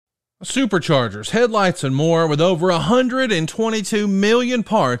Superchargers, headlights, and more. With over 122 million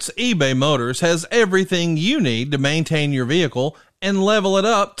parts, eBay Motors has everything you need to maintain your vehicle and level it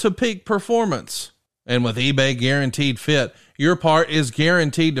up to peak performance. And with eBay Guaranteed Fit, your part is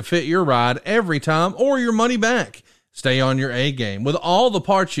guaranteed to fit your ride every time or your money back. Stay on your A game with all the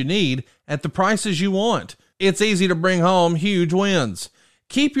parts you need at the prices you want. It's easy to bring home huge wins.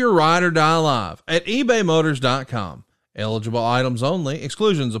 Keep your ride or die alive at ebaymotors.com. Eligible items only.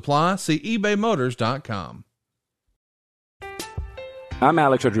 Exclusions apply. See ebaymotors.com. I'm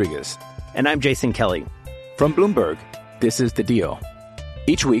Alex Rodriguez. And I'm Jason Kelly. From Bloomberg, this is The Deal.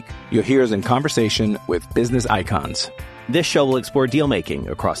 Each week, you'll hear us in conversation with business icons. This show will explore deal-making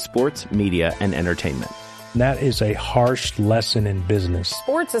across sports, media, and entertainment. That is a harsh lesson in business.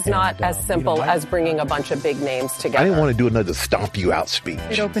 Sports is not as simple as bringing a bunch of big names together. I didn't want to do another stomp you out speech.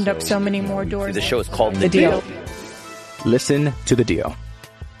 It opened up so many more doors. The show is called The Deal. Listen to The Deal.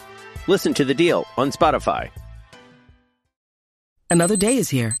 Listen to The Deal on Spotify. Another day is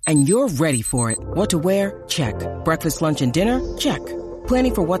here, and you're ready for it. What to wear? Check. Breakfast, lunch, and dinner? Check.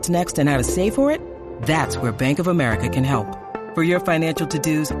 Planning for what's next and how to save for it? That's where Bank of America can help. For your financial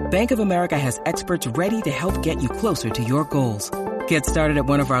to-dos, Bank of America has experts ready to help get you closer to your goals. Get started at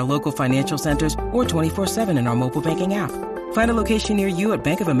one of our local financial centers or 24/7 in our mobile banking app. Find a location near you at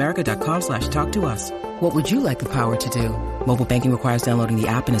bankofamerica.com/talktous. What would you like the power to do? Mobile banking requires downloading the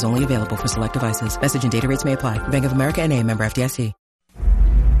app and is only available for select devices. Message and data rates may apply. Bank of America NA, member FDIC.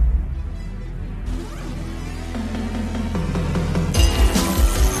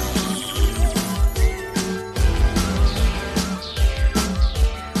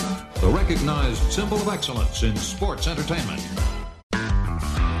 The recognized symbol of excellence in sports entertainment.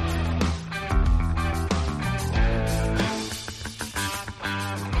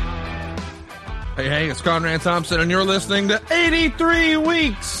 Hey, it's Conrad Thompson, and you're listening to 83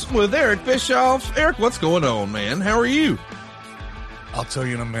 Weeks with Eric Bischoff. Eric, what's going on, man? How are you? I'll tell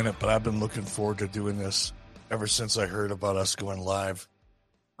you in a minute, but I've been looking forward to doing this ever since I heard about us going live.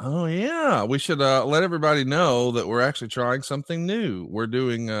 Oh, yeah. We should let everybody know that we're actually trying something new. We're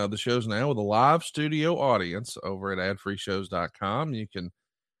doing the shows now with a live studio audience over at adfreeshows.com. You can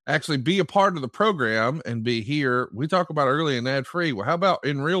actually be a part of the program and be here. We talk about early and ad-free. Well, how about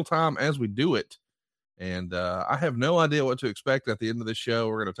in real time as we do it? And I have no idea what to expect at the end of the show.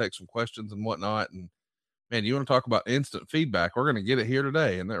 We're going to take some questions and whatnot. And, man, you want to talk about instant feedback? We're going to get it here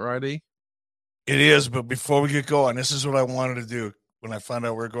today. Isn't that right, E? It is, but before we get going, this is what I wanted to do. When I found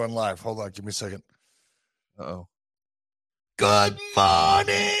out we're going live, hold on, give me a second. Uh-oh. Good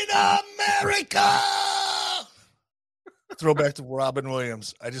morning, America! Throwback to Robin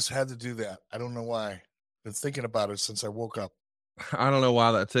Williams. I just had to do that. I don't know why. Been thinking about it since I woke up. I don't know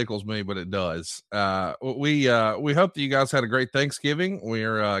why that tickles me, but it does. We hope that you guys had a great Thanksgiving.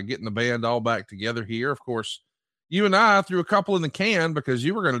 We're getting the band all back together here. Of course, you and I threw a couple in the can because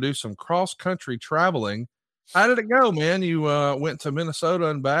you were going to do some cross-country traveling. How did it go, man? You went to Minnesota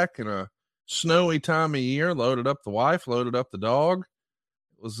and back in a snowy time of year, loaded up the wife, loaded up the dog.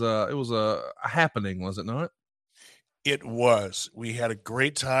 It was a happening, was it not? It was. We had a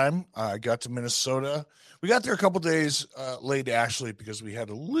great time. I got to Minnesota. We got there a couple days late, actually, because we had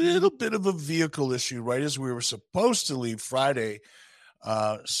a little bit of a vehicle issue right as we were supposed to leave Friday.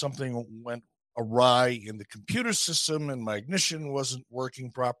 Something went awry in the computer system, and my ignition wasn't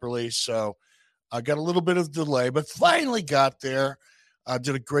working properly, so I got a little bit of delay, but finally got there.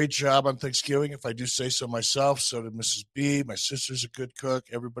 Did a great job on Thanksgiving, if I do say so myself. So did Mrs. B. My sister's a good cook.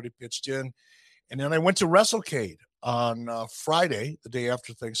 Everybody pitched in. And then I went to WrestleCade on Friday, the day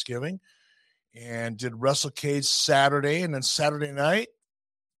after Thanksgiving, and did WrestleCade Saturday. And then Saturday night,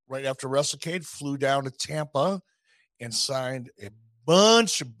 right after WrestleCade, flew down to Tampa and signed a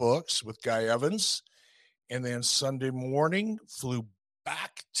bunch of books with Guy Evans. And then Sunday morning, flew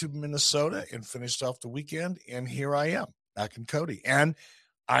back to Minnesota and finished off the weekend. And here I am back in Cody. And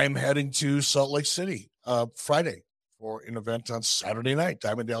I'm heading to Salt Lake City Friday for an event on Saturday night.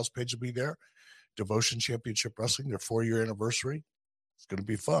 Diamond Dallas Page will be there. Devotion Championship Wrestling, their 4-year anniversary. It's going to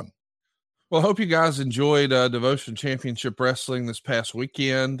be fun. Well, I hope you guys enjoyed Devotion Championship Wrestling this past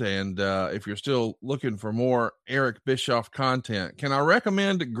weekend. And if you're still looking for more Eric Bischoff content, can I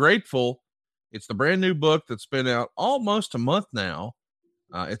recommend Grateful? It's the brand new book that's been out almost a month now.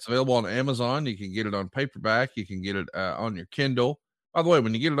 It's available on Amazon. You can get it on paperback. You can get it on your Kindle. By the way,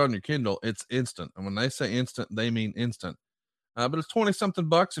 when you get it on your Kindle, it's instant. And when they say instant, they mean instant. But it's 20 something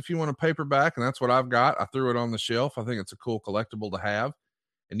bucks if you want a paperback. And that's what I've got. I threw it on the shelf. I think it's a cool collectible to have.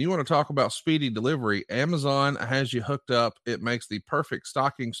 And you want to talk about speedy delivery. Amazon has you hooked up. It makes the perfect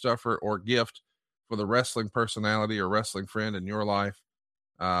stocking stuffer or gift for the wrestling personality or wrestling friend in your life.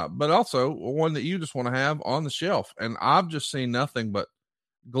 but also one that you just want to have on the shelf. And I've just seen nothing but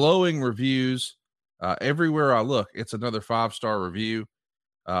glowing reviews everywhere I look. It's another 5-star review,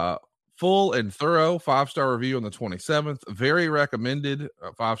 full and thorough 5-star review on the 27th. Very recommended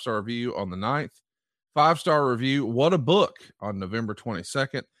 5-star review on the 9th. 5-star review. What a book on November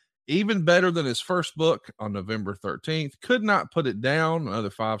 22nd. Even better than his first book on November 13th. Could not put it down. Another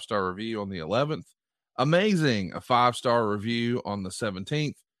 5-star review on the 11th. Amazing. A 5-star review on the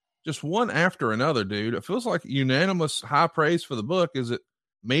 17th. Just one after another, dude. It feels like unanimous high praise for the book. Is it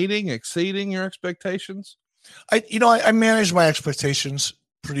meeting, exceeding your expectations? I managed my expectations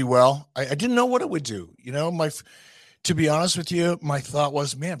pretty well. I didn't know what it would do. To be honest with you, my thought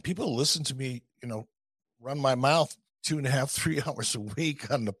was, man, people listen to me, run my mouth 2.5, 3 hours a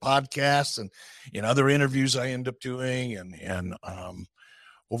week on the podcast and in other interviews I end up doing and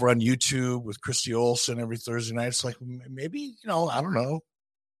over on YouTube with Christy Olson every Thursday night. It's like, maybe, I don't know.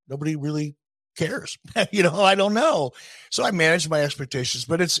 Nobody really cares. I don't know. So I managed my expectations,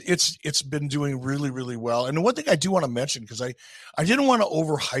 but it's been doing really, really well. And one thing I do want to mention, because I didn't want to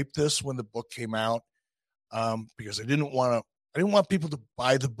overhype this when the book came out, because I didn't want people to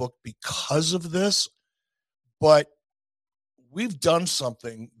buy the book because of this, but we've done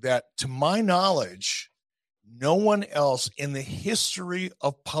something that, to my knowledge, no one else in the history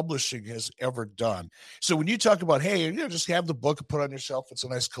of publishing has ever done. So when you talk about, hey, just have the book and put it on your shelf, it's a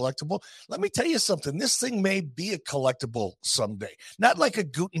nice collectible. Let me tell you something. This thing may be a collectible someday. Not like a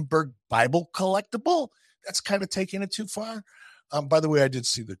Gutenberg Bible collectible. That's kind of taking it too far. By the way, I did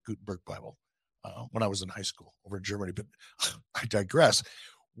see the Gutenberg Bible when I was in high school over in Germany, but I digress.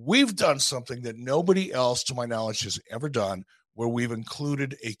 We've done something that nobody else, to my knowledge, has ever done, where we've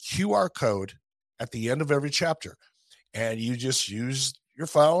included a QR code at the end of every chapter, and you just use your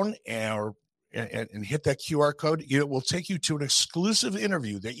phone and hit that QR code. It will take you to an exclusive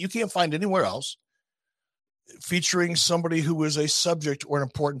interview that you can't find anywhere else, featuring somebody who is a subject or an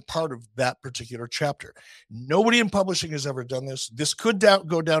important part of that particular chapter. Nobody in publishing has ever done this. This could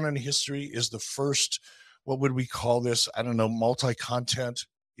go down in history as the first, what would we call this? I don't know, multi-content,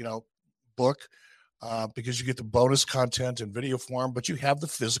 book. Because you get the bonus content in video form, but you have the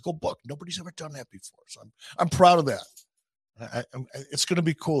physical book. Nobody's ever done that before. So I'm proud of that. It's going to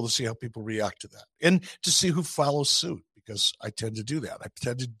be cool to see how people react to that and to see who follows suit, because I tend to do that. I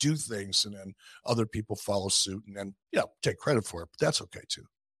tend to do things and then other people follow suit and then, take credit for it, but that's okay too.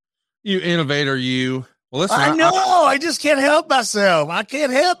 You innovator, you. Well, listen, I know. I just can't help myself. I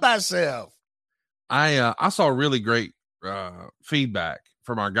can't help myself. I saw really great feedback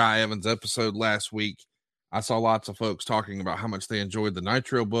from our Guy Evans episode last week. I saw lots of folks talking about how much they enjoyed the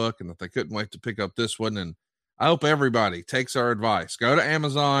Nitro book and that they couldn't wait to pick up this one. And I hope everybody takes our advice. Go to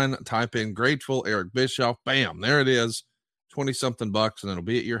Amazon, type in Grateful Eric Bischoff. Bam, there it is. 20-something bucks, and it'll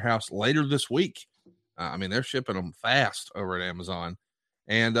be at your house later this week. They're shipping them fast over at Amazon.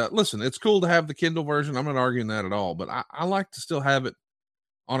 And listen, it's cool to have the Kindle version. I'm not arguing that at all, but I like to still have it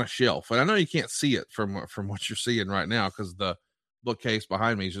on a shelf. And I know you can't see it from what you're seeing right now, because the bookcase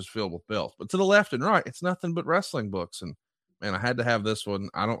behind me is just filled with belts, but to the left and right, it's nothing but wrestling books. And man, I had to have this one.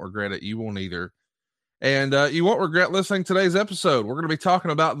 I don't regret it. You won't either. And you won't regret listening to today's episode. We're going to be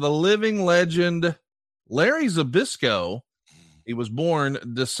talking about the living legend, Larry Zbyszko. He was born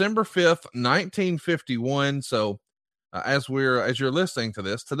December 5th, 1951. So as you're listening to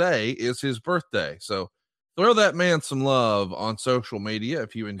this, today is his birthday. So throw that man some love on social media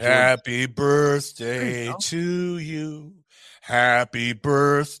if you enjoy. Happy birthday to you. Happy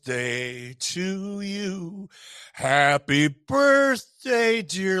birthday to you. Happy birthday,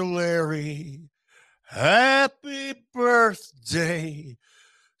 dear Larry. Happy birthday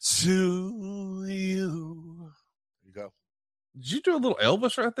to you. There you go. Did you do a little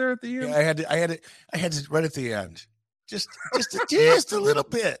Elvis right there at the end? Yeah, I had it right at the end. Just a little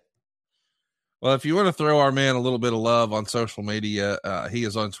bit. Well, if you want to throw our man a little bit of love on social media, he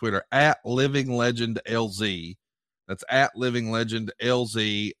is on Twitter at Living Legend LZ. That's at Living Legend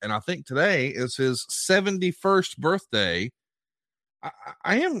LZ. And I think today is his 71st birthday.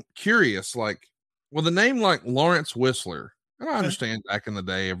 I am curious, with a name like Lawrence Whistler, and I understand back in the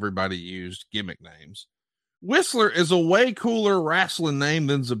day, everybody used gimmick names. Whistler is a way cooler wrestling name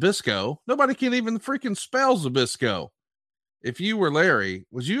than Zbyszko. Nobody can even freaking spell Zbyszko. If you were Larry,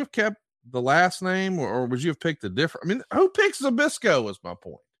 would you have kept the last name or would you have picked a different? Who picks Zbyszko is my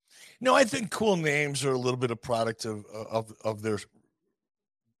point. No, I think cool names are a little bit a product of their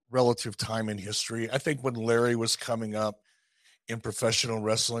relative time in history. I think when Larry was coming up in professional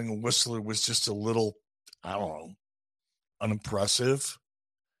wrestling, Whistler was just a little, I don't know, unimpressive.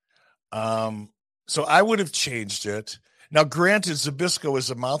 So I would have changed it. Now, granted, Zbyszko is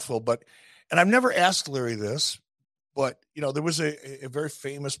a mouthful, and I've never asked Larry this, but there was a very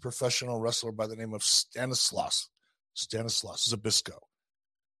famous professional wrestler by the name of Stanislaus Zbyszko.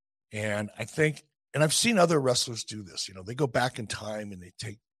 And I think, and I've seen other wrestlers do this, they go back in time and they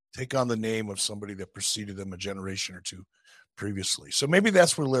take on the name of somebody that preceded them a generation or two previously. So maybe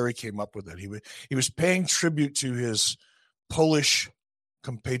that's where Larry came up with it. He was paying tribute to his Polish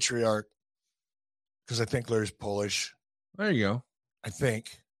compatriot, because I think Larry's Polish. There you go. I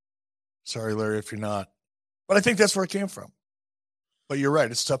think. Sorry, Larry, if you're not. But I think that's where it came from. But you're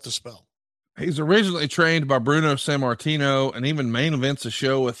right. It's tough to spell. He's originally trained by Bruno Sammartino and even main events a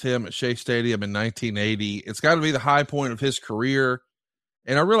show with him at Shea Stadium in 1980. It's got to be the high point of his career.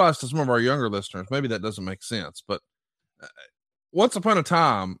 And I realize to some of our younger listeners, maybe that doesn't make sense, but once upon a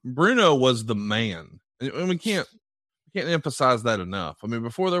time, Bruno was the man. And we can't emphasize that enough. I mean,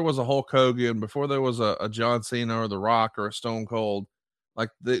 before there was a Hulk Hogan, before there was a John Cena or The Rock or a Stone Cold, like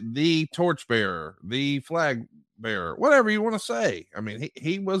the torchbearer, the flag bearer, whatever you want to say. I mean,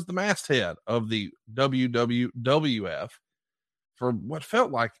 he was the masthead of the WWF for what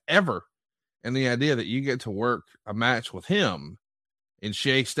felt like ever. And the idea that you get to work a match with him in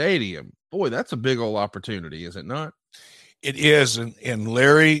Shea Stadium, boy, that's a big old opportunity, is it not? It is. And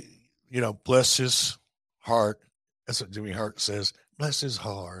Larry, bless his heart. That's what Jimmy Hart says. Bless his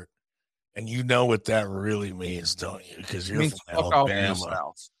heart. And you know what that really means, don't you? Because you're from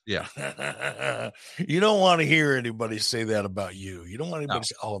Alabama. Yeah. You don't want to hear anybody say that about you. You don't want anybody to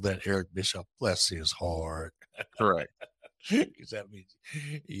say, oh, that Eric Bischoff, bless his heart. Correct. Because that means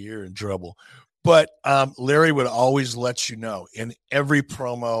you're in trouble. But Larry would always let you know in every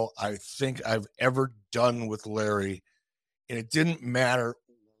promo I think I've ever done with Larry, and it didn't matter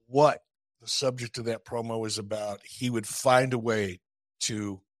what the subject of that promo was about, he would find a way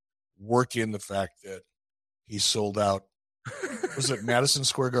to work in the fact that he sold out. Was it Madison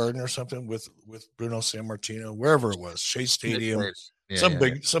Square Garden or something with Bruno Sammartino, wherever it was, Shea Stadium, some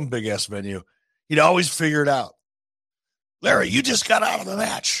big ass venue. He'd always figure it out. Larry, you just got out of the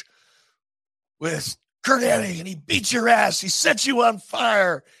match with Kurt Hennig, and he beat your ass. He set you on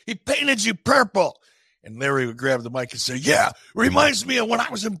fire. He painted you purple. And Larry would grab the mic and say, yeah, reminds me of when I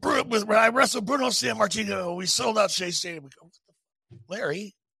was when I wrestled Bruno Sammartino. We sold out Shea Stadium. We go,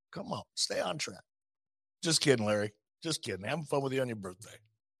 Larry, come on, stay on track. Just kidding, Larry. Just kidding. Having fun with you on your birthday.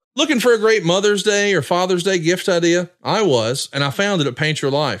 Looking for a great Mother's Day or Father's Day gift idea? I was, and I found it at Paint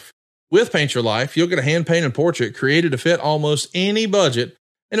Your Life. With Paint Your Life, you'll get a hand-painted portrait created to fit almost any budget,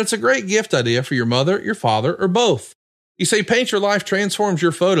 and it's a great gift idea for your mother, your father, or both. You see, Paint Your Life transforms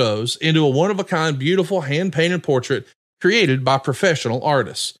your photos into a one-of-a-kind, beautiful hand-painted portrait created by professional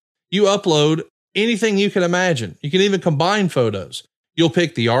artists. You upload anything you can imagine. You can even combine photos. You'll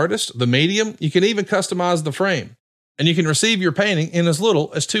pick the artist, the medium. You can even customize the frame. And you can receive your painting in as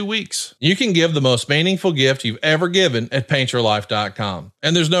little as 2 weeks. You can give the most meaningful gift you've ever given at paintyourlife.com.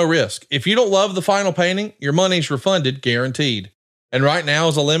 And there's no risk. If you don't love the final painting, your money's refunded, guaranteed. And right now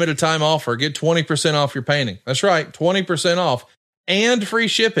is a limited time offer. Get 20% off your painting. That's right, 20% off and free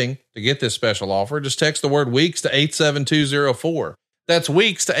shipping. To get this special offer, just text the word weeks to 87204. That's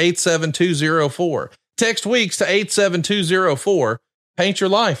weeks to 87204. Text weeks to 87204. Paint Your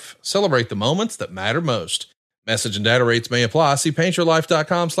Life. Celebrate the moments that matter most. Message and data rates may apply. See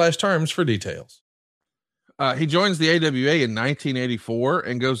paintyourlife.com/terms for details. He joins the AWA in 1984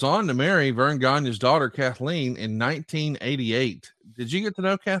 and goes on to marry Vern Gagne's daughter, Kathleen, in 1988. Did you get to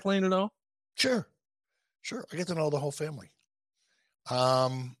know Kathleen at all? Sure. I get to know the whole family.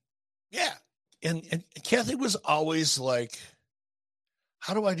 Yeah. And Kathy was always like,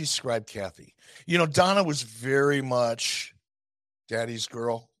 how do I describe Kathy? Donna was very much daddy's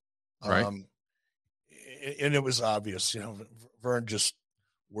girl. Right. And it was obvious, Vern just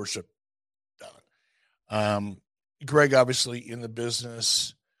worshiped Donna. Greg, obviously in the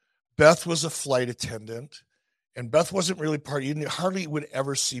business. Beth was a flight attendant, and Beth wasn't really you hardly would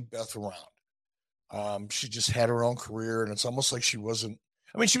ever see Beth around. She just had her own career, and it's almost like she wasn't.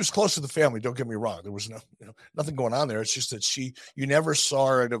 I mean, she was close to the family. Don't get me wrong. There was nothing going on there. It's just that you never saw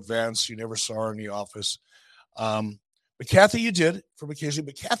her at events. You never saw her in the office. But Kathy, you did from occasion.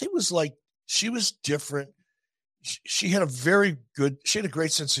 But Kathy was like, she was different. She had a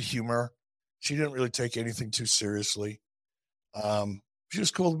great sense of humor. She didn't really take anything too seriously. She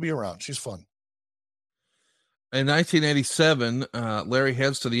was cool to be around. She's fun. In 1987, Larry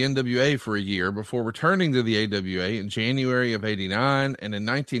heads to the NWA for a year before returning to the AWA in January of 89. And in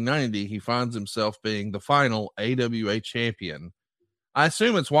 1990, he finds himself being the final AWA champion. I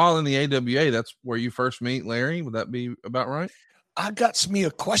assume it's while in the AWA, that's where you first meet Larry. Would that be about right? I got me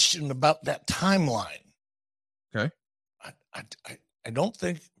a question about that timeline. Okay. I don't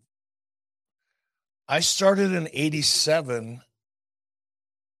think I started in 87.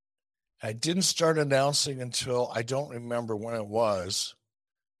 I didn't start announcing until I don't remember when it was.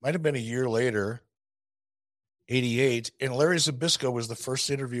 Might have been a year later, 88. And Larry Zbyszko was the first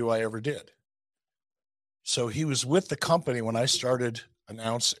interview I ever did. So he was with the company when I started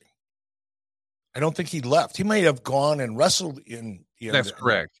announcing. I don't think he left. He may have gone and wrestled in That's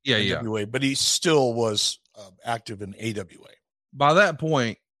correct. AWA, but he still was active in AWA. By that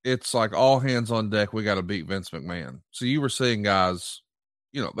point, it's like all hands on deck. We got to beat Vince McMahon. So you were seeing guys,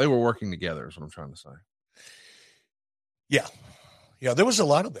 they were working together is what I'm trying to say. Yeah. Yeah. There was a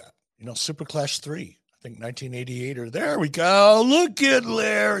lot of that, Super Clash 3, I think 1988 or there we go. Look at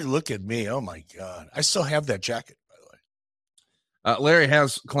Larry. Look at me. Oh my God. I still have that jacket. Larry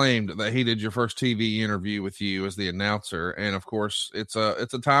has claimed that he did your first TV interview with you as the announcer. And of course it's a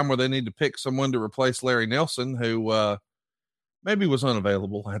time where they need to pick someone to replace Larry Nelson, who, maybe was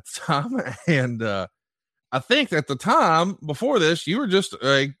unavailable at the time. And, I think at the time before this, you were just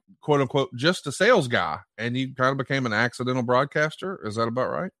a quote unquote, just a sales guy, and you kind of became an accidental broadcaster. Is that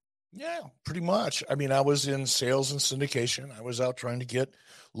about right? Yeah, pretty much. I mean, I was in sales and syndication. I was out trying to get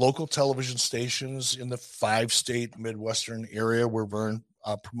local television stations in the 5-state Midwestern area where Vern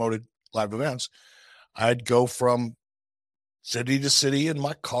promoted live events. I'd go from city to city in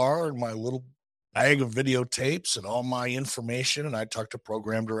my car and my little bag of videotapes and all my information. And I'd talk to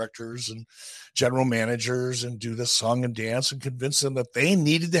program directors and general managers and do the song and dance and convince them that they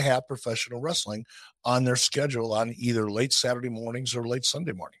needed to have professional wrestling on their schedule on either late Saturday mornings or late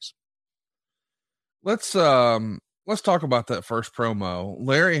Sunday mornings. Let's talk about that first promo.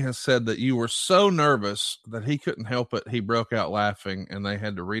 Larry has said that you were so nervous that he couldn't help it. He broke out laughing and they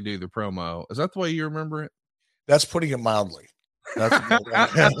had to redo the promo. Is that the way you remember it? That's putting it mildly. That's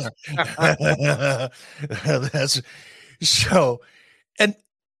so, and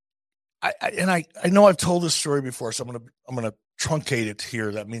I know I've told this story before, so I'm gonna truncate it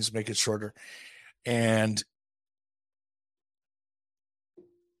here. That means make it shorter. And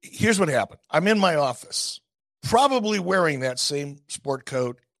here's what happened. I'm in my office, probably wearing that same sport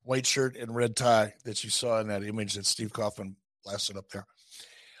coat, white shirt, and red tie that you saw in that image that Steve Kaufman blasted up there.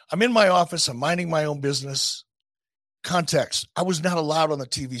 I'm in my office. I'm minding my own business. Context. I was not allowed on the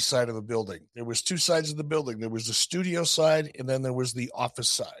TV side of the building. There was two sides of the building. There was the studio side, and then there was the office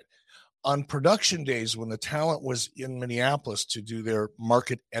side. On production days, when the talent was in Minneapolis to do their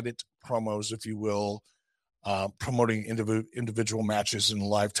market edit promos, if you will, promoting individual matches in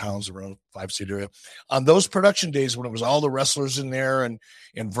live towns around the 5-state area. On those production days, when it was all the wrestlers in there and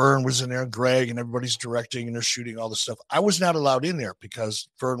Vern was in there, and Greg, and everybody's directing and they're shooting all the stuff, I was not allowed in there because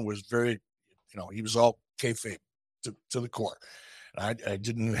Vern was very, he was all kayfabe to the core. I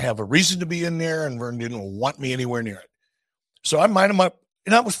didn't have a reason to be in there, and Vern didn't want me anywhere near it. So I minded my,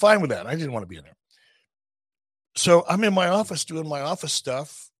 and I was fine with that. I didn't want to be in there. So I'm in my office doing my office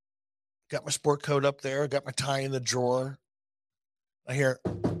stuff. Got my sport coat up there. Got my tie in the drawer. I hear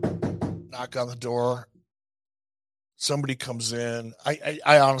knock on the door. Somebody comes in. I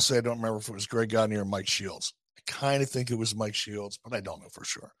honestly, I don't remember if it was Greg Gagne or Mike Shields. I kind of think it was Mike Shields, but I don't know for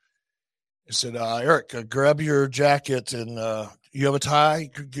sure. I said, Eric, grab your jacket and you have a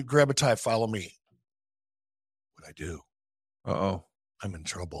tie? Grab a tie. Follow me. What I do? Uh-oh. I'm in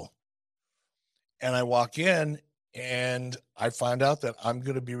trouble. And I walk in and I find out that I'm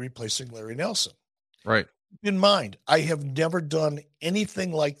going to be replacing Larry Nelson. Right. In mind, I have never done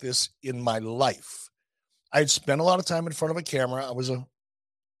anything like this in my life. I had spent a lot of time in front of a camera. I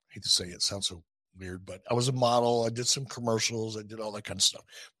hate to say it sounds so weird, but I was a model. I did some commercials. I did all that kind of stuff.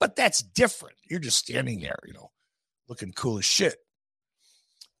 But that's different. You're just standing there, looking cool as shit.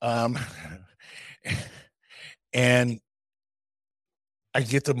 And I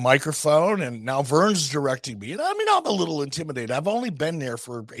get the microphone, and now Vern's directing me. And I'm a little intimidated. I've only been there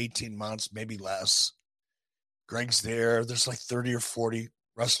for 18 months, maybe less. Greg's there. There's like 30 or 40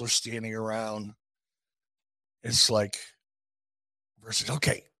 wrestlers standing around. It's like, Vern says,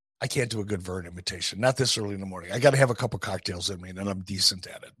 okay, I can't do a good Vern imitation. Not this early in the morning. I got to have a couple cocktails in me, and then I'm decent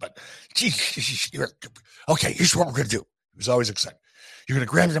at it. But, okay, here's what we're going to do. He was always excited. You're going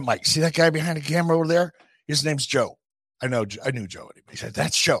to grab the mic. See that guy behind the camera over there? His name's Joe. I knew Joe. He said,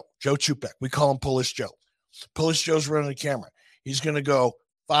 that's Joe Chupek. We call him Polish Joe. Polish Joe's running the camera. He's going to go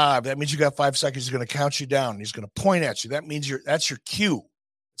 5. That means you got 5 seconds. He's going to count you down. He's going to point at you. That means that's your cue.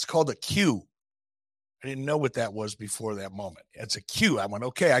 It's called a cue. I didn't know what that was before that moment. It's a cue. I went,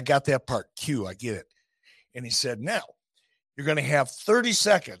 okay, I got that part. Cue, I get it. And he said, now you're going to have 30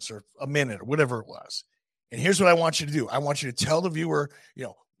 seconds or a minute or whatever it was. And here's what I want you to do. I want you to tell the viewer,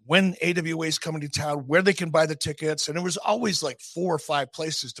 when AWA is coming to town, where they can buy the tickets. And there was always like 4 or 5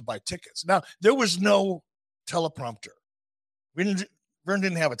 places to buy tickets. Now, there was no teleprompter. Vern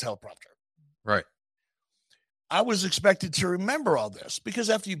didn't have a teleprompter. Right. I was expected to remember all this because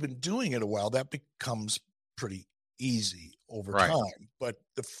after you've been doing it a while, that becomes pretty easy over time. But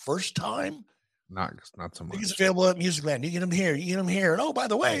the first time, not so much. It's available at Musicland. You get them here. You get them here. And oh, by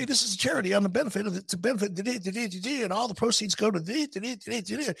the way, this is a charity on the benefit of to benefit and all the proceeds go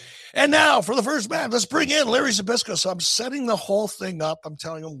to And now for the first band, let's bring in Larry Zbyszko. So I'm setting the whole thing up. I'm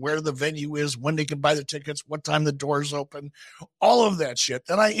telling them where the venue is, when they can buy their tickets, what time the doors open, all of that shit.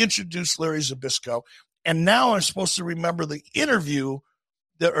 Then I introduced Larry Zbyszko, and now I'm supposed to remember the interview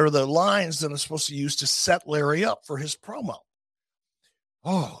or the lines that I'm supposed to use to set Larry up for his promo.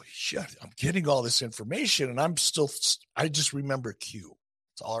 Oh, shit, I'm getting all this information, and I just remember Q.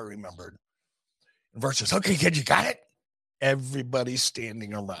 That's all I remembered. And Vern says, okay, kid, you got it? Everybody's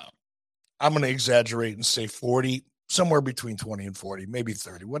standing around. I'm going to exaggerate and say 40, somewhere between 20 and 40, maybe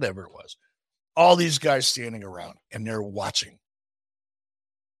 30, whatever it was. All these guys standing around, and they're watching.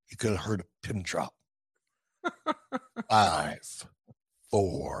 You could have heard a pin drop. 5,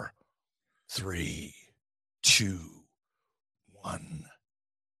 4, 3, 2, 1.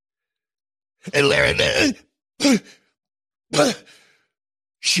 And Larry,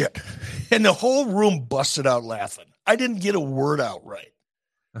 shit. And the whole room busted out laughing. I didn't get a word out right.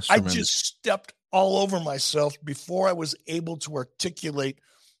 I just stepped all over myself before I was able to articulate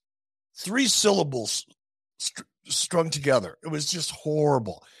 3 syllables strung together. It was just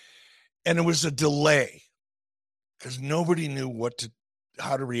horrible. And it was a delay because nobody knew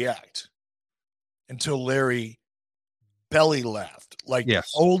how to react until Larry belly laughed, like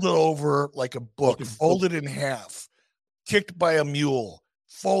folded over like a book, folded in half, kicked by a mule,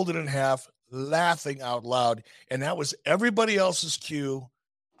 folded in half, laughing out loud. And that was everybody else's cue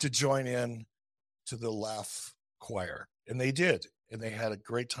to join in to the laugh choir. And they did. And they had a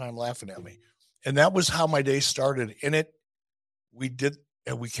great time laughing at me. And that was how my day started. And we did,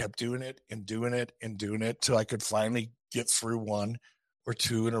 and we kept doing it and doing it and doing it till I could finally get through 1 or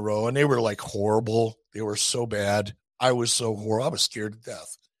 2 in a row. And they were like horrible. They were so bad. I was so horrible. I was scared to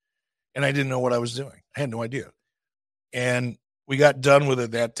death. And I didn't know what I was doing. I had no idea. And we got done with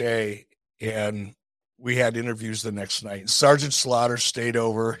it that day. And we had interviews the next night. And Sergeant Slaughter stayed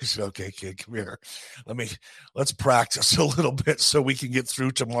over. He said, okay, kid, come here. Let's practice a little bit so we can get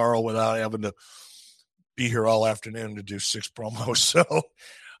through tomorrow without having to be here all afternoon to do 6 promos. So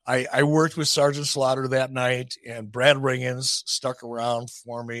I worked with Sergeant Slaughter that night, and Brad Ringens stuck around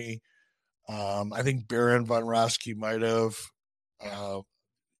for me. I think Baron Von Roski might have. A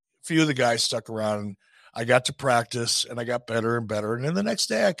few of the guys stuck around. I got to practice, and I got better and better. And then the next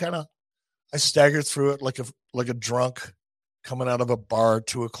day, I staggered through it like a drunk coming out of a bar at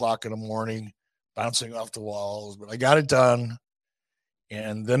 2:00 in the morning, bouncing off the walls. But I got it done,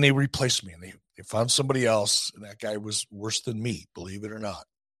 and then they replaced me, and they found somebody else, and that guy was worse than me, believe it or not.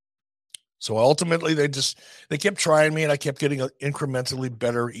 So ultimately, they kept trying me, and I kept getting incrementally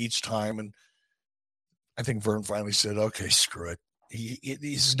better each time. And I think Vern finally said, okay, screw it.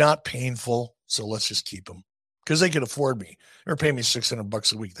 He's not painful, so let's just keep him. Because they could afford me. They were paying me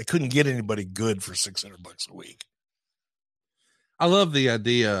 $600 a week. They couldn't get anybody good for $600 a week. I love the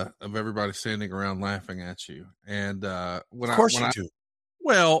idea of everybody standing around laughing at you. And of course you do.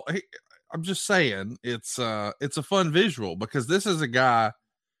 Well, I'm just saying it's a fun visual because this is a guy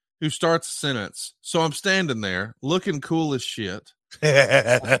who starts a sentence. So I'm standing there looking cool as shit. You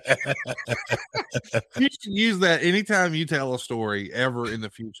should use that anytime you tell a story ever in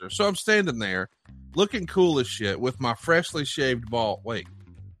the future. So I'm standing there looking cool as shit with my freshly shaved ball. Wait.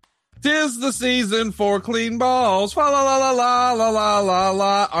 'Tis the season for clean balls. Fa la la la la la la la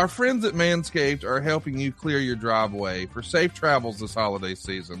la. Our friends at Manscaped are helping you clear your driveway for safe travels this holiday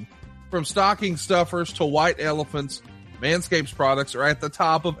season. From stocking stuffers to white elephants, Manscaped's products are at the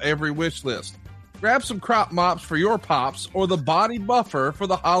top of every wish list. Grab some crop mops for your pops or the body buffer for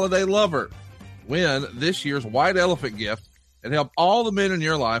the holiday lover. Win this year's white elephant gift and help all the men in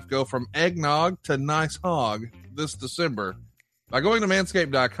your life go from eggnog to nice hog this December by going to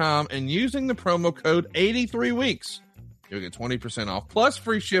manscaped.com and using the promo code 83weeks. You'll get 20% off plus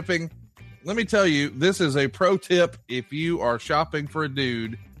free shipping. Let me tell you, this is a pro tip if you are shopping for a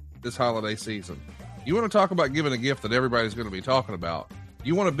dude this holiday season. You want to talk about giving a gift that everybody's going to be talking about.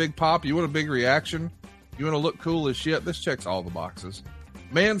 You want a big pop? You want a big reaction? You want to look cool as shit? This checks all the boxes.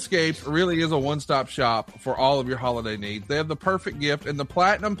 Manscaped really is a one-stop shop for all of your holiday needs. They have the perfect gift in the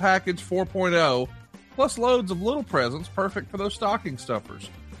Platinum Package 4.0, plus loads of little presents perfect for those stocking stuffers.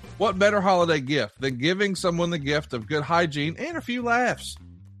 What better holiday gift than giving someone the gift of good hygiene and a few laughs?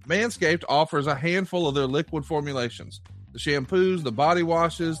 Manscaped offers a handful of their liquid formulations. The shampoos, the body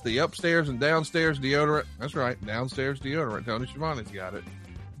washes, the upstairs and downstairs deodorant. That's right, downstairs deodorant. Tony Schiavone's got it.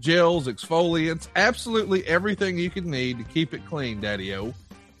 Gels, exfoliants, absolutely everything you can need to keep it clean, Daddy-O.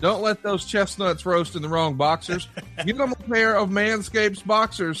 Don't let those chestnuts roast in the wrong boxers. Get them a pair of Manscaped's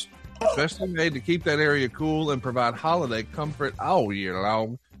boxers, especially made to keep that area cool and provide holiday comfort all year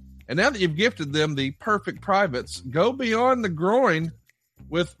long. And now that you've gifted them the perfect privates, go beyond the groin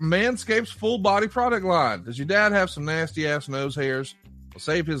with Manscaped's full body product line. Does your dad have some nasty ass nose hairs? Well,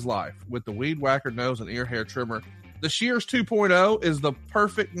 save his life with the Weed Whacker nose and ear hair trimmer. The Shears 2.0 is the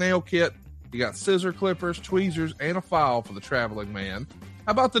perfect nail kit. You got scissor clippers, tweezers, and a file for the traveling man.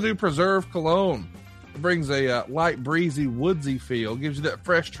 How about the new Preserve Cologne? It brings a light, breezy, woodsy feel, gives you that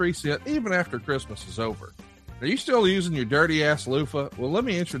fresh tree scent even after Christmas is over. Are you still using your dirty ass loofah? Well, let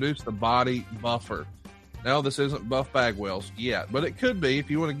me introduce the Body Buffer. No, this isn't Buff Bagwell's yet, but it could be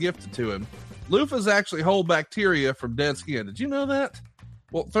if you want to gift it to him. Loofahs actually hold bacteria from dead skin. Did you know that?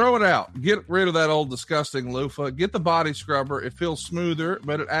 Well, throw it out. Get rid of that old disgusting loofah. Get the body scrubber. It feels smoother,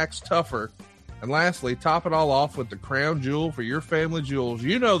 but it acts tougher. And lastly, top it all off with the crown jewel for your family jewels.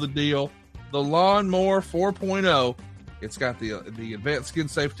 You know the deal. The Lawnmower 4.0. It's got the advanced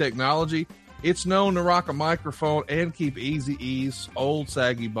skin-safe technology. It's known to rock a microphone and keep Easy-E's old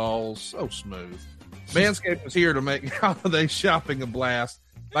saggy balls so smooth. Manscaped is here to make holiday shopping a blast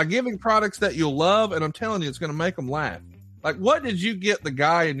by giving products that you'll love, and I'm telling you, it's going to make them laugh. Like, what did you get the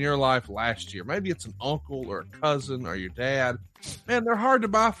guy in your life last year? Maybe it's an uncle or a cousin or your dad. Man, they're hard to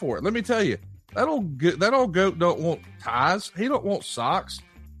buy for it. Let me tell you, that old goat don't want ties. He don't want socks.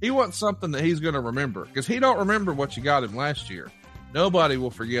 He wants something that he's going to remember, because he don't remember what you got him last year. Nobody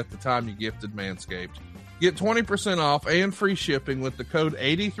will forget the time you gifted Manscaped. Get 20% off and free shipping with the code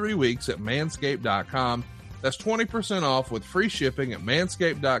 83weeks at manscaped.com. That's 20% off with free shipping at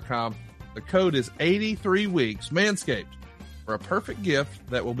manscaped.com. The code is 83weeks. Manscaped, for a perfect gift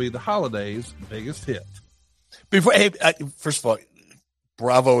that will be the holidays' biggest hit. First of all,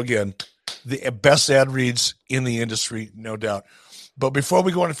 bravo again. The best ad reads in the industry, no doubt. But before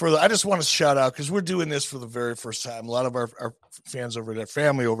we go any further, I just want to shout out, because we're doing this for the very first time. A lot of our fans over there,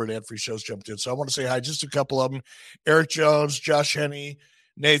 family over at Ad Free Shows jumped in. So I want to say hi, just a couple of them. Eric Jones, Josh Henney,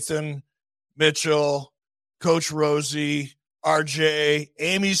 Nathan, Mitchell, Coach Rosie, RJ,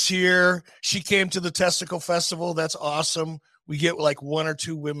 Amy's here. She came to the Testicle Festival. That's awesome. We get like one or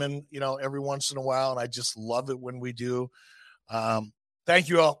two women, every once in a while, and I just love it when we do. Thank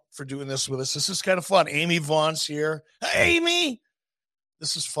you all for doing this with us. This is kind of fun. Amy Vaughn's here. Hey, Amy.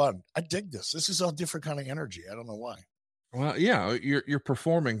 This is fun. I dig this. This is a different kind of energy. I don't know why. Well, yeah, you're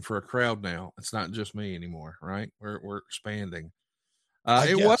performing for a crowd now. It's not just me anymore, right? We're expanding.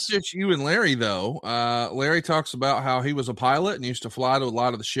 It wasn't just you and Larry, though. Larry talks about how he was a pilot and used to fly to a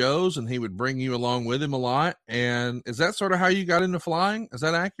lot of the shows, and he would bring you along with him a lot. And is that sort of how you got into flying? Is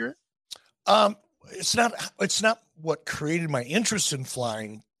that accurate? It's not what created my interest in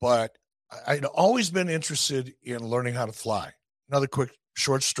flying, but I'd always been interested in learning how to fly. Another quick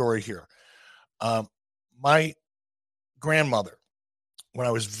short story here. My grandmother, when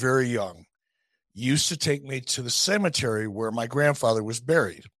I was very young, used to take me to the cemetery where my grandfather was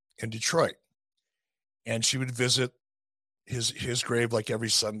buried in Detroit. And she would visit his grave like every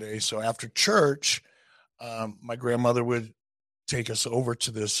Sunday. So after church, my grandmother would take us over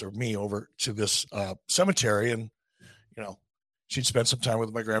to this, or me over to this cemetery. And, she'd spend some time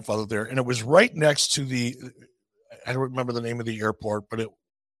with my grandfather there. And it was right next to I don't remember the name of the airport, but it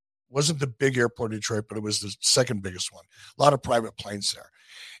wasn't the big airport in Detroit, but it was the second biggest one. A lot of private planes there.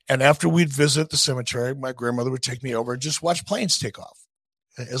 And after we'd visit the cemetery, my grandmother would take me over and just watch planes take off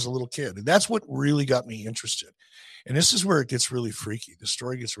as a little kid. And that's what really got me interested. And this is where it gets really freaky. The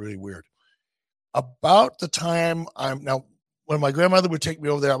story gets really weird. About the time when my grandmother would take me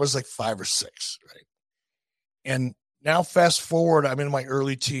over there, I was like 5 or 6, right? And now fast forward, I'm in my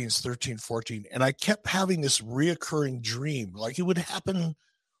early teens, 13, 14, and I kept having this reoccurring dream. Like it would happen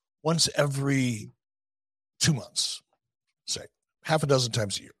once every 2 months, say half a dozen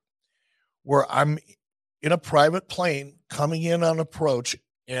times a year, where I'm in a private plane coming in on approach,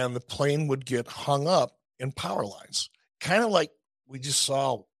 and the plane would get hung up in power lines. Kind of like we just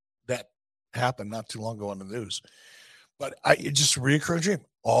saw that happen not too long ago on the news. But it just a reoccurring dream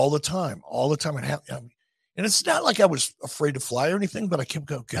all the time. And it's not like I was afraid to fly or anything, but I kept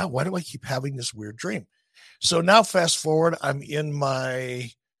going, God, why do I keep having this weird dream? So now fast forward, I'm in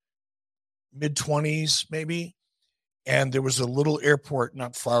my mid-20s maybe, and there was a little airport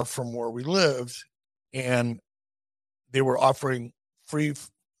not far from where we lived, and they were offering free,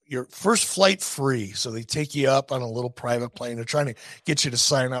 your first flight free. So they take you up on a little private plane. They're trying to get you to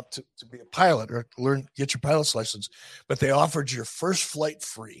sign up to be a pilot or get your pilot's license. But they offered your first flight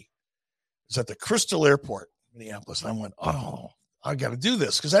free. It's at the Crystal Airport, Minneapolis. And I went, oh, I got to do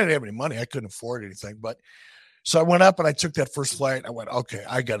this because I didn't have any money. I couldn't afford anything. But so I went up and I took that first flight. I went, okay,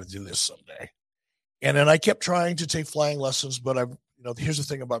 I got to do this someday. And then I kept trying to take flying lessons. But here's the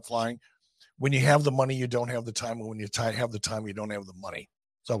thing about flying. When you have the money, you don't have the time. And when you have the time, you don't have the money.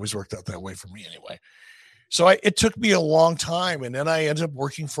 It's always worked out that way for me anyway. So it took me a long time. And then I ended up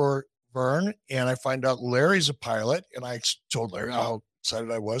working for Vern, and I find out Larry's a pilot. And I told Larry how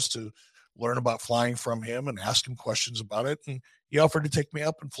excited I was to learn about flying from him and ask him questions about it. And he offered to take me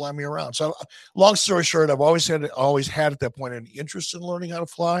up and fly me around. So long story short, I've always had at that point an interest in learning how to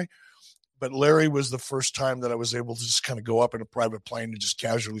fly. But Larry was the first time that I was able to just kind of go up in a private plane and just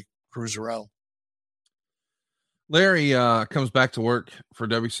casually cruise around. Larry comes back to work for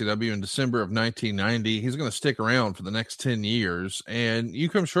WCW in December of 1990. He's going to stick around for the next 10 years, and you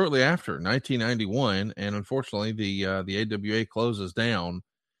come shortly after 1991, and unfortunately the AWA closes down.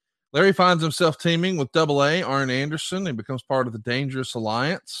 Larry finds himself teaming with AA Arn Anderson and becomes part of the Dangerous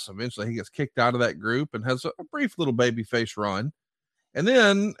Alliance. Eventually he gets kicked out of that group and has a brief little babyface run. And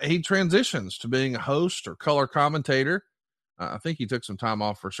then he transitions to being a host or color commentator. I think he took some time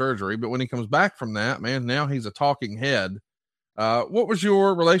off for surgery, but when he comes back from that, man, now he's a talking head. What was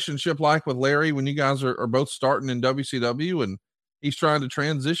your relationship like with Larry when you guys are both starting in WCW and he's trying to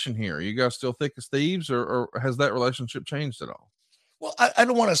transition here? Are you guys still thick as thieves, or has that relationship changed at all? Well, I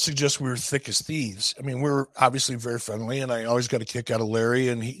don't want to suggest we were thick as thieves. I mean, we're obviously very friendly, and I always got a kick out of Larry.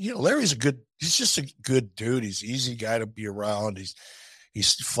 And Larry's he's just a good dude. He's an easy guy to be around.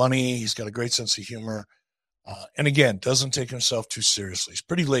 He's funny. He's got a great sense of humor. And again, doesn't take himself too seriously. He's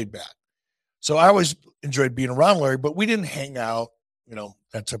pretty laid back. So I always enjoyed being around Larry, but we didn't hang out,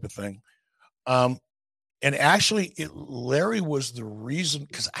 that type of thing. And actually, Larry was the reason,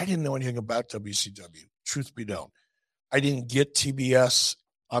 because I didn't know anything about WCW, truth be known. I didn't get TBS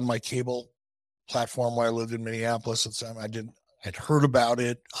on my cable platform while I lived in Minneapolis at the time. I'd heard about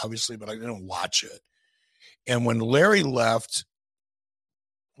it, obviously, but I didn't watch it. And when Larry left,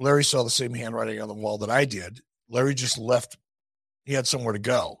 Larry saw the same handwriting on the wall that I did. Larry just left. He had somewhere to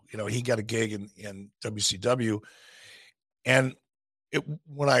go. He got a gig in WCW. And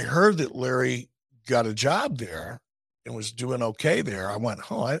when I heard that Larry got a job there and was doing okay there, I went,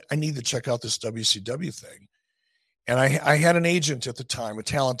 I need to check out this WCW thing. And I had an agent at the time, a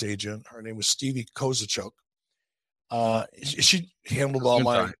talent agent. Her name was Stevie Kozachoke. She handled all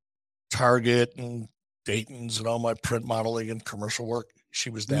my Target and Dayton's and all my print modeling and commercial work. She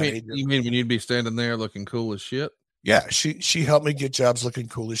was that agent. You mean when you'd be standing there looking cool as shit? Yeah, she helped me get jobs looking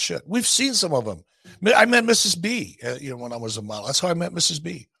cool as shit. We've seen some of them. I met Mrs. B, when I was a model. That's how I met Mrs.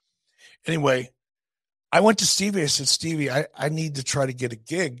 B. Anyway, I went to Stevie. I said, Stevie, I need to try to get a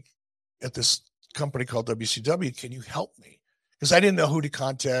gig at this company called WCW. Can you help me? Because I didn't know who to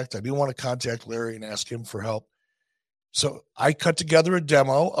contact. I didn't want to contact Larry and ask him for help. So I cut together a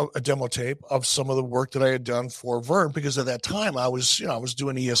demo tape of some of the work that I had done for Vern, because at that time I was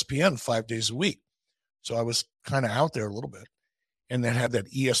doing ESPN 5 days a week. So I was kind of out there a little bit and then had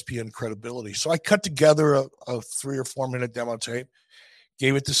that ESPN credibility. So I cut together a 3 or 4 minute demo tape,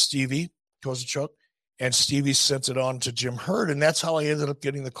 gave it to Stevie Kozachoke, and Stevie sent it on to Jim Herd. And that's how I ended up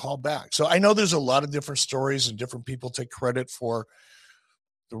getting the call back. So I know there's a lot of different stories and different people take credit for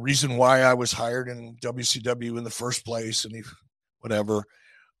the reason why I was hired in WCW in the first place and whatever.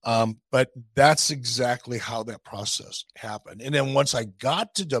 But that's exactly how that process happened. And then once I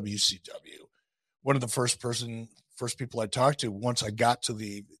got to WCW, one of the first people I talked to, once I got to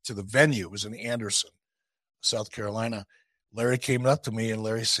the venue, was in Anderson, South Carolina. Larry came up to me and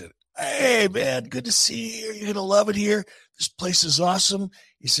Larry said, "Hey man, good to see you. You're going to love it here. This place is awesome."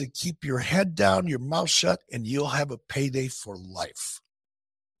 He said, "Keep your head down, your mouth shut, and you'll have a payday for life."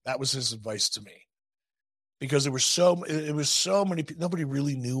 That was his advice to me, because it was so many people. Nobody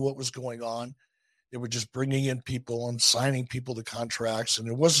really knew what was going on. They were just bringing in people and signing people to contracts. And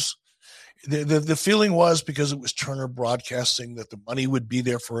it was, the feeling was, because it was Turner Broadcasting, that the money would be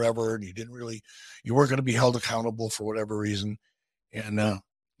there forever. And you weren't going to be held accountable for whatever reason. And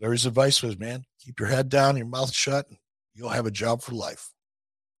Larry's advice was, man, keep your head down, your mouth shut, and you'll have a job for life.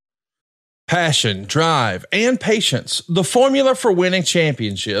 Passion, drive, and patience, the formula for winning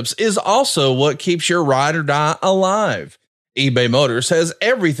championships, is also what keeps your ride or die alive. eBay Motors has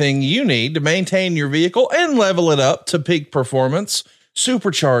everything you need to maintain your vehicle and level it up to peak performance.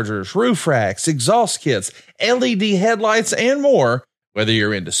 Superchargers, roof racks, exhaust kits, LED headlights, and more. Whether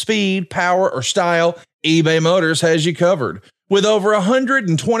you're into speed, power, or style, eBay Motors has you covered. With over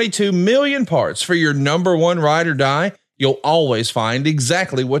 122 million parts for your number one ride or die, you'll always find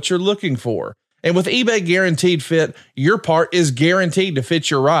exactly what you're looking for. And with eBay Guaranteed Fit, your part is guaranteed to fit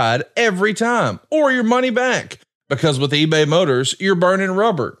your ride every time or your money back. Because with eBay Motors, you're burning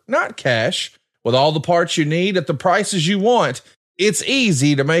rubber, not cash. With all the parts you need at the prices you want, it's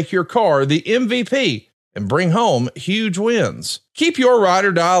easy to make your car the MVP and bring home huge wins. Keep your ride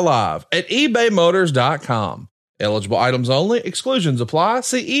or die alive at ebaymotors.com. Eligible items only. Exclusions apply.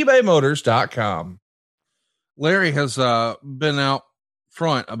 See ebaymotors.com. Larry has been out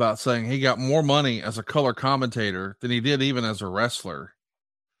front about saying he got more money as a color commentator than he did even as a wrestler.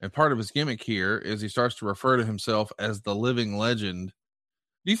 And part of his gimmick here is he starts to refer to himself as the living legend.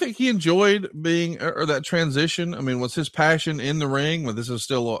 Do you think he enjoyed being or that transition? I mean, was his passion in the ring when this is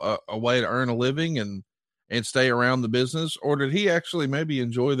still a way to earn a living and stay around the business? Or did he actually maybe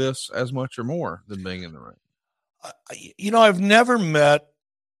enjoy this as much or more than being in the ring? I've never met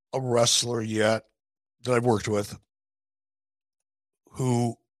a wrestler yet that I've worked with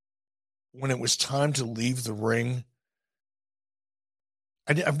who, when it was time to leave the ring,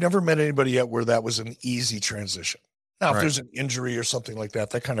 I've never met anybody yet where that was an easy transition. Now, if there's an injury or something like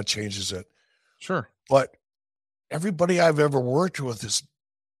that, that kind of changes it. Sure. But everybody I've ever worked with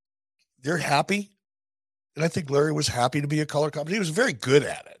they're happy. And I think Larry was happy to be a color commentator. He was very good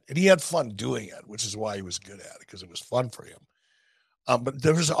at it. And he had fun doing it, which is why he was good at it, because it was fun for him. But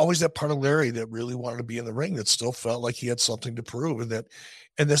there was always that part of Larry that really wanted to be in the ring, that still felt like he had something to prove.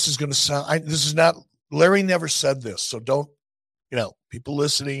 And this is going to sound, this is not, Larry never said this. So don't, people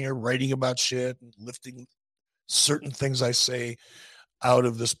listening are writing about shit and lifting certain things I say out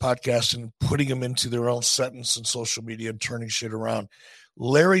of this podcast and putting them into their own sentence in social media and turning shit around.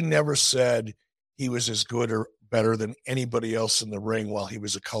 Larry never said he was as good or better than anybody else in the ring while he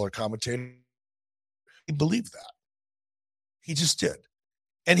was a color commentator. He believed that. He just did.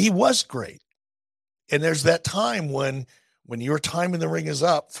 And he was great. And there's that time when your time in the ring is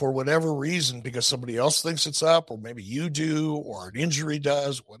up for whatever reason, because somebody else thinks it's up, or maybe you do, or an injury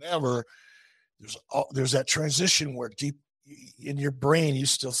does, whatever. There's that transition where deep in your brain, you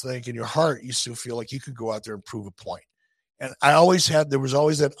still think, in your heart, you still feel like you could go out there and prove a point. And there was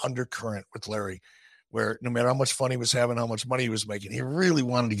always that undercurrent with Larry, where no matter how much fun he was having, how much money he was making, he really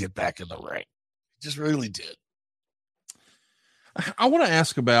wanted to get back in the ring. He just really did. I want to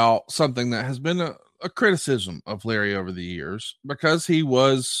ask about something that has been a criticism of Larry over the years, because he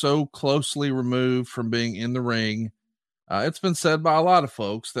was so closely removed from being in the ring. It's been said by a lot of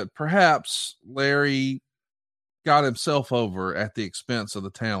folks that perhaps Larry got himself over at the expense of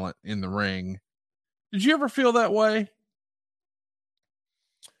the talent in the ring. Did you ever feel that way?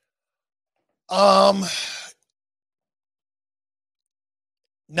 Not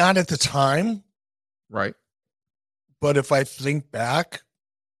at the time. Right. But if I think back,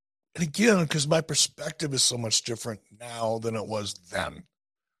 and again, because my perspective is so much different now than it was then,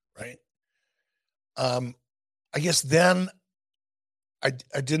 right? I guess then I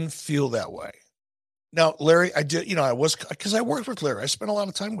didn't feel that way. Now, Larry, I did, because I worked with Larry. I spent a lot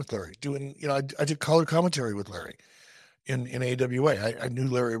of time with Larry doing, I did color commentary with Larry in AWA. I knew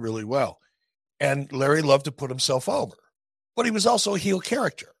Larry really well. And Larry loved to put himself over. But he was also a heel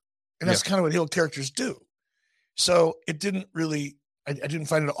character. And that's kind of what heel characters do. So it didn't really, I didn't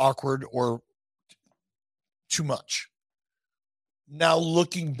find it awkward or too much. Now,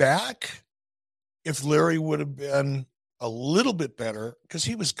 looking back, if Larry would have been a little bit better, because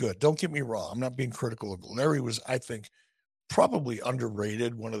he was good. Don't get me wrong. I'm not being critical of Larry. Was, I think, probably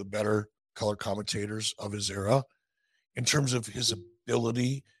underrated, one of the better color commentators of his era in terms of his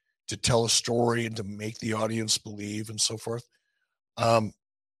ability to tell a story and to make the audience believe and so forth.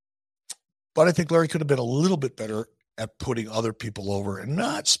 But I think Larry could have been a little bit better at putting other people over and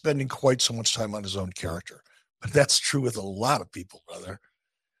not spending quite so much time on his own character. But that's true with a lot of people, brother.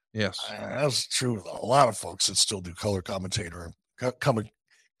 Yes. That's true with a lot of folks that still do color commentator.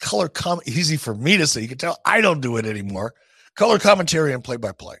 Easy for me to say. You can tell I don't do it anymore. Color commentary and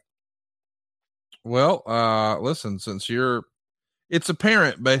play-by-play. Well, listen, it's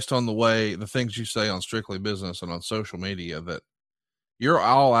apparent based on the things you say on Strictly Business and on social media that you're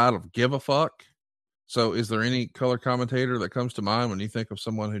all out of give a fuck. So is there any color commentator that comes to mind when you think of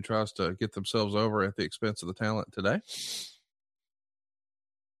someone who tries to get themselves over at the expense of the talent today?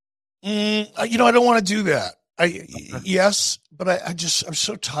 I don't want to do that. Yes, but I'm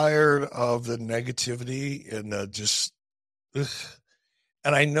so tired of the negativity and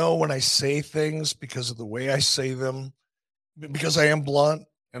and I know when I say things, because of the way I say them, because I am blunt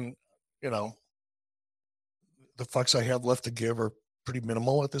and, the fucks I have left to give are pretty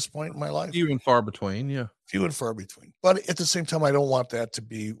minimal at this point in my life. Few and far between, yeah. Few and far between. But at the same time, I don't want that to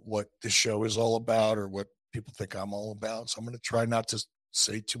be what this show is all about or what people think I'm all about. So I'm going to try not to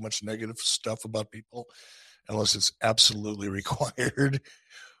say too much negative stuff about people unless it's absolutely required.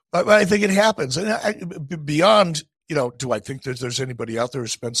 But I think it happens. And beyond, do I think that there's anybody out there who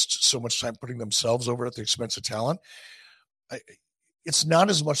spends so much time putting themselves over at the expense of talent? It's not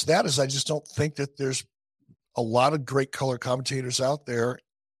as much that as I just don't think that there's a lot of great color commentators out there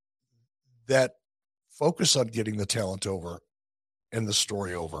that focus on getting the talent over and the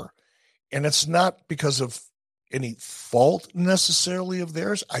story over. And it's not because of any fault necessarily of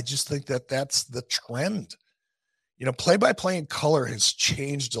theirs. I just think that that's the trend. Play-by-play in color has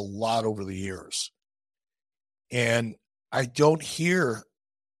changed a lot over the years. And I don't hear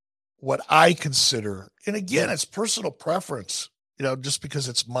what I consider, and again, it's personal preference, just because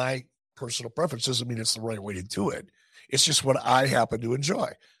it's my personal preference doesn't mean it's the right way to do it. It's just what I happen to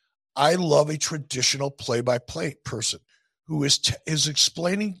enjoy. I love a traditional play-by-play person who is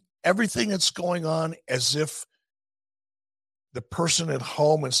explaining everything that's going on as if the person at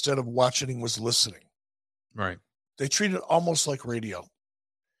home, instead of watching, was listening. Right. They treat it almost like radio.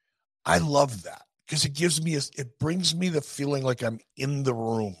 I love that because it brings me the feeling like I'm in the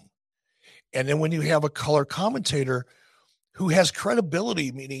room. And then when you have a color commentator who has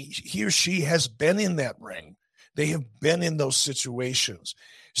credibility, meaning he or she has been in that ring, they have been in those situations.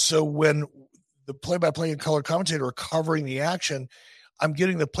 So when the play-by-play and color commentator are covering the action, I'm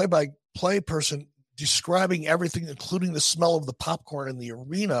getting the play-by-play person describing everything, including the smell of the popcorn in the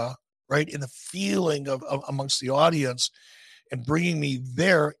arena, right, and the feeling of amongst the audience, and bringing me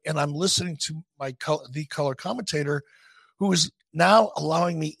there. And I'm listening to the color commentator, who is now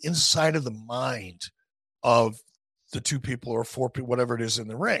allowing me inside of the mind of the two people or four people, whatever it is in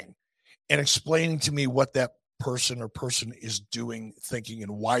the ring, and explaining to me what that person is doing, thinking,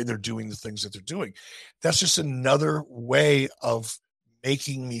 and why they're doing the things that they're doing. That's just another way of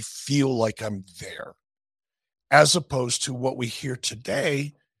making me feel like I'm there, as opposed to what we hear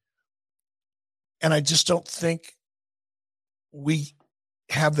today. And I just don't think we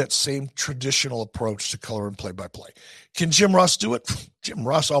have that same traditional approach to color and play-by-play. Can Jim Ross do it? Jim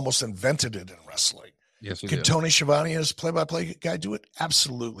Ross almost invented it in wrestling. Yes, he did. Can Tony Schiavone as play-by-play guy do it?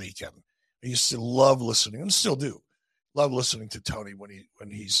 Absolutely he can. I used to love listening, and still do, love listening to Tony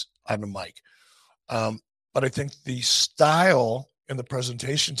when he's on the mic. But I think the style and the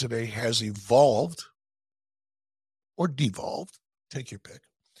presentation today has evolved or devolved, take your pick,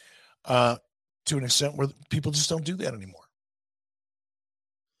 to an extent where people just don't do that anymore.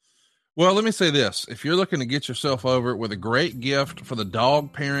 Well, let me say this. If you're looking to get yourself over with a great gift for the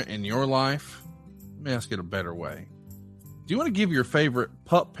dog parent in your life, let me ask it a better way. Do you want to give your favorite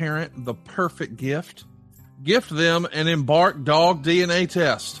pup parent the perfect gift? Gift them an Embark dog DNA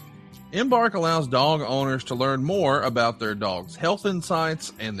test. Embark allows dog owners to learn more about their dog's health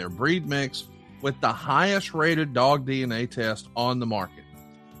insights and their breed mix with the highest rated dog DNA test on the market.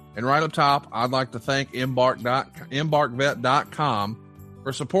 And right up top, I'd like to thank embarkvet.com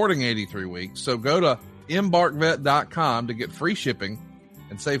for supporting 83 Weeks. So go to embarkvet.com to get free shipping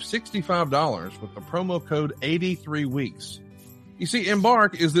and save $65 with the promo code 83 Weeks. You see,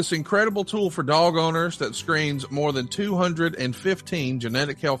 Embark is this incredible tool for dog owners that screens more than 215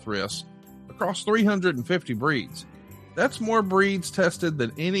 genetic health risks across 350 breeds. That's more breeds tested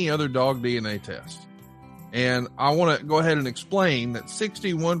than any other dog DNA test. And I want to go ahead and explain that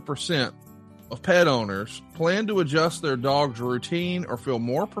 61% of pet owners plan to adjust their dog's routine or feel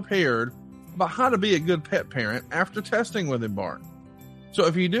more prepared about how to be a good pet parent after testing with Embark. So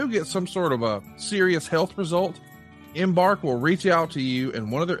if you do get some sort of a serious health result, Embark will reach out to you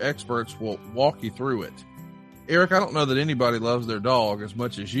and one of their experts will walk you through it. Eric, I don't know that anybody loves their dog as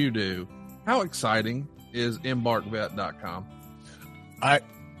much as you do. How exciting is embarkvet.com?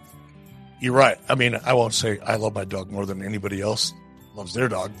 You're right. I mean, I won't say I love my dog more than anybody else loves their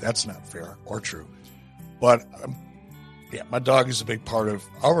dog. That's not fair or true. But yeah, my dog is a big part of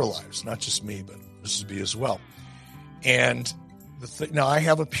our lives, not just me, but Mrs. B as well. And now I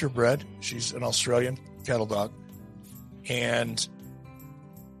have a purebred. She's an Australian cattle dog. And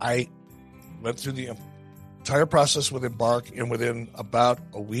I went through the entire process with Embark, and within about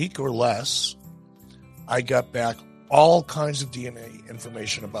a week or less, I got back all kinds of DNA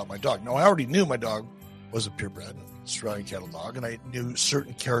information about my dog. Now, I already knew my dog was a purebred Australian cattle dog, and I knew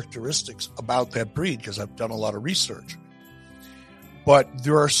certain characteristics about that breed because I've done a lot of research. But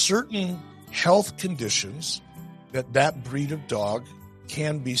there are certain health conditions that breed of dog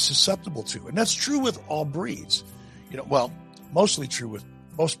can be susceptible to. And that's true with all breeds. Well, mostly true with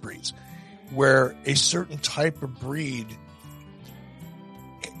most breeds, where a certain type of breed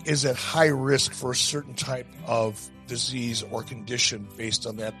is at high risk for a certain type of disease or condition based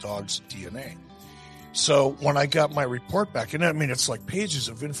on that dog's DNA. So when I got my report back, and I mean, it's like pages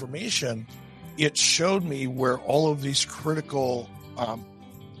of information, it showed me where all of these critical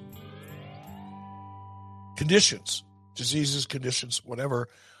conditions, diseases, conditions, whatever,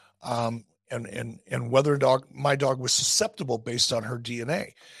 and whether my dog was susceptible based on her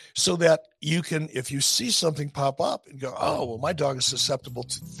DNA, so that you can, if you see something pop up and go, oh, well, my dog is susceptible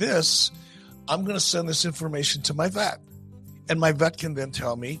to this, I'm going to send this information to my vet, and my vet can then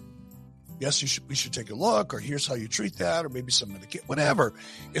tell me, yes, we should take a look, or here's how you treat that, or maybe some medication, whatever.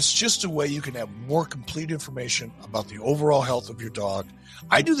 It's just a way you can have more complete information about the overall health of your dog.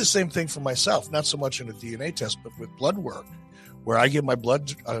 I do the same thing for myself, not so much in a DNA test, but with blood work, where I get my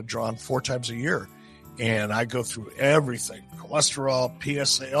blood drawn 4 times a year, and I go through everything, cholesterol,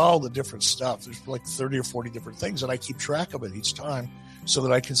 PSA, all the different stuff. There's like 30 or 40 different things, and I keep track of it each time so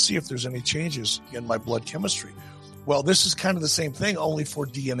that I can see if there's any changes in my blood chemistry. Well, this is kind of the same thing, only for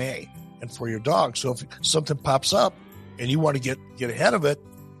DNA and for your dog. So if something pops up and you want to get ahead of it,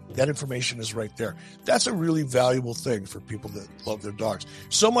 that information is right there. That's a really valuable thing for people that love their dogs.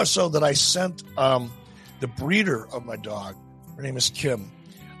 So much so that I sent the breeder of my dog, her name is Kim.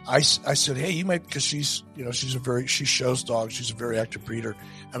 I said, hey, you might, because she shows dogs. She's a very active breeder.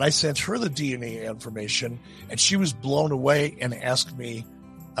 And I sent her the DNA information, and she was blown away and asked me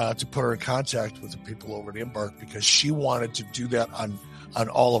to put her in contact with the people over at Embark, because she wanted to do that on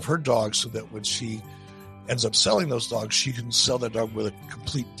all of her dogs, so that when she ends up selling those dogs, she can sell that dog with a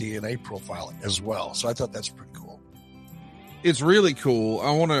complete DNA profile as well. So I thought that's pretty cool. It's really cool.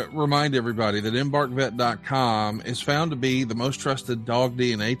 I want to remind everybody that embarkvet.com is found to be the most trusted dog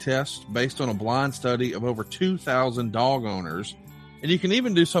DNA test based on a blind study of over 2,000 dog owners. And you can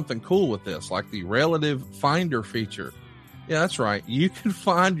even do something cool with this, like the relative finder feature. Yeah, that's right. You can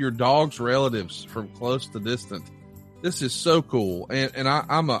find your dog's relatives from close to distant. This is so cool. And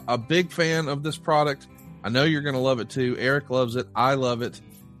I'm a big fan of this product. I know you're going to love it too. Eric loves it. I love it.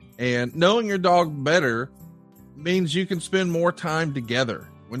 And knowing your dog better means you can spend more time together.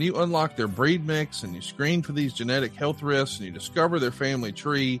 When you unlock their breed mix and you screen for these genetic health risks and you discover their family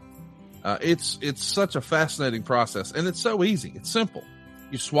tree, it's such a fascinating process. And it's so easy. It's simple.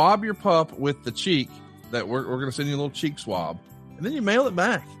 You swab your pup with the cheek that we're going to send you a little cheek swab, and then you mail it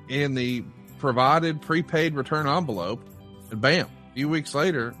back in the provided prepaid return envelope, and bam, a few weeks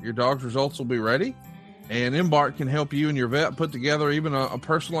later, your dog's results will be ready, and Embark can help you and your vet put together even a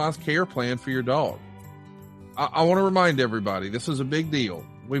personalized care plan for your dog. I want to remind everybody, this is a big deal.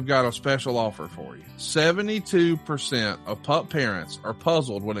 We've got a special offer for you. 72% of pup parents are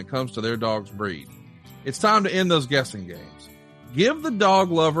puzzled when it comes to their dog's breed. It's time to end those guessing games. Give the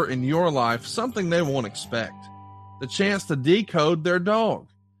dog lover in your life something they won't expect, the chance to decode their dog.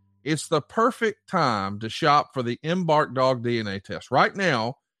 It's the perfect time to shop for the Embark Dog DNA Test. Right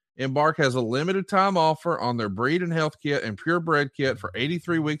now, Embark has a limited time offer on their Breed and Health Kit and Purebred Kit for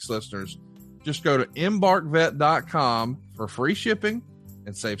 83 weeks listeners. Just go to embarkvet.com for free shipping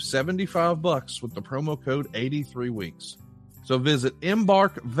and save $75 with the promo code 83weeks. So visit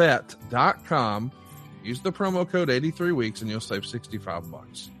embarkvet.com, use the promo code 83weeks, and you'll save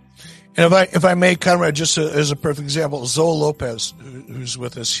 $65. And if I may, Conrad, just as a perfect example, Zoe Lopez, who's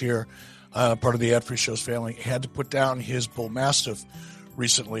with us here, part of the Ad Free Show's family, had to put down his Bull Mastiff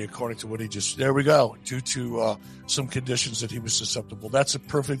recently, according to what he just, there we go, due to some conditions that he was susceptible. That's a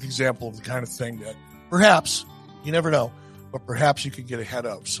perfect example of the kind of thing that perhaps, you never know, but perhaps you could get ahead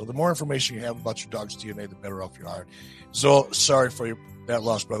of. So the more information you have about your dog's DNA, the better off you are. Zoe, sorry for that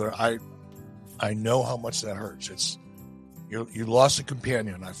loss, brother. I know how much that hurts. You lost a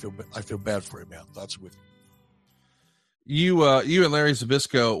companion. I feel bad for you, man. Thoughts with you. You and Larry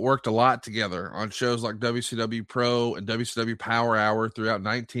Zbyszko worked a lot together on shows like WCW Pro and WCW Power Hour throughout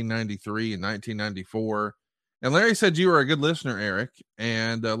 1993 and 1994. And Larry said you were a good listener, Eric,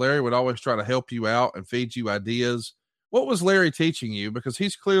 and Larry would always try to help you out and feed you ideas. What was Larry teaching you? Because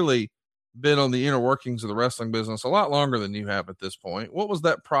he's clearly been on the inner workings of the wrestling business a lot longer than you have at this point. What was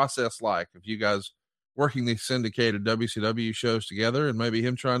that process like of you guys working these syndicated WCW shows together, and maybe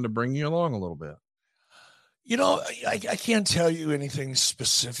him trying to bring you along a little bit? You know, I can't tell you anything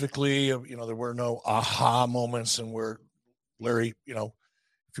specifically. You know, there were no aha moments, and where Larry, you know,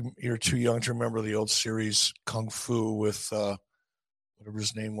 if you're too young to remember the old series Kung Fu with whatever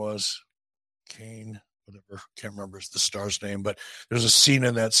his name was, Kane, whatever, can't remember the star's name, but there's a scene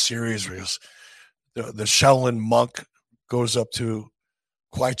in that series where the Shaolin monk goes up to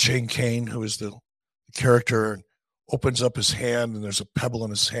Kwai Chang Caine, who is the character, and opens up his hand, and there's a pebble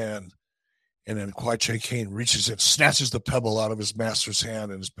in his hand, And then Kwai Kane reaches in, snatches the pebble out of his master's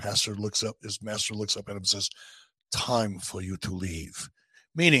hand, and his master looks up at him and says, "Time for you to leave,"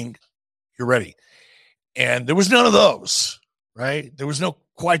 meaning you're ready. And there was none of those, right? There was no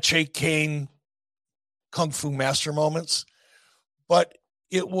Kwai Kane Kung Fu master moments, but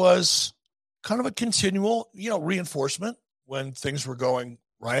it was kind of a continual, reinforcement when things were going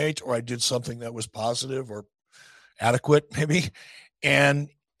right, or I did something that was positive or adequate, maybe. And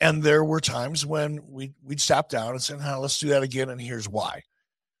there were times when we'd stop down and say, let's do that again, and here's why.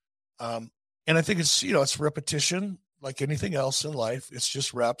 And I think it's, it's repetition like anything else in life. It's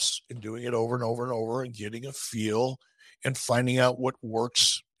just reps and doing it over and over and over and getting a feel and finding out what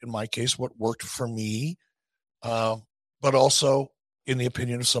works, in my case, what worked for me. But also, in the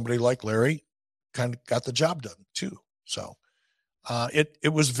opinion of somebody like Larry, kind of got the job done too. So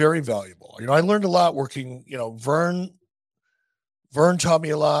it was very valuable. I learned a lot working, Vern taught me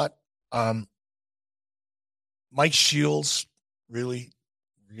a lot. Mike Shields really,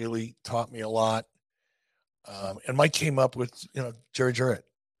 really taught me a lot. And Mike came up with, Jerry Jarrett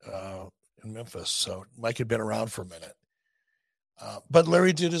in Memphis. So Mike had been around for a minute. But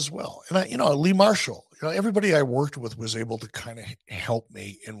Larry did as well. And Lee Marshall, everybody I worked with was able to kind of help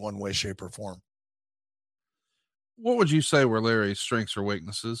me in one way, shape, or form. What would you say were Larry's strengths or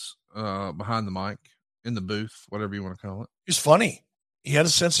weaknesses behind the mic, in the booth, whatever you want to call it? He's funny. He had a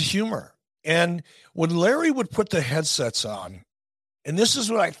sense of humor. And when Larry would put the headsets on, and this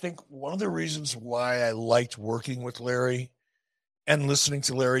is what I think one of the reasons why I liked working with Larry and listening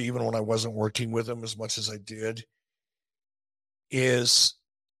to Larry, even when I wasn't working with him as much as I did, is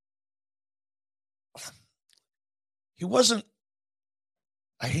he wasn't,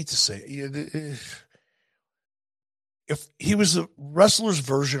 I hate to say it, if he was a wrestler's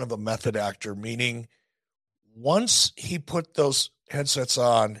version of a method actor, meaning once he put those headsets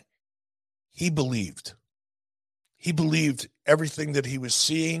on, he believed everything that he was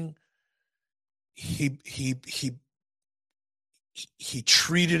seeing. He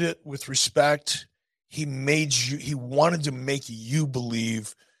treated it with respect. He wanted to make you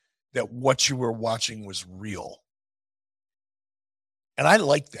believe that what you were watching was real. And I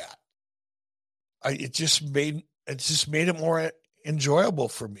liked that. It just made it more enjoyable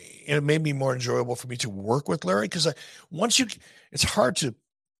for me. And it made me more enjoyable for me to work with Larry, because it's hard to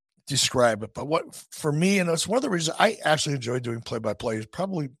describe it, but for me, and it's one of the reasons I actually enjoy doing play-by-play, is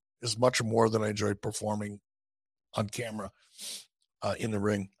probably as much or more than I enjoyed performing on camera in the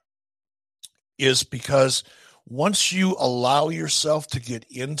ring, is because once you allow yourself to get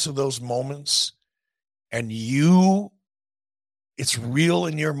into those moments and it's real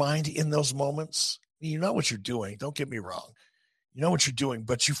in your mind in those moments, you know what you're doing. Don't get me wrong. You know what you're doing,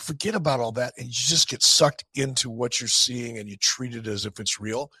 but you forget about all that and you just get sucked into what you're seeing and you treat it as if it's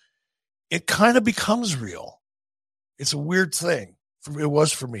real. It kind of becomes real. It's a weird thing. It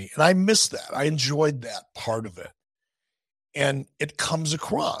was for me. And I missed that. I enjoyed that part of it. And it comes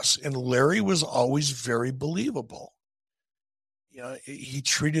across. And Larry was always very believable. He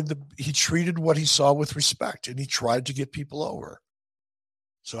treated what he saw with respect, and he tried to get people over.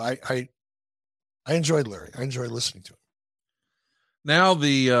 So I enjoyed Larry. I enjoyed listening to him. Now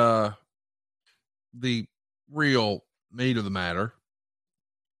the real meat of the matter.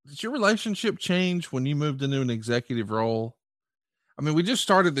 Did your relationship change when you moved into an executive role? I mean, we just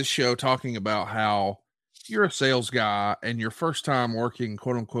started the show talking about how you're a sales guy and your first time working,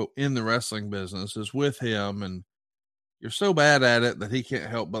 quote unquote, in the wrestling business is with him. And you're so bad at it that he can't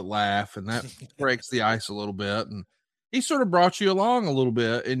help but laugh. And that breaks the ice a little bit. And he sort of brought you along a little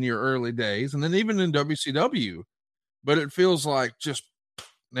bit in your early days. And then even in WCW, but it feels like just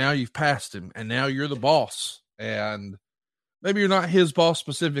now you've passed him and now you're the boss. And maybe you're not his boss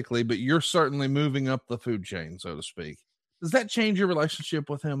specifically, but you're certainly moving up the food chain, so to speak. Does that change your relationship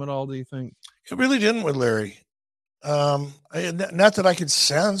with him at all, do you think? It really didn't with Larry. Not that I could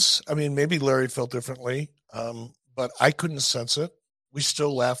sense. I mean, maybe Larry felt differently, but I couldn't sense it. We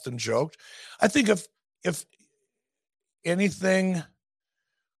still laughed and joked. I think if anything,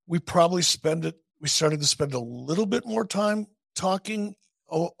 we started to spend a little bit more time talking,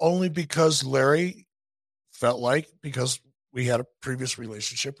 only because Larry felt like, because we had a previous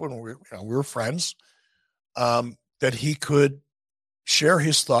relationship when we were friends, that he could share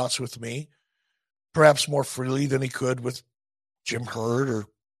his thoughts with me, perhaps more freely than he could with Jim Hurd or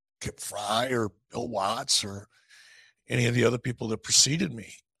Kip Fry or Bill Watts or any of the other people that preceded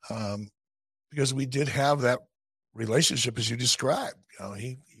me, because we did have that relationship as you described.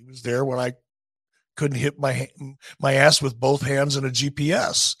 He was there when I couldn't hit my ass with both hands in a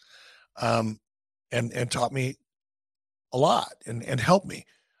GPS, and taught me a lot and helped me.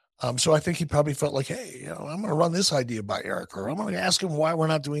 So I think he probably felt like, hey, I'm going to run this idea by Eric, or I'm going to ask him why we're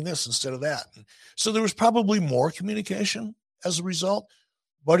not doing this instead of that. And so there was probably more communication as a result,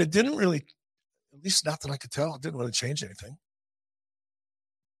 but it didn't really, at least not that I could tell, it didn't really change anything.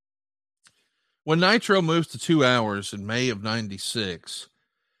 When Nitro moves to 2 hours in May of 96,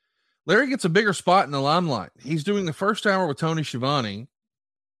 Larry gets a bigger spot in the limelight. He's doing the first hour with Tony Schiavone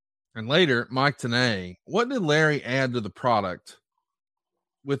and later Mike Tenay. What did Larry add to the product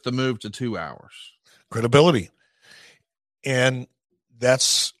with the move to 2 hours? Credibility. And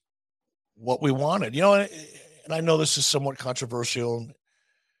that's what we wanted, and I know this is somewhat controversial.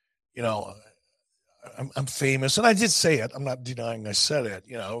 I'm famous, and I did say it. I'm not denying I said it,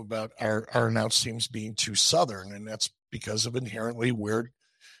 about our announce teams being too Southern. And that's because of inherently where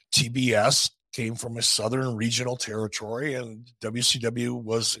TBS came from, a Southern regional territory, and WCW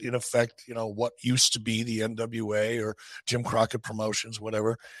was in effect, what used to be the NWA or Jim Crockett Promotions,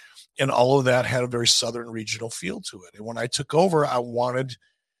 whatever. And all of that had a very Southern regional feel to it. And when I took over, I wanted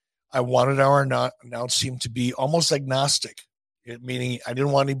our announce team to be almost agnostic, meaning I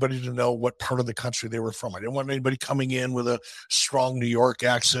didn't want anybody to know what part of the country they were from. I didn't want anybody coming in with a strong New York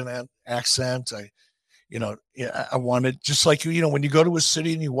accent. I wanted, just like, when you go to a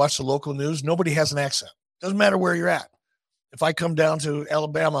city and you watch the local news, nobody has an accent. Doesn't matter where you're at. If I come down to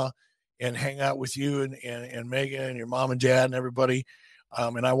Alabama and hang out with you and Megan and your mom and dad and everybody,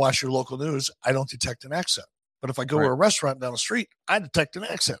 and I watch your local news, I don't detect an accent. But if I go to a restaurant down the street, I detect an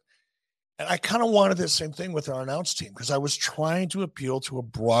accent. And I kind of wanted the same thing with our announce team, because I was trying to appeal to a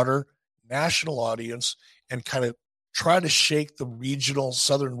broader national audience and kind of try to shake the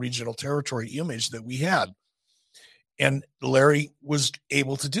Southern regional territory image that we had. And Larry was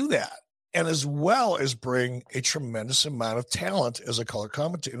able to do that, and as well as bring a tremendous amount of talent as a color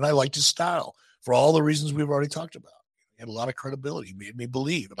commentator. And I liked his style for all the reasons we've already talked about. He had a lot of credibility, made me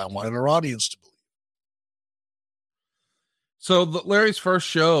believe, and I wanted our audience to believe. So Larry's first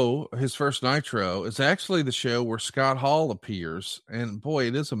show, his first Nitro, is actually the show where Scott Hall appears. And boy,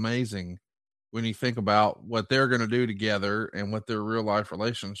 it is amazing when you think about what they're going to do together and what their real life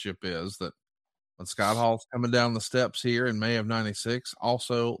relationship is, that when Scott Hall's coming down the steps here in May of 96,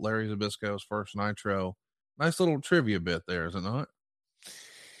 also Larry Zbyszko's first Nitro. Nice little trivia bit there, is it not?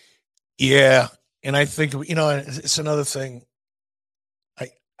 Yeah. And I think, it's another thing. I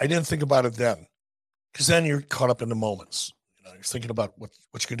didn't think about it then, because then you're caught up in the moments. You're thinking about what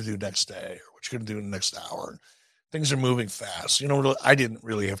you're going to do next day or what you're going to do in the next hour. Things are moving fast. I didn't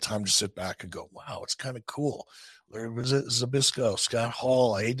really have time to sit back and go, wow, it's kind of cool. Larry Zbyszko, Scott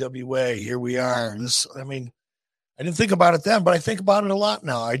Hall, AWA, here we are. I didn't think about it then, but I think about it a lot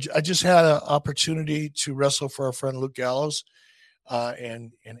now. I just had an opportunity to wrestle for our friend Luke Gallows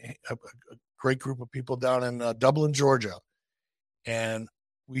and a great group of people down in Dublin, Georgia. And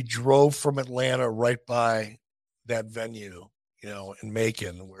we drove from Atlanta right by that venue, in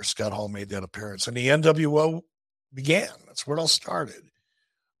Macon, where Scott Hall made that appearance. And the NWO began. That's where it all started.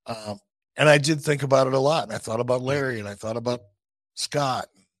 And I did think about it a lot. And I thought about Larry, and I thought about Scott,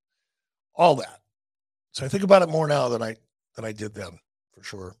 all that. So I think about it more now than I did then, for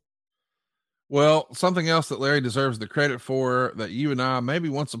sure. Well, something else that Larry deserves the credit for that you and I maybe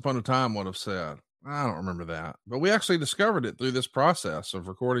once upon a time would have said. I don't remember that, but we actually discovered it through this process of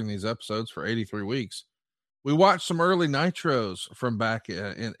recording these episodes for 83 weeks. We watched some early Nitros from back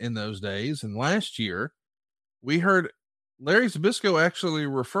in those days. And last year we heard Larry Zbyszko actually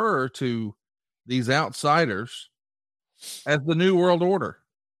refer to these outsiders as the New World Order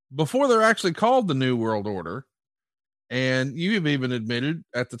before they're actually called the New World Order. And you've even admitted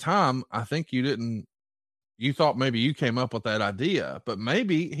at the time, I think you thought maybe you came up with that idea, but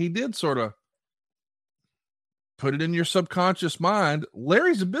maybe he did sort of put it in your subconscious mind.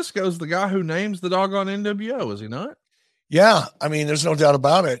 Larry Zbyszko is the guy who names the doggone NWO, is he not? Yeah, there's no doubt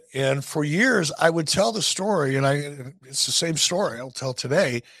about it. And for years, I would tell the story, and it's the same story I'll tell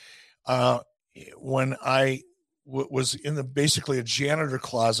today. When I was in basically a janitor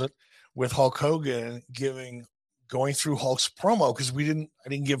closet with Hulk Hogan, going through Hulk's promo, because I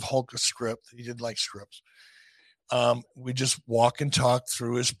didn't give Hulk a script. He didn't like scripts. We just walk and talk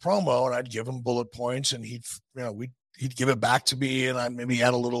through his promo, and I'd give him bullet points, and he'd give it back to me, and I'd maybe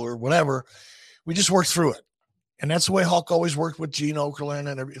add a little or whatever. We just worked through it. And that's the way Hulk always worked with Gene Okerlund,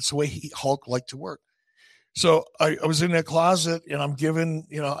 and it's the way Hulk liked to work. So I was in that closet, and I'm giving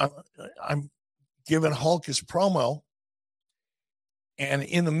Hulk his promo. And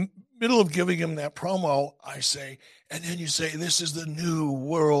in the middle of giving him that promo, I say, and then you say, this is the New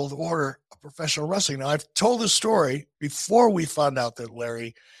World Order of professional wrestling. Now, I've told this story before we found out that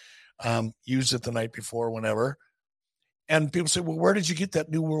Larry used it the night before, whenever. And people say, well, where did you get that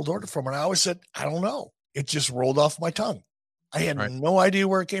New World Order from? And I always said, I don't know. It just rolled off my tongue. I had no idea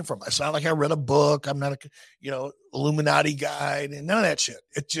where it came from. It's not like I read a book. I'm not a, Illuminati guy and none of that shit.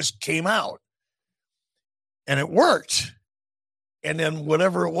 It just came out and it worked. And then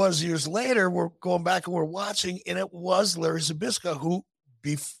whatever it was years later, we're going back and we're watching, and it was Larry Zbyszko who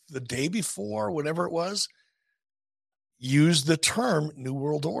the day before, whatever it was, used the term New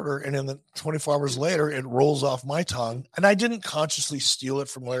World Order. And then 24 hours later, it rolls off my tongue. And I didn't consciously steal it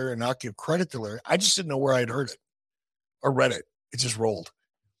from Larry or not give credit to Larry. I just didn't know where I'd heard it or read it. It just rolled.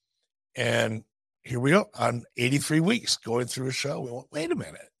 And here we go on 83 weeks going through a show. We went, wait a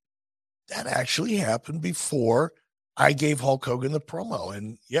minute. That actually happened before I gave Hulk Hogan the promo.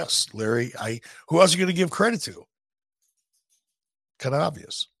 And yes, Larry, who else are you going to give credit to? Kind of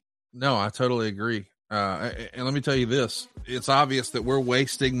obvious. No, I totally agree. And let me tell you this, it's obvious that we're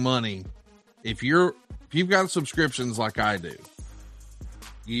wasting money. If you've got subscriptions like I do,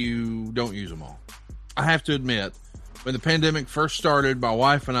 you don't use them all. I have to admit, when the pandemic first started, my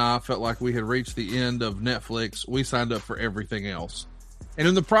wife and I felt like we had reached the end of Netflix. We signed up for everything else. And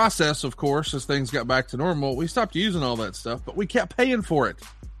in the process, of course, as things got back to normal, we stopped using all that stuff, but we kept paying for it.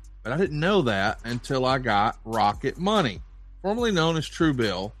 But I didn't know that until I got Rocket Money, formerly known as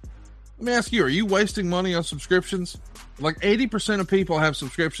Truebill. Let me ask you, are you wasting money on subscriptions? Like 80% of people have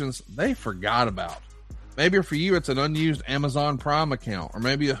subscriptions they forgot about. Maybe for you, it's an unused Amazon Prime account, or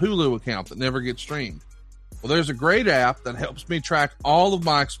maybe a Hulu account that never gets streamed. Well, there's a great app that helps me track all of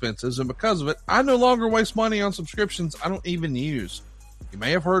my expenses, and because of it, I no longer waste money on subscriptions I don't even use. You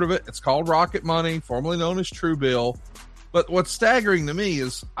may have heard of it. It's called Rocket Money, formerly known as Truebill. But what's staggering to me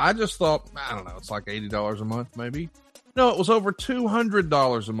is I just thought, I don't know, it's like $80 a month, maybe. No, it was over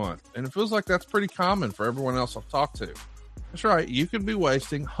 $200 a month. And it feels like that's pretty common for everyone else I've talked to. That's right. You could be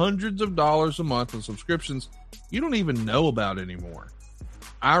wasting hundreds of dollars a month on subscriptions you don't even know about anymore.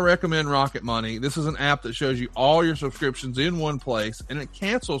 I recommend Rocket Money. This is an app that shows you all your subscriptions in one place, and it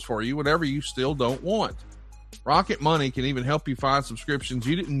cancels for you whatever you still don't want. Rocket Money can even help you find subscriptions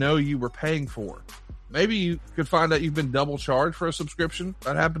you didn't know you were paying for. Maybe you could find out you've been double charged for a subscription.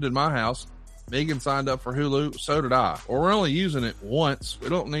 That happened in my house. Megan signed up for Hulu, so did I. Or we're only using it once. We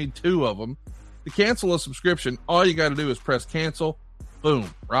don't need two of them. To cancel a subscription, all you got to do is press cancel.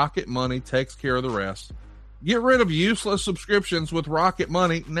 Boom. Rocket Money takes care of the rest. Get rid of useless subscriptions with Rocket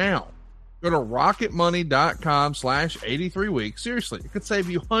Money now. Go to rocketmoney.com/83weeks. Seriously, it could save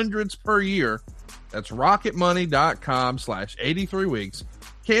you hundreds per year. That's rocketmoney.com/83weeks.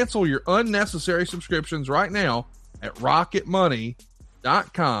 Cancel your unnecessary subscriptions right now at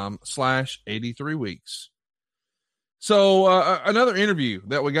rocketmoney.com/83weeks. So another interview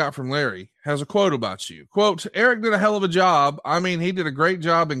that we got from Larry has a quote about you. Quote, Eric did a hell of a job. I mean, he did a great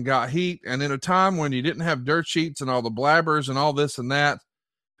job and got heat. And in a time when you didn't have dirt sheets and all the blabbers and all this and that,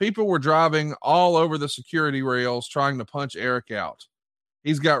 people were driving all over the security rails trying to punch Eric out.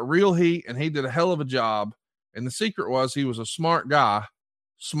 He's got real heat and he did a hell of a job. And the secret was he was a smart guy,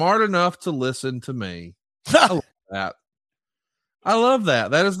 smart enough to listen to me. I love that. I love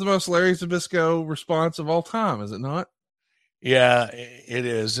that. That is the most Larry Zbyszko response of all time, is it not? Yeah, it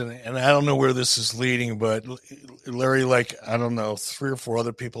is. And I don't know where this is leading, but Larry, like, I don't know, 3 or 4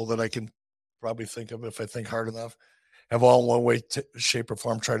 other people that I can probably think of if I think hard enough, have all in one way, shape, or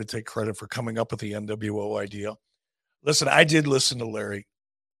form tried to take credit for coming up with the NWO idea. Listen, I did listen to Larry.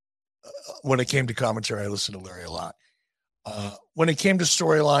 When it came to commentary, I listened to Larry a lot. When it came to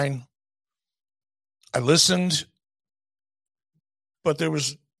storyline, I listened. But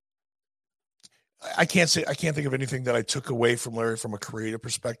I can't think of anything that I took away from Larry from a creative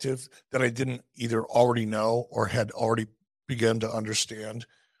perspective that I didn't either already know or had already begun to understand.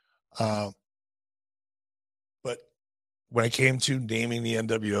 But when it came to naming the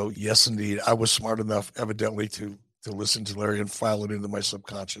NWO, yes, indeed, I was smart enough, evidently, to listen to Larry and file it into my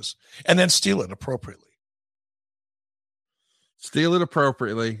subconscious and then steal it appropriately. Steal it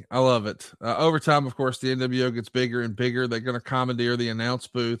appropriately. I love it. Over time, of course, the NWO gets bigger and bigger. They're going to commandeer the announce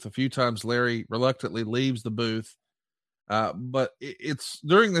booth. A few times Larry reluctantly leaves the booth. But it's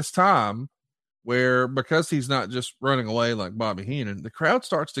during this time where, because he's not just running away like Bobby Heenan, the crowd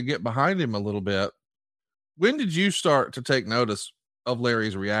starts to get behind him a little bit. When did you start to take notice of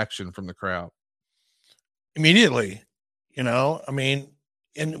Larry's reaction from the crowd? Immediately, I mean,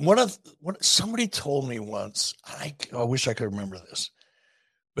 and what somebody told me once, I wish I could remember this,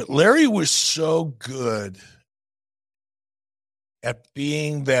 but Larry was so good at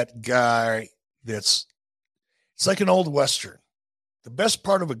being that guy it's like an old Western. The best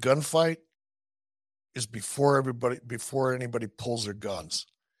part of a gunfight is before anybody pulls their guns,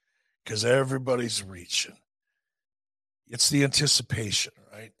 because everybody's reaching. It's the anticipation,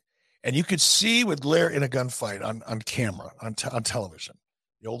 right? And you could see with Larry in a gunfight on camera, on television,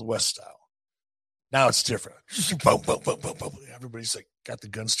 the old West style. Now it's different. Boom, boom, boom, boom, boom. Everybody's like got the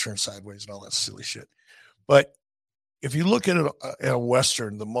guns turned sideways and all that silly shit. But if you look at it in a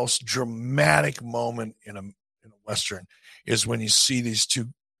Western, the most dramatic moment in a Western is when you see these two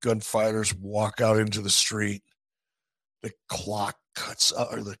gunfighters walk out into the street. The clock cuts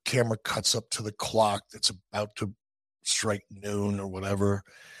up, or the camera cuts up to the clock that's about to strike noon or whatever.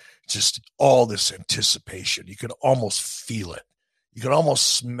 Just all this anticipation. You could almost feel it. You could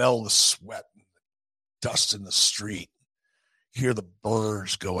almost smell the sweat and the dust in the street, hear the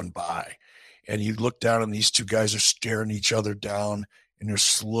birds going by. And you look down and these two guys are staring each other down and they're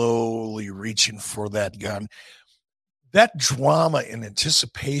slowly reaching for that gun. That drama and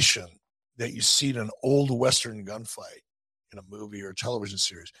anticipation that you see in an old Western gunfight in a movie or a television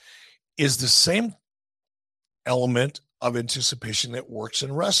series is the same element of anticipation that works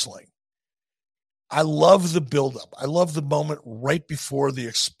in wrestling. I love the buildup. I love the moment right before the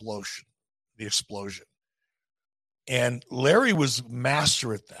explosion. And Larry was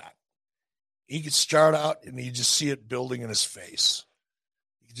master at that. He could start out and you just see it building in his face.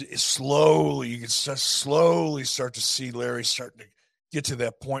 You could slowly start to see Larry starting to get to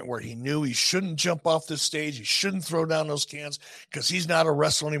that point where he knew he shouldn't jump off the stage. He shouldn't throw down those cans because he's not a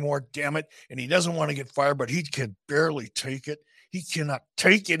wrestler anymore, damn it. And he doesn't want to get fired, but he can barely take it. He cannot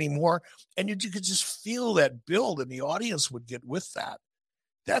take anymore. And you could just feel that build, and the audience would get with that.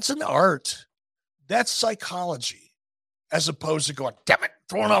 That's an art. That's psychology, as opposed to going, damn it,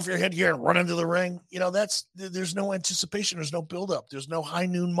 throwing off your head here and run into the ring. There's no anticipation. There's no buildup. There's no high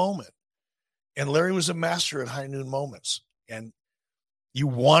noon moment. And Larry was a master at high noon moments. And you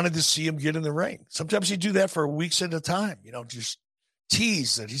wanted to see him get in the ring. Sometimes he'd do that for weeks at a time, just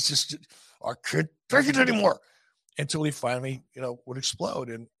tease that he's just, I can't take it anymore, until he finally, would explode.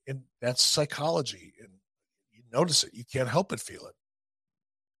 And that's psychology. And you notice it. You can't help but feel it.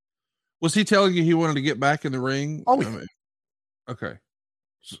 Was he telling you he wanted to get back in the ring? Oh, yeah. Okay.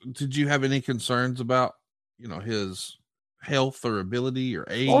 So did you have any concerns about, his health or ability or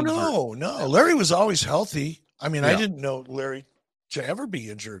age? Oh, no. Larry was always healthy. I mean, Yeah. I didn't know Larry to ever be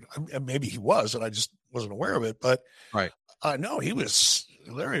injured. Maybe he was, and I just wasn't aware of it. But right. No,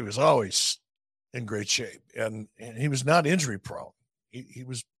 Larry was always in great shape, and he was not injury prone. He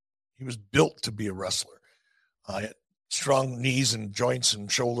was built to be a wrestler. Strong knees and joints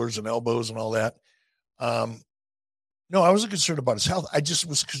and shoulders and elbows and all that. No, I wasn't concerned about his health. I just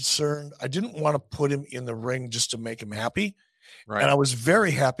was concerned. I didn't want to put him in the ring just to make him happy. Right. And I was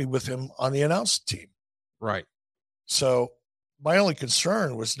very happy with him on the announce team. Right. So my only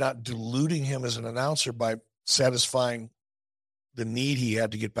concern was not diluting him as an announcer by satisfying the need he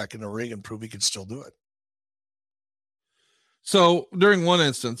had to get back in the ring and prove he could still do it. So during one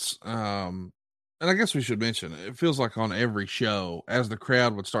instance, and I guess we should mention, it feels like on every show, as the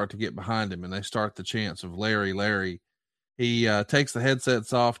crowd would start to get behind him and they start the chants of Larry, Larry, he takes the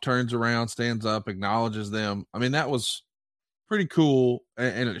headsets off, turns around, stands up, acknowledges them. I mean, that was pretty cool.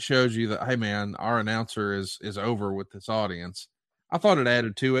 And it shows you that, hey man, our announcer is over with this audience. I thought it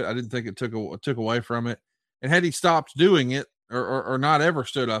added to it. I didn't think it took away from it. And had he stopped doing it or not ever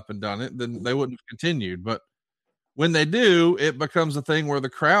stood up and done it, then they wouldn't have continued. But when they do, it becomes a thing where the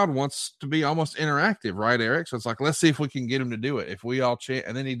crowd wants to be almost interactive, right, Eric? So it's like, let's see if we can get him to do it. If we all chant,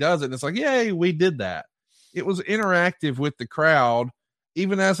 and then he does it, and it's like, yay, we did that. It was interactive with the crowd,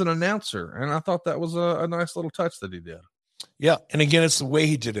 even as an announcer. And I thought that was a nice little touch that he did. Yeah. And again, it's the way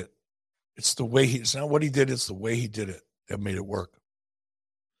he did it. It's not what he did. It's the way he did it that made it work.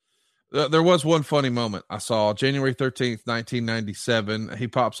 There was one funny moment I saw January 13th, 1997. He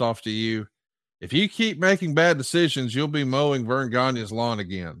pops off to you. If you keep making bad decisions, you'll be mowing Vern Gagne's lawn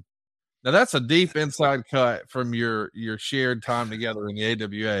again. Now that's a deep inside cut from your shared time together in the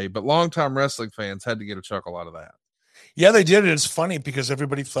AWA, but longtime wrestling fans had to get a chuckle out of that. Yeah, they did. And it's funny because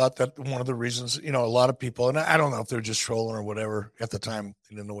everybody thought that one of the reasons, a lot of people, and I don't know if they're just trolling or whatever at the time,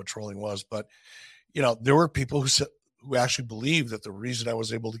 they didn't know what trolling was, but there were people who actually believed that the reason I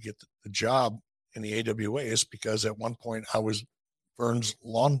was able to get the job in the AWA is because at one point I was Vern's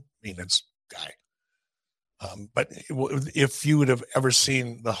lawn maintenance guy. But if you would have ever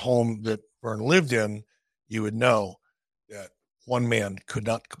seen the home that Vern lived in, you would know that one man could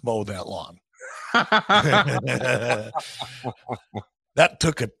not mow that lawn. That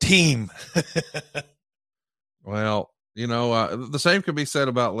took a team. Well, the same could be said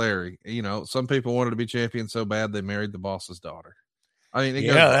about Larry. Some people wanted to be champion so bad they married the boss's daughter. I mean,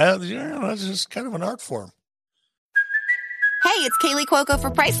 that's just kind of an art form. Hey, it's Kaylee Cuoco for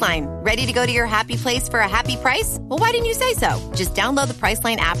Priceline. Ready to go to your happy place for a happy price? Well, why didn't you say so? Just download the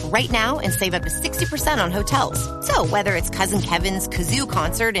Priceline app right now and save up to 60% on hotels. So whether it's Cousin Kevin's Kazoo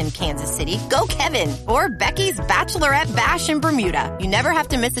Concert in Kansas City, go Kevin, or Becky's Bachelorette Bash in Bermuda, you never have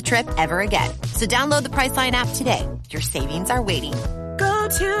to miss a trip ever again. So download the Priceline app today. Your savings are waiting. Go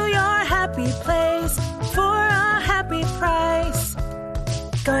to your happy place for a happy price.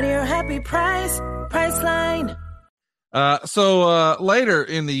 Go to your happy price, Priceline. So later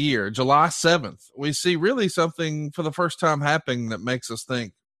in the year, July 7th, we see really something for the first time happening that makes us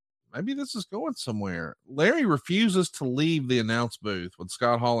think maybe this is going somewhere. Larry refuses to leave the announce booth when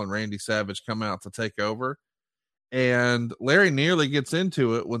Scott Hall and Randy Savage come out to take over. And Larry nearly gets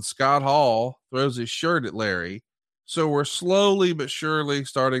into it when Scott Hall throws his shirt at Larry. So we're slowly but surely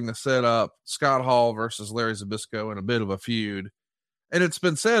starting to set up Scott Hall versus Larry Zbyszko in a bit of a feud. And it's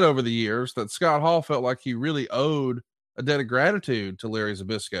been said over the years that Scott Hall felt like he really owed a debt of gratitude to Larry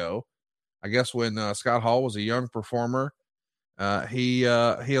Zbyszko. I guess when Scott Hall was a young performer, he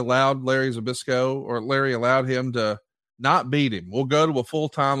allowed Larry Zbyszko, or Larry allowed him to not beat him. We'll go to a full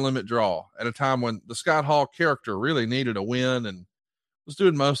time limit draw at a time when the Scott Hall character really needed a win and was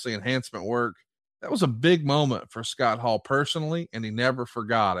doing mostly enhancement work. That was a big moment for Scott Hall personally, and he never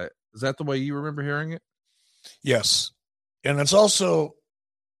forgot it. Is that the way you remember hearing it? Yes. And it's also,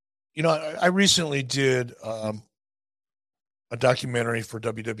 I recently did a documentary for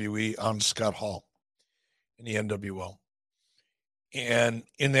WWE on Scott Hall in the NWO. And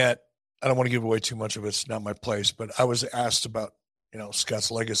in that, I don't want to give away too much of it. It's not my place, but I was asked about, Scott's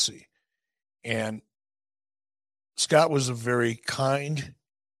legacy. And Scott was a very kind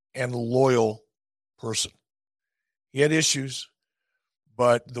and loyal person. He had issues,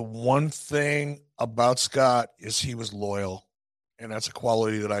 but the one thing about Scott is he was loyal. And that's a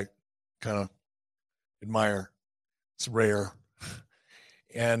quality that I kind of admire. It's rare.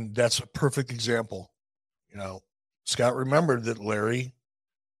 And that's a perfect example. Scott remembered that Larry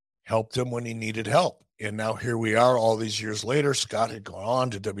helped him when he needed help. And now here we are all these years later. Scott had gone on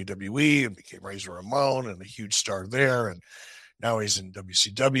to WWE and became Razor Ramon and a huge star there. And now he's in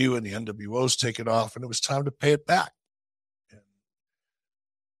WCW and the NWO's taken off, and it was time to pay it back. And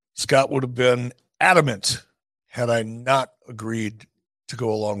Scott would have been adamant had I not agreed to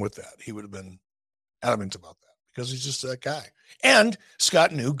go along with that. He would have been adamant about that because he's just that guy. And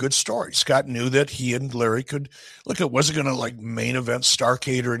Scott knew good story. Scott knew that he and Larry could look. It wasn't going to like main event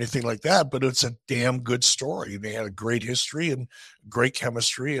Starrcade or anything like that, but it's a damn good story. They had a great history and great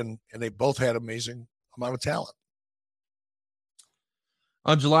chemistry, and they both had amazing amount of talent.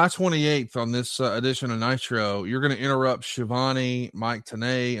 On July 28th, on this edition of Nitro, you're going to interrupt Shivani, Mike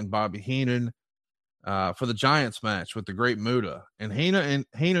Tenay, and Bobby Heenan for the Giants match with the Great Muta. And Heenan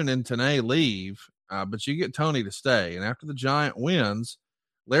and Tenay leave, but you get Tony to stay. And after the Giant wins,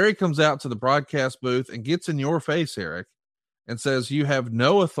 Larry comes out to the broadcast booth and gets in your face, Eric, and says you have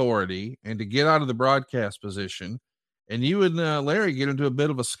no authority and to get out of the broadcast position. And you and Larry get into a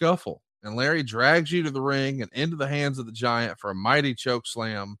bit of a scuffle. And Larry drags you to the ring and into the hands of the Giant for a mighty choke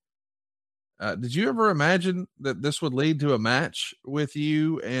slam. Did you ever imagine that this would lead to a match with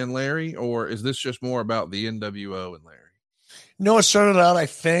you and Larry, or is this just more about the NWO and Larry? No, it started out, I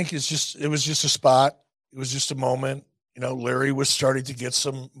think, it was just a spot. It was just a moment. Larry was starting to get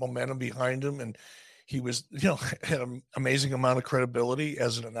some momentum behind him, and he was, had an amazing amount of credibility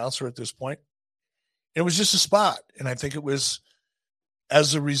as an announcer at this point. It was just a spot. And I think it was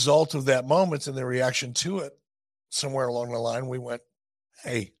as a result of that moment and the reaction to it, somewhere along the line, we went,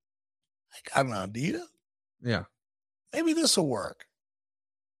 hey, I got an idea. Yeah. Maybe this will work.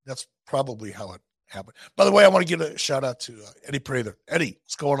 That's probably how it happened. By the way, I want to give a shout out to Eddie Prather. Eddie,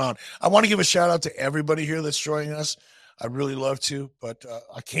 what's going on? I want to give a shout out to everybody here that's joining us. I'd really love to, but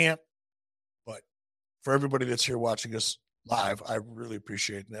I can't. But for everybody that's here watching us live, I really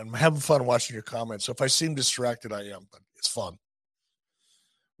appreciate it. And I'm having fun watching your comments. So if I seem distracted, I am, but it's fun.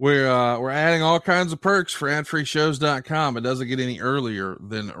 We're adding all kinds of perks for adfreeshows.com. It doesn't get any earlier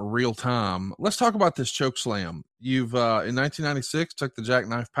than real time. Let's talk about this choke slam. You've in 1996 took the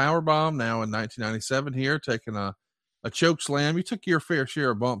jackknife powerbomb. Now in 1997 here, taking a choke slam. You took your fair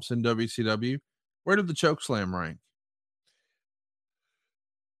share of bumps in WCW. Where did the choke slam rank?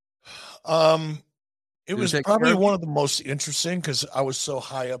 It was probably one of the most interesting because I was so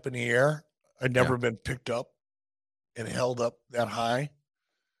high up in the air. I'd never been picked up and held up that high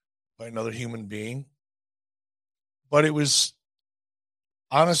by another human being. But it was,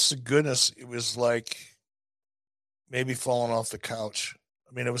 honest to goodness, it was like maybe falling off the couch.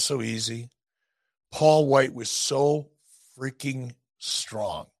 I mean, it was so easy. Paul White was so freaking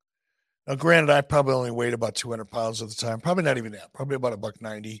strong Now, granted, I probably only weighed about 200 pounds at the time. Probably not even that. Probably about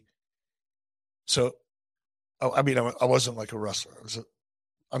 $190. So, I mean, I wasn't like a wrestler. I was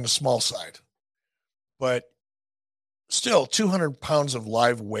on the small side. But still, 200 pounds of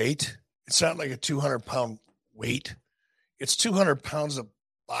live weight. It's not like a 200-pound weight. It's 200 pounds of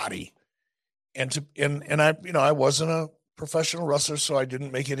body. And I wasn't a professional wrestler, so I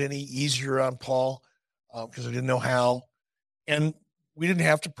didn't make it any easier on Paul because I didn't know how. And we didn't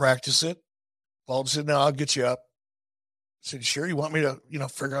have to practice it. Paul said, "No, I'll get you up." I said, "Sure, you want me to,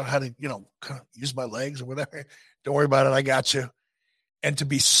 figure out how to, kind of use my legs or whatever? Don't worry about it. I got you." And to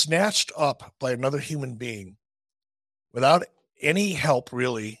be snatched up by another human being without any help,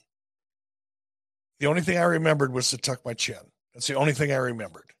 really, the only thing I remembered was to tuck my chin. That's the only thing I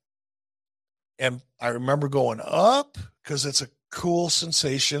remembered. And I remember going up because it's a cool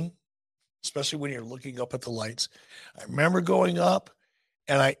sensation, especially when you're looking up at the lights. I remember going up,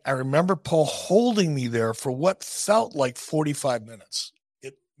 and I remember Paul holding me there for what felt like 45 minutes.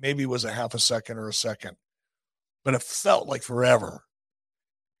 It maybe was a half a second or a second, but it felt like forever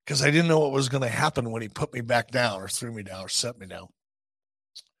because I didn't know what was going to happen when he put me back down or threw me down or set me down.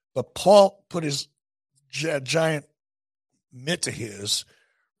 But Paul put his giant mitt to his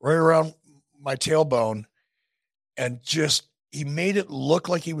right around my tailbone, and he made it look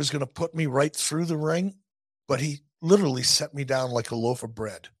like he was going to put me right through the ring, but he literally set me down like a loaf of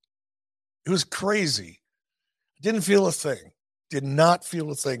bread. It was crazy. Didn't feel a thing. Did not feel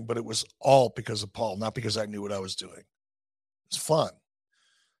a thing, but it was all because of Paul, not because I knew what I was doing. It was fun.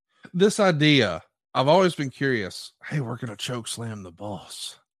 This idea, I've always been curious. Hey, we're going to choke slam the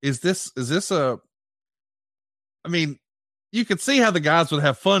boss. Is this I mean, you could see how the guys would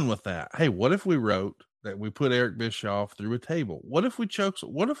have fun with that. Hey, what if we wrote that we put Eric Bischoff through a table? What if we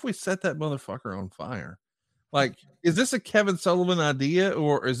set that motherfucker on fire? Like, is this a Kevin Sullivan idea,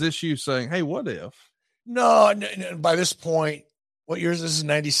 or is this you saying, hey, what if? No, by this point, what year is this? Is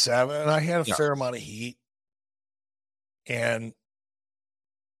 97, and I had a fair amount of heat, and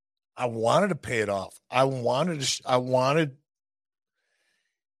I wanted to pay it off. I wanted to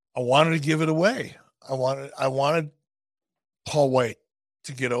give it away. I wanted Paul White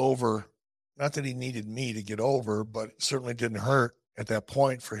to get over. Not that he needed me to get over, but it certainly didn't hurt at that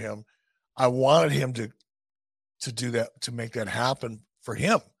point for him. I wanted him to do that, to make that happen for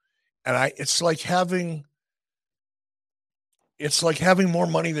him. And it's like having more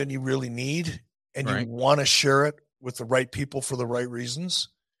money than you really need, and you want to share it with the right people for the right reasons.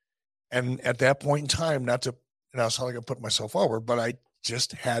 And at that point in time, not to, it's not like I put myself forward, but I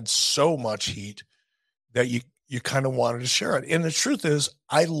just had so much heat that you kind of wanted to share it. And the truth is,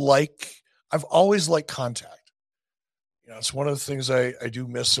 I've always liked contact. It's one of the things I do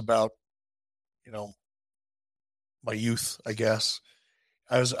miss about, my youth, I guess.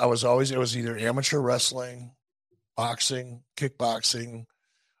 It was either amateur wrestling, boxing, kickboxing.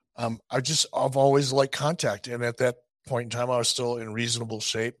 I've always liked contact. And at that point in time, I was still in reasonable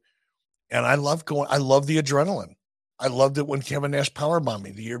shape. And I love the adrenaline. I loved it when Kevin Nash powerbombed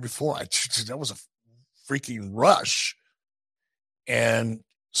me the year before. That was a freaking rush. And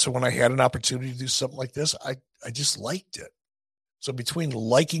so when I had an opportunity to do something like this, I just liked it. So between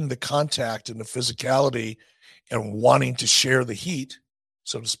liking the contact and the physicality and wanting to share the heat,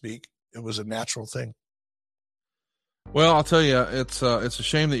 so to speak, it was a natural thing. Well, I'll tell you, it's a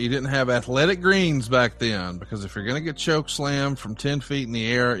shame that you didn't have athletic greens back then, because if you're going to get choke slammed from 10 feet in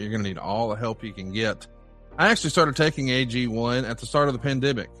the air, you're going to need all the help you can get. I actually started taking AG1 at the start of the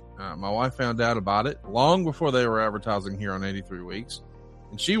pandemic. My wife found out about it long before they were advertising here on 83 Weeks,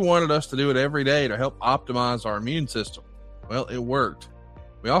 and she wanted us to do it every day to help optimize our immune system. Well, it worked.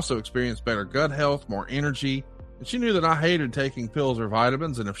 We also experienced better gut health, more energy, and she knew that I hated taking pills or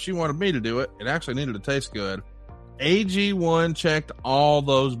vitamins, and if she wanted me to do it, it actually needed to taste good. AG1 checked all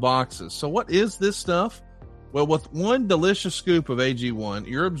those boxes. So what is this stuff? Well, with one delicious scoop of AG1,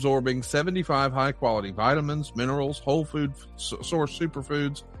 you're absorbing 75 high-quality vitamins, minerals, whole food source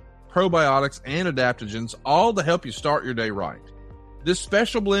superfoods, probiotics, and adaptogens, all to help you start your day right. This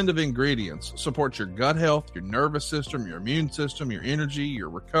special blend of ingredients supports your gut health, your nervous system, your immune system, your energy, your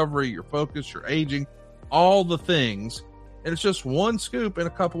recovery, your focus, your aging, all the things. And it's just one scoop in a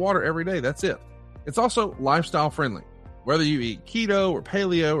cup of water every day. That's it. It's also lifestyle friendly. Whether you eat keto or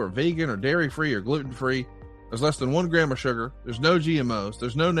paleo or vegan or dairy-free or gluten-free, there's less than 1 gram of sugar. There's no GMOs.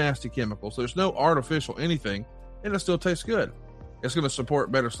 There's no nasty chemicals. There's no artificial anything, and it still tastes good. It's going to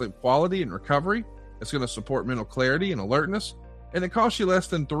support better sleep quality and recovery. It's going to support mental clarity and alertness, and it costs you less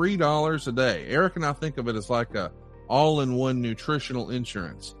than $3 a day. Eric and I think of it as like a all-in-one nutritional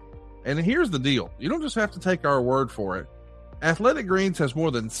insurance. And here's the deal. You don't just have to take our word for it. Athletic Greens has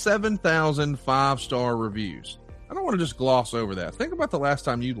more than 7,000 5-star reviews. I don't want to just gloss over that. Think about the last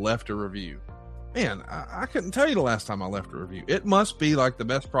time you left a review. Man, I couldn't tell you the last time I left a review. It must be like the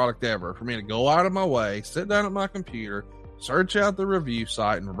best product ever for me to go out of my way, sit down at my computer, search out the review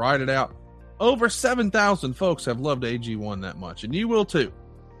site, and write it out. Over 7,000 folks have loved AG1 that much, and you will too.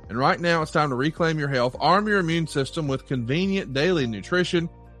 And right now, it's time to reclaim your health, arm your immune system with convenient daily nutrition.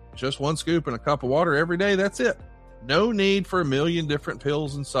 Just one scoop and a cup of water every day, that's it. No need for a million different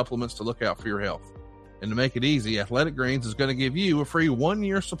pills and supplements to look out for your health. And to make it easy, Athletic Greens is going to give you a free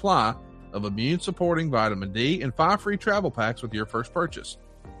 1-year supply of immune-supporting vitamin D and 5 free travel packs with your first purchase.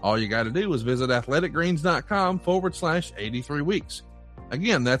 All you got to do is visit athleticgreens.com/83 weeks.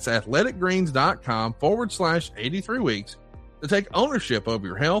 Again, that's athleticgreens.com/83 weeks to take ownership over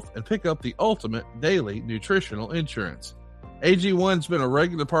your health and pick up the ultimate daily nutritional insurance. AG1's been a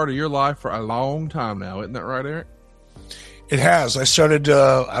regular part of your life for a long time now. Isn't that right, Eric? It has. I started,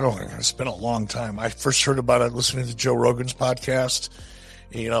 it's been a long time. I first heard about it listening to Joe Rogan's podcast.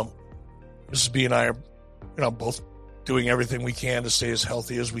 Mrs. B and I are, both doing everything we can to stay as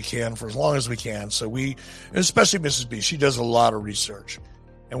healthy as we can for as long as we can. So and especially Mrs. B, she does a lot of research.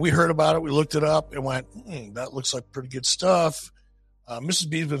 And we heard about it, we looked it up and went, that looks like pretty good stuff. Mrs.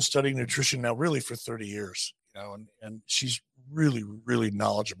 B has been studying nutrition now really for 30 years, and she's really, really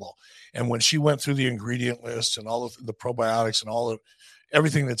knowledgeable. And when she went through the ingredient list and all of the probiotics and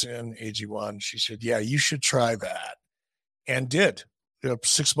everything that's in AG1, she said, yeah, you should try that. And did.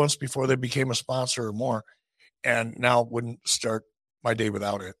 6 months before they became a sponsor or more, and now wouldn't start my day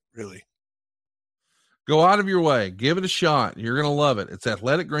without it, really. Go out of your way. Give it a shot. You're going to love it. It's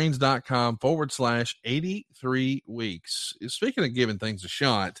athleticgreens.com/83 weeks. Speaking of giving things a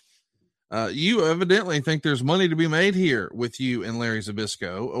shot, you evidently think there's money to be made here with you and Larry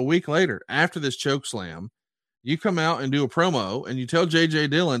Zbyszko. A week later, after this choke slam, you come out and do a promo and you tell JJ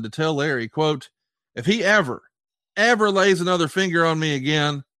Dillon to tell Larry, quote, if he ever lays another finger on me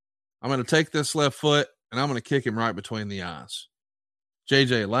again, I'm going to take this left foot and I'm going to kick him right between the eyes.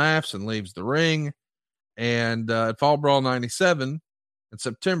 JJ laughs and leaves the ring. And at Fall Brawl 97 in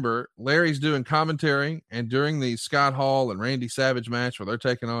September, Larry's doing commentary. And during the Scott Hall and Randy Savage match where they're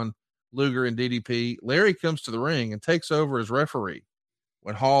taking on Luger and DDP, Larry comes to the ring and takes over as referee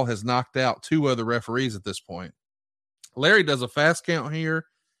when Hall has knocked out 2 other referees at this point. Larry does a fast count here,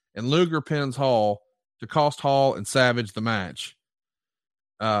 and Luger pins Hall to cost Hall and Savage the match.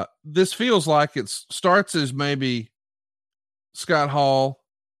 This feels like it starts as maybe Scott Hall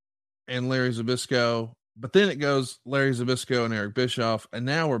and Larry Zbyszko, but then it goes Larry Zbyszko and Eric Bischoff, and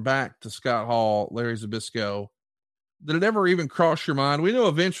now we're back to Scott Hall, Larry Zbyszko. Did it ever even cross your mind? We know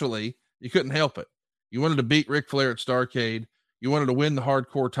eventually you couldn't help it. You wanted to beat Ric Flair at Starrcade. You wanted to win the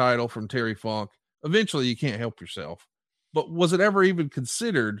hardcore title from Terry Funk. Eventually you can't help yourself. But was it ever even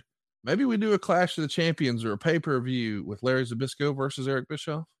considered, maybe we do a Clash of the Champions or a pay-per-view with Larry Zbyszko versus Eric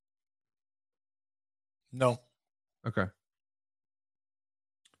Bischoff? No. Okay.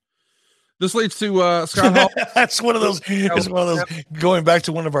 This leads to Scott Hall. It's one of those. Going back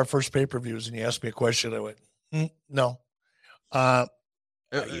to one of our first pay-per-views, and you asked me a question. I went, no.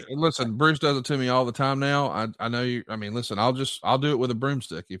 Listen, Bruce does it to me all the time now. I know you. I mean, listen, I'll do it with a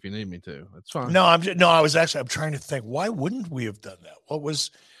broomstick if you need me to. It's fine. I'm trying to think. Why wouldn't we have done that? I was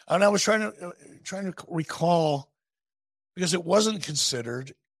trying to recall, because it wasn't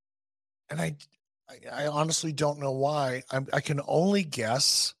considered, and I honestly don't know why. I can only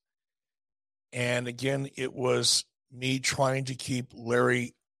guess. And again, it was me trying to keep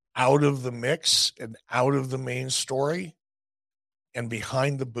Larry out of the mix and out of the main story and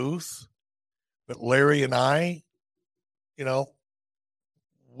behind the booth. But Larry and I,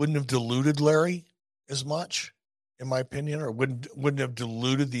 wouldn't have diluted Larry as much, in my opinion, or wouldn't have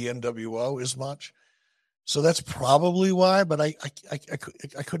diluted the NWO as much. So that's probably why, but I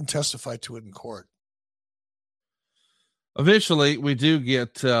couldn't testify to it in court. Eventually, we do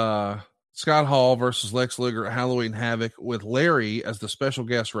get Scott Hall versus Lex Luger at Halloween Havoc with Larry as the special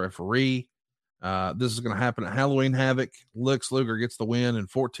guest referee. This is going to happen at Halloween Havoc. Lex Luger gets the win in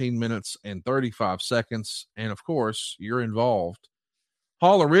 14 minutes and 35 seconds. And of course, you're involved.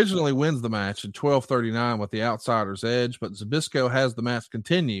 Hall originally wins the match in 12:39 with the outsider's edge, but Zbyszko has the match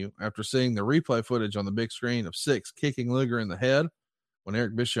continue after seeing the replay footage on the big screen of Six kicking Luger in the head when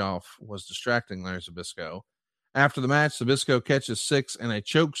Eric Bischoff was distracting Larry Zbyszko. After the match, Zbyszko catches Six in a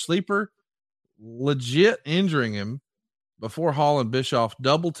choke sleeper, legit injuring him before Hall and Bischoff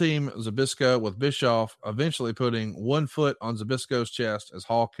double team Zbyszko, with Bischoff eventually putting 1 foot on Zbyszko's chest as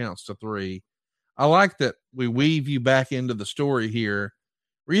Hall counts to 3. I like that we weave you back into the story here.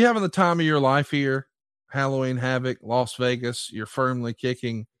 Were you having the time of your life here? Halloween Havoc, Las Vegas, you're firmly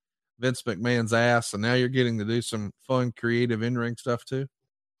kicking Vince McMahon's ass, and now you're getting to do some fun, creative in-ring stuff too?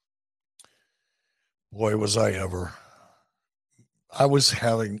 Boy, was I ever. I was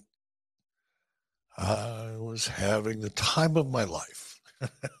having the time of my life.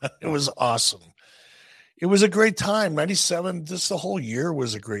 It was awesome. It was a great time. 97, just the whole year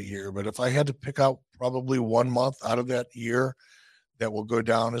was a great year. But if I had to pick out probably 1 month out of that year that will go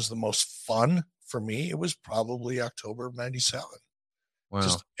down as the most fun for me, it was probably October of 97. Wow.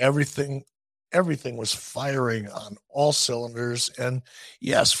 Just everything was firing on all cylinders. And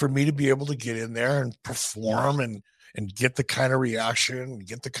yes, for me to be able to get in there and perform and get the kind of reaction and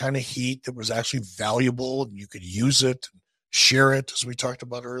get the kind of heat that was actually valuable and you could use it, share it, as we talked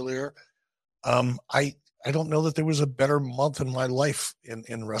about earlier. I don't know that there was a better month in my life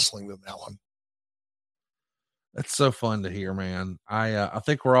in wrestling than that one. That's so fun to hear, man. I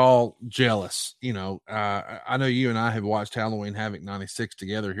think we're all jealous. You know, I know you and I have watched Halloween Havoc 96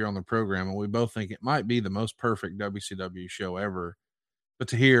 together here on the program, and we both think it might be the most perfect WCW show ever. But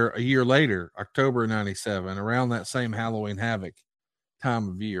to hear a year later, October 97, around that same Halloween Havoc time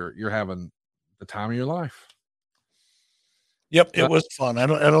of year, you're having the time of your life. Yep, it was fun.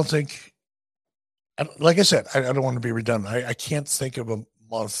 Like I said, I don't want to be redundant. I can't think of a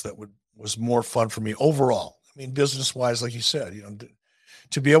month that was more fun for me overall. I mean, business wise, like you said,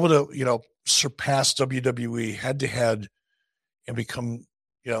 to be able to, surpass WWE head to head and become,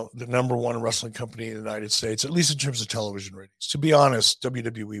 the number one wrestling company in the United States, at least in terms of television ratings. To be honest,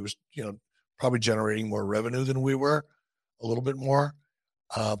 WWE was, probably generating more revenue than we were, a little bit more,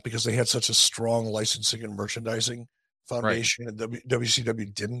 because they had such a strong licensing and merchandising foundation, right. And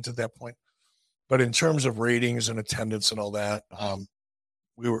WCW didn't at that point. But in terms of ratings and attendance and all that,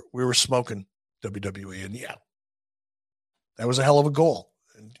 we were smoking WWE, and yeah, that was a hell of a goal,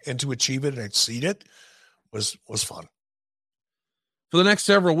 and to achieve it and exceed it was fun. For the next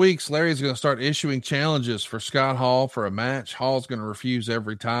several weeks, Larry's going to start issuing challenges for Scott Hall for a match. Hall's going to refuse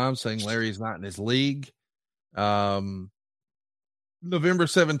every time, saying Larry's not in his league. November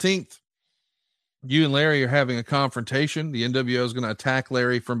 17th, you and Larry are having a confrontation. The NWO is going to attack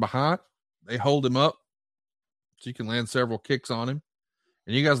Larry from behind. They hold him up so you can land several kicks on him,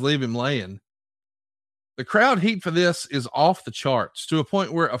 and you guys leave him laying. The crowd heat for this is off the charts, to a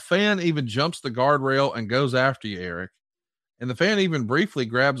point where a fan even jumps the guardrail and goes after you, Eric. And the fan even briefly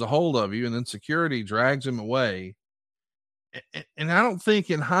grabs a hold of you, and then security drags him away. And I don't think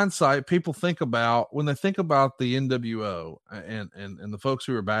in hindsight, people think about, when they think about the NWO and the folks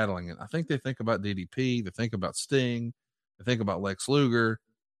who are battling it, I think they think about DDP, they think about Sting, they think about Lex Luger.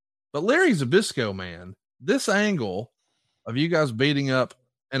 But Larry Zbyszko, man, this angle of you guys beating up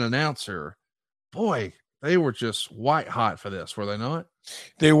an announcer, boy, they were just white hot for this, were they not?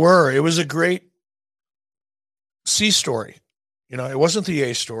 They were. It was a great C story. It wasn't the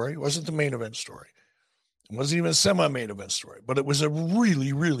A story. It wasn't the main event story. It wasn't even a semi-main event story, but it was a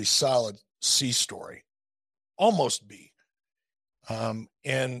really, really solid C story, almost B. And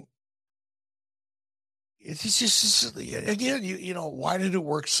it's just, again, why did it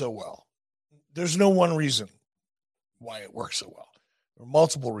work so well? There's no one reason why it worked so well. There are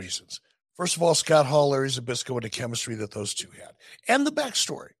multiple reasons. First of all, Scott Hall, Larry Zbyszko, and the chemistry that those two had, and the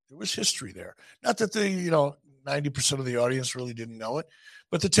backstory. There was history there. Not that the 90% of the audience really didn't know it,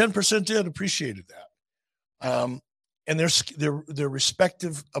 but the 10% did, appreciated that. And their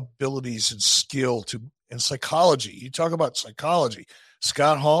respective abilities and skill and psychology. You talk about psychology.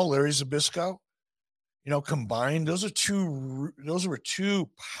 Scott Hall, Larry Zbyszko, combined, those were two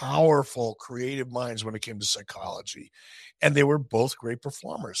powerful creative minds when it came to psychology, and they were both great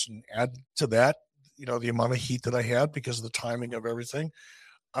performers. And add to that, the amount of heat that I had because of the timing of everything.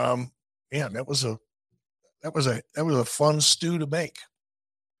 Man, that was a fun stew to make.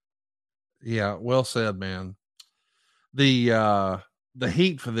 Yeah, well said, man. The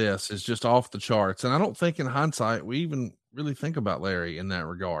heat for this is just off the charts, and I don't think in hindsight we even really think about Larry in that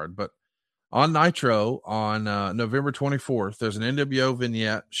regard, but on Nitro on November 24th, there's an NWO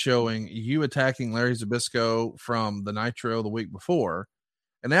vignette showing you attacking Larry Zbyszko from the Nitro the week before.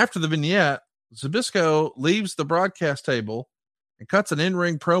 And after the vignette, Zbyszko leaves the broadcast table and cuts an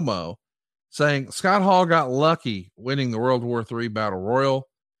in-ring promo saying Scott Hall got lucky winning the World War III Battle Royal,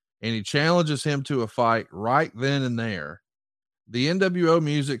 and he challenges him to a fight right then and there. The NWO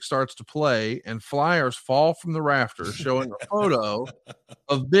music starts to play, and flyers fall from the rafters showing a photo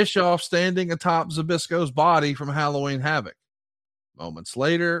of Bischoff standing atop Zbyszko's body from Halloween Havoc. Moments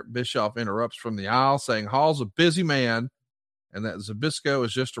later, Bischoff interrupts from the aisle saying Hall's a busy man and that Zbyszko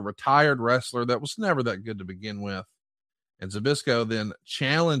is just a retired wrestler that was never that good to begin with. and Zbyszko then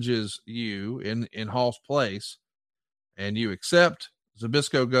challenges you in Hall's place, and you accept.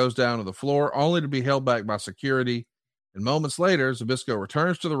 Zbyszko goes down to the floor only to be held back by security. And moments later, Zbyszko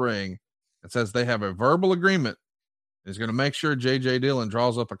returns to the ring and says they have a verbal agreement. He's going to make sure J.J. Dillon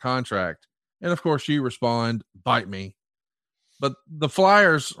draws up a contract. And of course, you respond, "Bite me." But the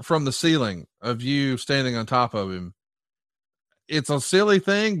flyers from the ceiling of you standing on top of him, it's a silly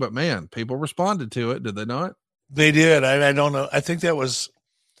thing, but man, people responded to it. Did they not? They did. I don't know. I think that was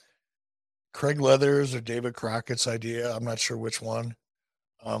Craig Leathers or David Crockett's idea. I'm not sure which one.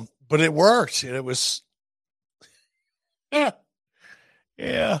 But it worked. And it was, yeah,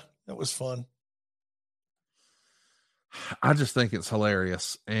 that was fun. I just think it's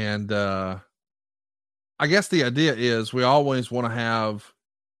hilarious. And I guess the idea is we always want to have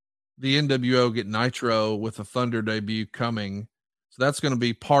the NWO get Nitro with the Thunder debut coming. So that's going to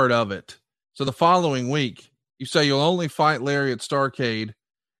be part of it. So the following week, you say you'll only fight Larry at Starrcade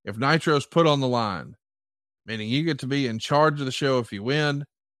if Nitro's put on the line, meaning you get to be in charge of the show if you win.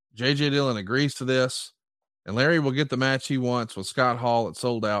 J.J. Dillon agrees to this, and Larry will get the match he wants with Scott Hall at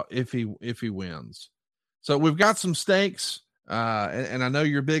Sold Out if he wins. So we've got some stakes, and I know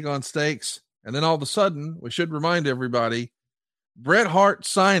you're big on stakes. And then all of a sudden, we should remind everybody, Bret Hart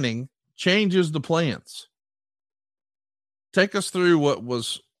signing changes the plans. Take us through what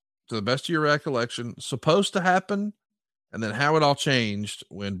was, to the best of your recollection, supposed to happen, and then how it all changed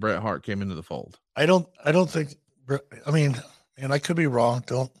when Bret Hart came into the fold. I don't think, I mean, and I could be wrong.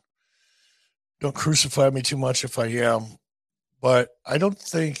 Don't crucify me too much if I am, but I don't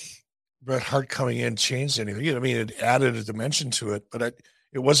think Bret Hart coming in changed anything. I mean, it added a dimension to it, but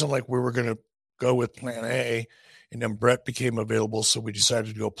it wasn't like we were going to go with plan A and then Bret became available. So we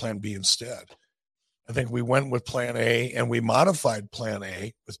decided to go plan B instead. I think we went with plan A and we modified plan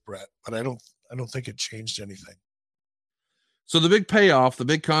A with Bret, but I don't think it changed anything. So the big payoff, the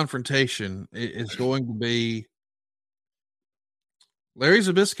big confrontation is going to be Larry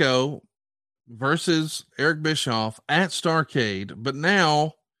Zbyszko versus Eric Bischoff at Starrcade. But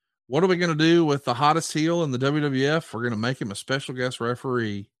now, what are we going to do with the hottest heel in the WWF? We're going to make him a special guest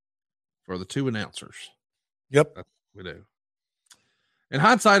referee for the two announcers. Yep. That's what we do. In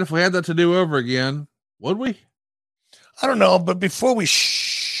hindsight, if we had that to do over again, would we? I don't know, but before we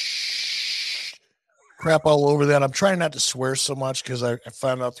crap all over that, I'm trying not to swear so much because I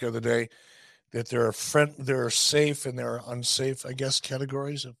found out the other day that there are safe and there are unsafe, I guess,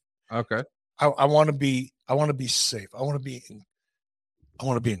 categories. Okay. I want to be safe. I want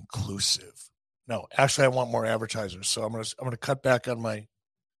to be inclusive. No, actually, I want more advertisers. So I'm gonna cut back on my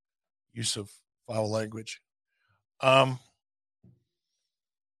use of foul language.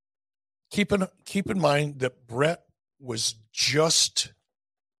 Keep in mind that Bret was just.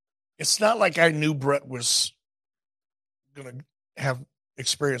 It's not like I knew Bret was gonna have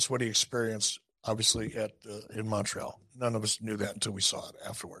experienced what he experienced. Obviously, in Montreal, none of us knew that until we saw it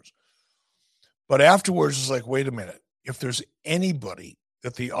afterwards. But afterwards, it's like, wait a minute. If there's anybody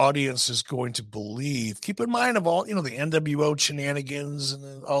that the audience is going to believe, keep in mind of all, the NWO shenanigans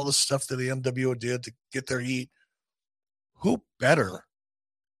and all the stuff that the NWO did to get their heat. Who better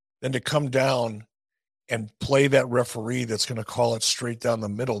than to come down and play that referee that's going to call it straight down the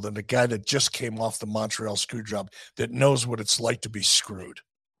middle than the guy that just came off the Montreal screw job that knows what it's like to be screwed.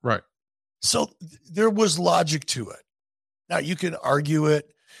 Right. So there was logic to it. Now you can argue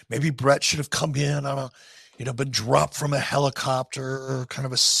it. Maybe Bret should have come in on been dropped from a helicopter or kind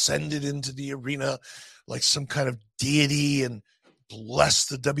of ascended into the arena like some kind of deity and blessed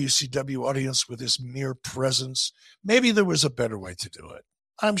the WCW audience with his mere presence. Maybe there was a better way to do it.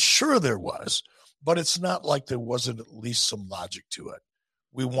 I'm sure there was, but it's not like there wasn't at least some logic to it.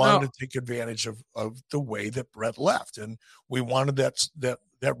 We wanted to take advantage of the way that Bret left. And we wanted that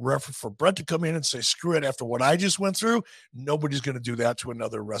referee for Bret to come in and say, screw it, after what I just went through, nobody's going to do that to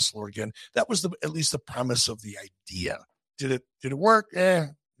another wrestler again. That was at least the premise of the idea. Did it work?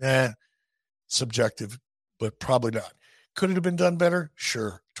 Subjective, but probably not. Could it have been done better?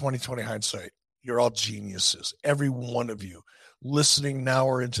 Sure. 2020 hindsight. You're all geniuses. Every one of you listening now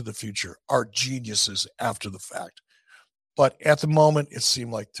or into the future are geniuses after the fact. But at the moment, it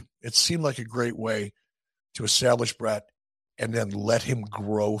seemed like a great way to establish Bret and then let him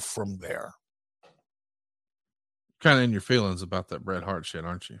grow from there. Kind of in your feelings about that Bret Hart shit,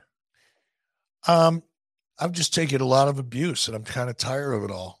 aren't you? I've just taken a lot of abuse and I'm kind of tired of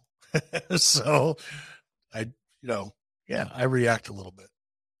it all. So I react a little bit.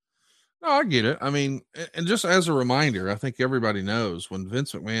 No, I get it. I mean, and just as a reminder, I think everybody knows when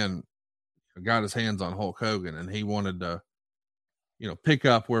Vince McMahon got his hands on Hulk Hogan and he wanted to, pick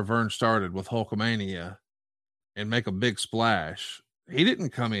up where Vern started with Hulkamania. and make a big splash. He didn't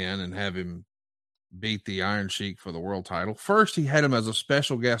come in and have him beat the Iron Sheik for the world title. First, he had him as a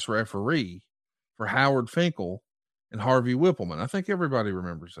special guest referee for Howard Finkel and Harvey Whippleman. I think everybody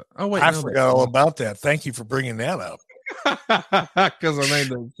remembers that. Oh, wait. I forgot all about that. Thank you for bringing that up. Because I made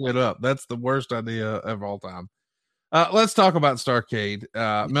that shit up. That's the worst idea of all time. Let's talk about Starrcade.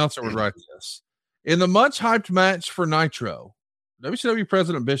 Meltzer would write this. In the much hyped match for Nitro, WCW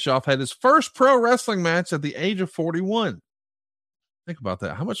President Bischoff had his first pro wrestling match at the age of 41. Think about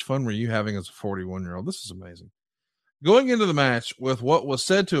that. How much fun were you having as a 41-year-old? This is amazing. Going into the match with what was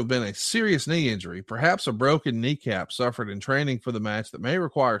said to have been a serious knee injury, perhaps a broken kneecap suffered in training for the match that may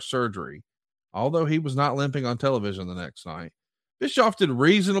require surgery, although he was not limping on television the next night, Bischoff did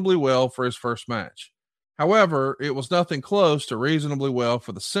reasonably well for his first match. However, it was nothing close to reasonably well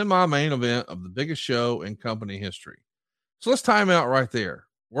for the semi-main event of the biggest show in company history. So let's time out right there.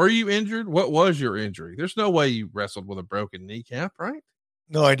 Were you injured? What was your injury? There's no way you wrestled with a broken kneecap, right?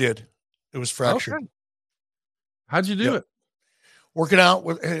 No, I did. It was fractured. Okay. How'd you do it? Working out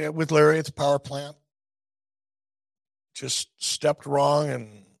with Larry at the power plant. Just stepped wrong,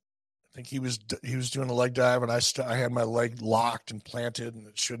 and I think he was doing a leg dive, and I had my leg locked and planted, and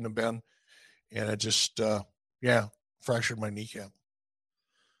it shouldn't have been, and it just fractured my kneecap.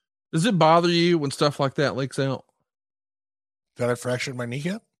 Does it bother you when stuff like that leaks out? That I fractured my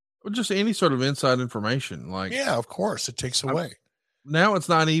kneecap? Or just any sort of inside information, like yeah, of course, it takes away. Now it's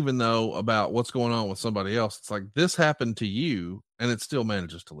not even though about what's going on with somebody else. It's like this happened to you, and it still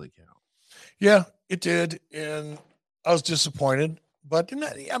manages to leak out. Yeah, it did, and I was disappointed. But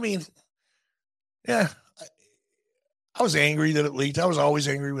I mean, yeah, I was angry that it leaked. I was always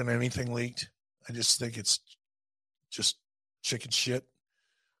angry when anything leaked. I just think it's just chicken shit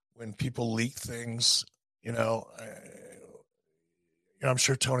when people leak things. I'm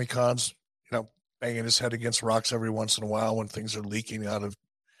sure Tony Khan's, banging his head against rocks every once in a while when things are leaking out of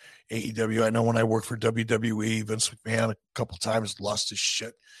AEW. I know when I worked for WWE, Vince McMahon a couple times lost his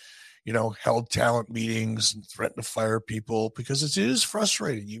shit, held talent meetings and threatened to fire people because it is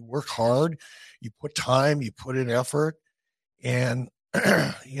frustrating. You work hard, you put time, you put in effort, and,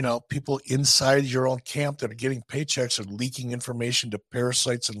 people inside your own camp that are getting paychecks are leaking information to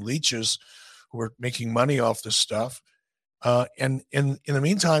parasites and leeches who are making money off this stuff. And in the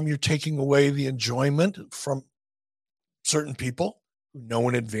meantime, you're taking away the enjoyment from certain people who know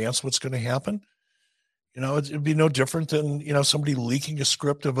in advance what's going to happen. It'd be no different than, somebody leaking a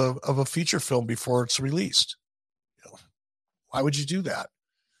script of a feature film before it's released. Why would you do that?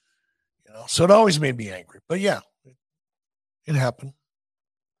 So it always made me angry, but yeah, it happened.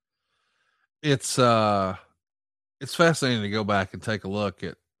 It's fascinating to go back and take a look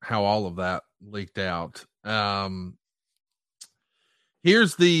at how all of that leaked out.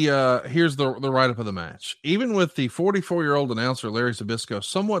 Here's the write-up of the match. Even with the 44-year-old announcer Larry Zbyszko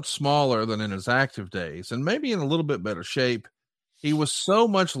somewhat smaller than in his active days and maybe in a little bit better shape, he was so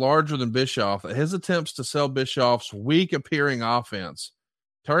much larger than Bischoff that his attempts to sell Bischoff's weak-appearing offense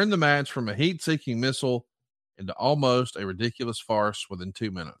turned the match from a heat-seeking missile into almost a ridiculous farce within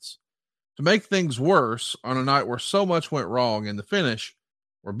 2 minutes. To make things worse, on a night where so much went wrong in the finish,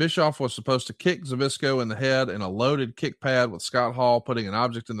 where Bischoff was supposed to kick Zbyszko in the head in a loaded kick pad with Scott Hall putting an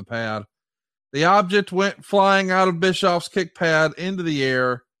object in the pad, the object went flying out of Bischoff's kick pad into the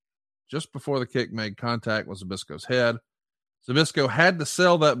air just before the kick made contact with Zbyszko's head. Zbyszko had to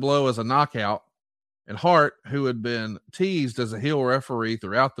sell that blow as a knockout, and Hart, who had been teased as a heel referee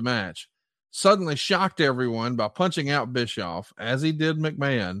throughout the match, suddenly shocked everyone by punching out Bischoff, as he did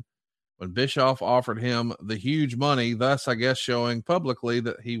McMahon, when Bischoff offered him the huge money, thus, I guess, showing publicly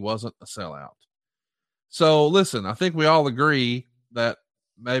that he wasn't a sellout. So, listen, I think we all agree that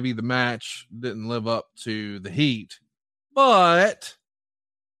maybe the match didn't live up to the heat. But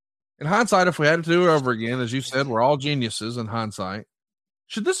in hindsight, if we had to do it over again, as you said, we're all geniuses in hindsight.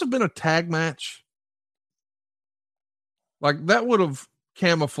 Should this have been a tag match? Like, that would have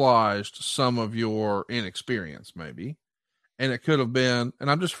camouflaged some of your inexperience, maybe. And it could have been,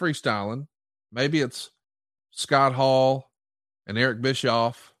 and I'm just freestyling, maybe it's Scott Hall and Eric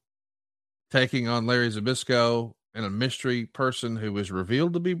Bischoff taking on Larry Zbyszko and a mystery person who was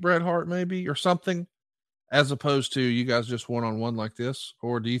revealed to be Bret Hart, maybe, or something, as opposed to you guys just one-on-one like this?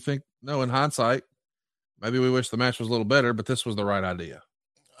 Or do you think, no, in hindsight, maybe we wish the match was a little better, but this was the right idea?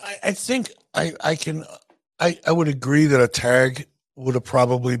 I think I would agree that a tag would have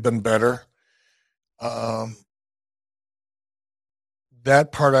probably been better.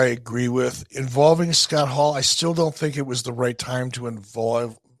 That part I agree with. Involving Scott Hall, I still don't think it was the right time to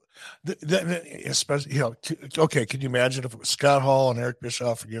involve. Especially, okay, can you imagine if it was Scott Hall and Eric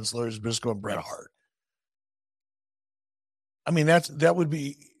Bischoff against Larry Zbyszko and Bret Hart? I mean, that would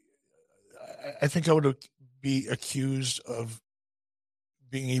be, I think I would be accused of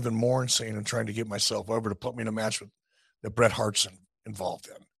being even more insane and trying to get myself over to put me in a match that Bret Hart's involved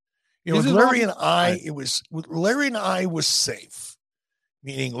in. You know, with Larry and I was safe,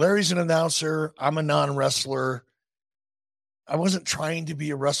 meaning Larry's an announcer. I'm a non-wrestler. I wasn't trying to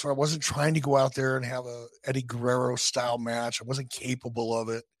be a wrestler. I wasn't trying to go out there and have a Eddie Guerrero style match. I wasn't capable of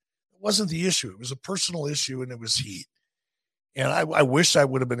it. It wasn't the issue. It was a personal issue, and it was heat. And I wish I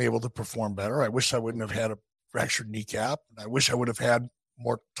would have been able to perform better. I wish I wouldn't have had a fractured kneecap. I wish I would have had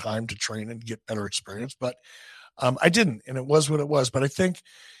more time to train and get better experience, but I didn't, and it was what it was. But I think,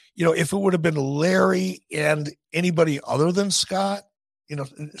 you know, if it would have been Larry and anybody other than Scott, you know,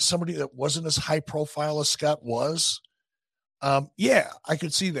 somebody that wasn't as high profile as Scott was, yeah, I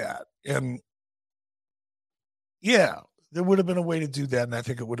could see that. And yeah, there would have been a way to do that, and I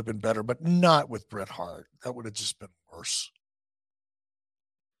think it would have been better, but not with Bret Hart. That would have just been worse.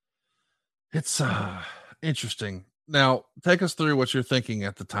 It's interesting. Now, take us through what you're thinking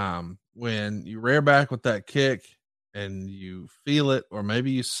at the time when you rear back with that kick and you feel it, or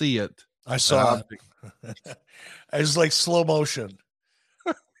maybe you see it. I saw it. I was like slow motion.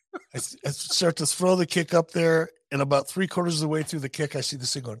 I start to throw the kick up there, and about 3/4 of the way through the kick, I see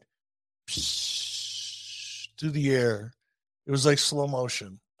this thing going through the air. It was like slow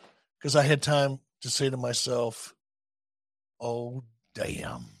motion because I had time to say to myself, "Oh,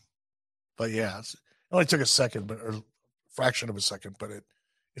 damn." But yeah, it only took a second, or a fraction of a second, but it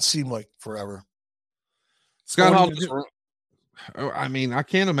seemed like forever. Scott Hall, I mean, I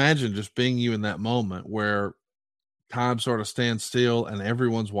can't imagine just being you in that moment where time sort of stands still and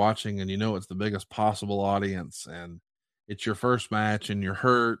everyone's watching, and you know it's the biggest possible audience, and it's your first match, and you're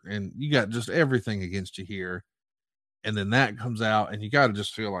hurt, and you got just everything against you here, and then that comes out, and you got to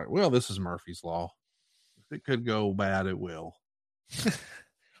just feel like, well, this is Murphy's Law. If it could go bad, it will.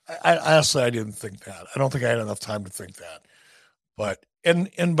 I honestly, I didn't think that. I don't think I had enough time to think that. But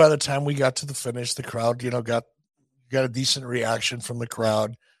and by the time we got to the finish, the crowd, you know, got a decent reaction from the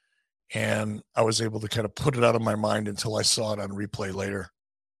crowd, and I was able to kind of put it out of my mind until I saw it on replay later.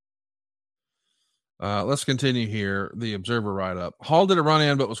 Let's continue here. The Observer write-up. Hall did a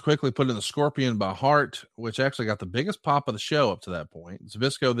run-in, but was quickly put in the Scorpion by Hart, which actually got the biggest pop of the show up to that point.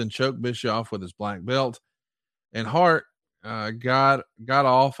 Zbyszko then choked Bischoff with his black belt, and Hart got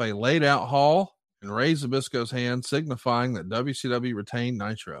off a laid-out Hall and raised Zbyszko's hand, signifying that WCW retained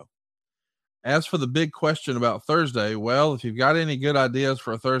Nitro. As for the big question about Thursday, well, if you've got any good ideas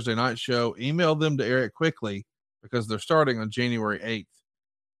for a Thursday night show, email them to Eric quickly, because they're starting on January 8th.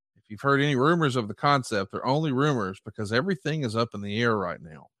 If you've heard any rumors of the concept, they're only rumors because everything is up in the air right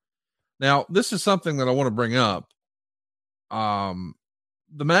now. Now, this is something that I want to bring up. The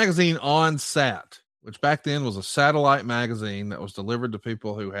magazine On Sat, which back then was a satellite magazine that was delivered to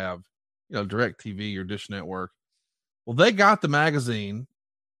people who have, you know, DirecTV or Dish Network. Well, they got the magazine,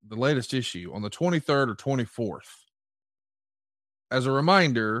 the latest issue, on the 23rd or 24th. As a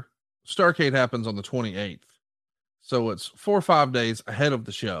reminder, Starrcade happens on the 28th. So it's 4 or 5 days ahead of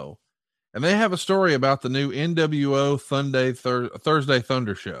the show. And they have a story about the new NWO Thursday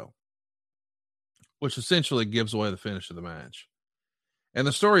Thunder show, which essentially gives away the finish of the match. And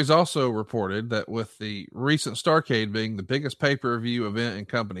the story is also reported that with the recent Starrcade being the biggest pay-per-view event in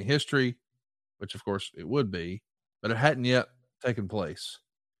company history, which of course it would be, but it hadn't yet taken place.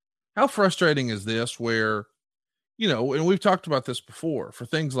 How frustrating is this where, you know, and we've talked about this before, for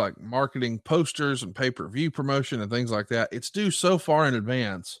things like marketing posters and pay-per-view promotion and things like that, it's due so far in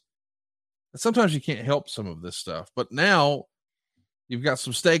advance that sometimes you can't help some of this stuff. But now you've got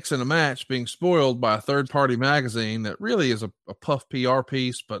some stakes in a match being spoiled by a third-party magazine that really is a puff PR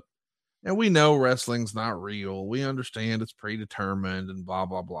piece, but and we know wrestling's not real. We understand it's predetermined and blah,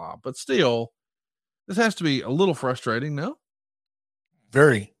 blah, blah. But still, this has to be a little frustrating, no?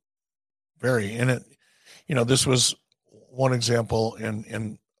 Very, very. And it, you know, this was one example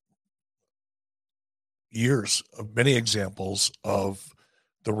in years of many examples of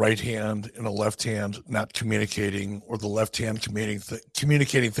the right hand and the left hand not communicating, or the left hand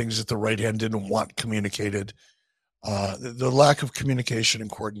communicating things that the right hand didn't want communicated. The lack of communication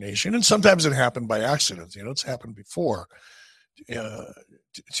and coordination, and sometimes it happened by accident. You know, it's happened before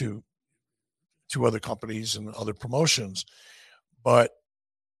to other companies and other promotions, but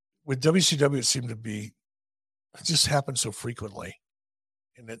with WCW, it seemed to be, it just happened so frequently,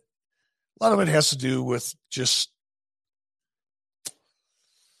 and a lot of it has to do with just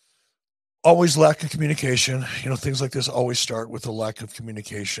always lack of communication. You know, things like this always start with a lack of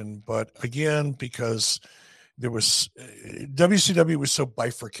communication. But again, because there was WCW was so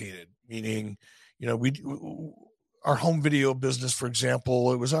bifurcated, meaning, you know, our home video business, for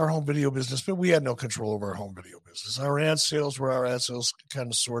example. It was our home video business, but we had no control over our home video business. Our ad sales were our ad sales, kind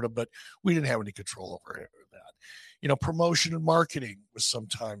of, sort of, but we didn't have any control over that. Promotion and marketing was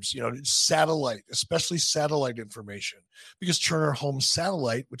sometimes, satellite, especially satellite information, because Turner Home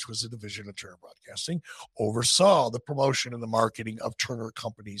Satellite, which was a division of Turner Broadcasting, oversaw the promotion and the marketing of Turner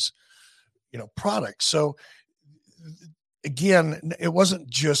Company's, products. So again, it wasn't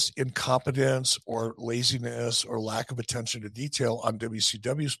just incompetence or laziness or lack of attention to detail on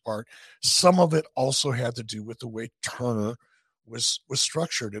WCW's part. Some of it also had to do with the way Turner was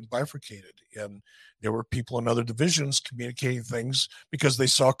structured and bifurcated. And there were people in other divisions communicating things because they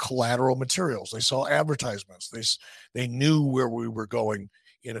saw collateral materials. They saw advertisements. They knew where we were going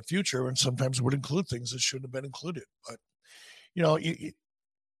in the future, and sometimes would include things that shouldn't have been included. But,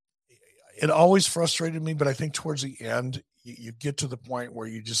 it always frustrated me, but I think towards the end, you get to the point where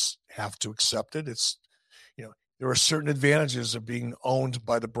you just have to accept it. It's, there are certain advantages of being owned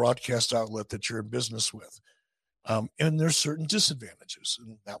by the broadcast outlet that you're in business with. And there's certain disadvantages,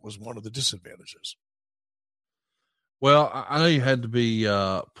 and that was one of the disadvantages. Well, I know you had to be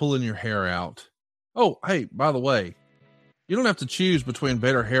pulling your hair out. Oh, hey, by the way, you don't have to choose between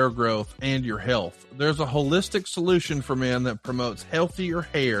better hair growth and your health. There's a holistic solution for men that promotes healthier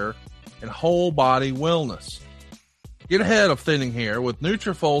hair and whole body wellness. Get ahead of thinning hair with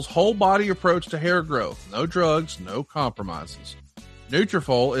Nutrafol's whole body approach to hair growth. No drugs, no compromises.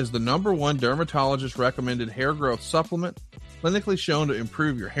 Nutrafol is the #1 dermatologist recommended hair growth supplement, clinically shown to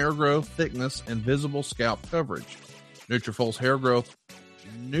improve your hair growth, thickness, and visible scalp coverage. Nutrafol's hair growth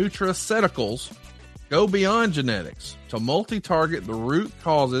nutraceuticals go beyond genetics to multi-target the root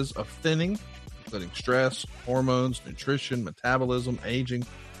causes of thinning, including stress, hormones, nutrition, metabolism, aging,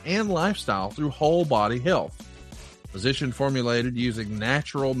 and lifestyle through whole body health. Physician formulated using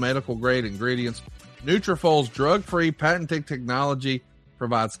natural medical grade ingredients, Nutrafol's drug-free patented technology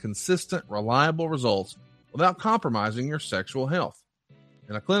provides consistent, reliable results without compromising your sexual health.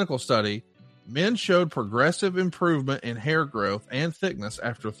 In a clinical study, men showed progressive improvement in hair growth and thickness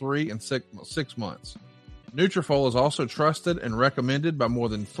after 3 and 6 months. Nutrafol is also trusted and recommended by more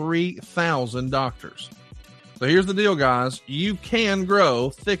than 3,000 doctors. So here's the deal, guys. You can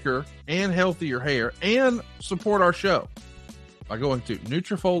grow thicker and healthier hair and support our show by going to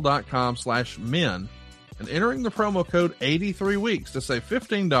Nutrafol.com/men and entering the promo code 83weeks to save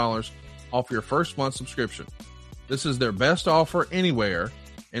 $15 off your first month subscription. This is their best offer anywhere,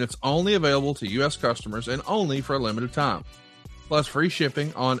 and it's only available to U.S. customers and only for a limited time. Plus free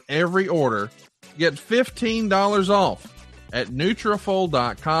shipping on every order. Get $15 off at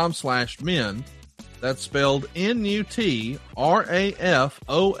Nutrafol.com/men. That's spelled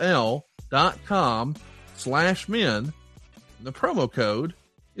Nutrafol.com/men. The promo code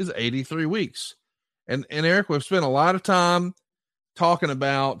is 83 weeks. And Eric, we've spent a lot of time talking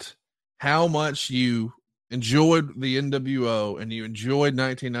about how much you enjoyed the NWO and you enjoyed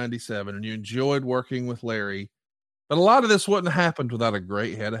 1997 and you enjoyed working with Larry. But a lot of this wouldn't have happened without a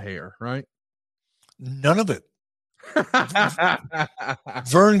great head of hair, right? None of it.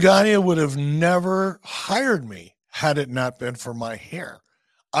 Vern Gagne would have never hired me had it not been for my hair.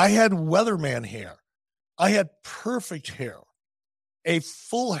 I had weatherman hair. I had perfect hair, a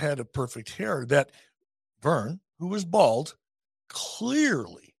full head of perfect hair that Vern, who was bald,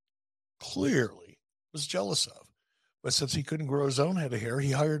 clearly was jealous of. But since he couldn't grow his own head of hair,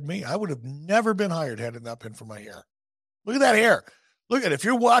 he hired me. I would have never been hired had it not been for my hair. Look at that hair. Look at it. If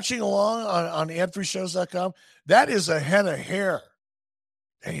you're watching along on adfreeshows.com, that is a head of hair.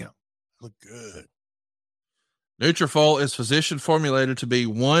 Damn, look good. Nutrafol is physician formulated to be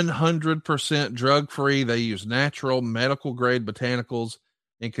 100% drug-free. They use natural medical grade botanicals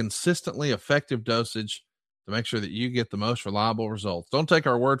in consistently effective dosage to make sure that you get the most reliable results. Don't take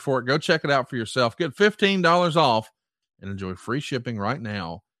our word for it. Go check it out for yourself. Get $15 off and enjoy free shipping right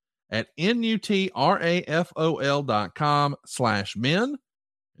now at Nutrafol.com/men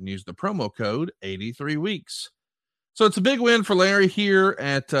and use the promo code 83weeks. So it's a big win for Larry here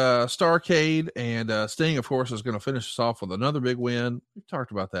at Starrcade, and Sting, of course, is going to finish us off with another big win. We've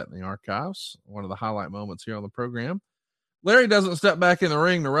talked about that in the archives, one of the highlight moments here on the program. Larry doesn't step back in the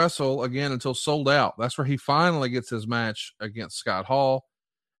ring to wrestle again until Sold Out. That's where he finally gets his match against Scott Hall.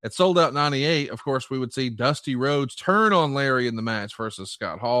 At Sold Out 98, of course, we would see Dusty Rhodes turn on Larry in the match versus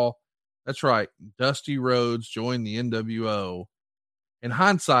Scott Hall. That's right. Dusty Rhodes joined the NWO. In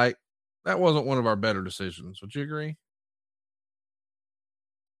hindsight, that wasn't one of our better decisions. Would you agree?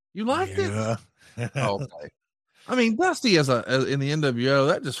 You liked it? Oh, okay. I mean, Dusty as in the NWO,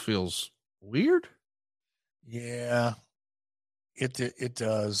 that just feels weird. Yeah, it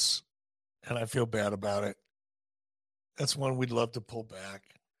does. And I feel bad about it. That's one we'd love to pull back.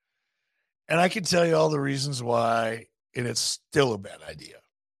 And I can tell you all the reasons why, and it's still a bad idea.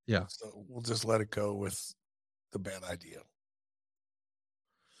 Yeah. So we'll just let it go with the bad idea.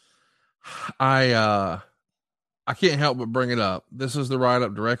 I can't help but bring it up. This is the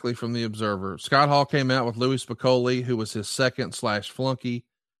write-up directly from the Observer. Scott Hall came out with Louis Spicoli, who was his second/flunky.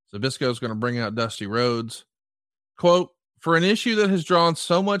 Zbyszko is going to bring out Dusty Rhodes. Quote, for an issue that has drawn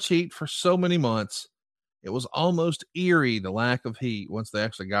so much heat for so many months, it was almost eerie, the lack of heat once they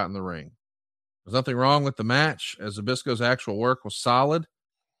actually got in the ring. There's nothing wrong with the match, as Zbyszko's actual work was solid,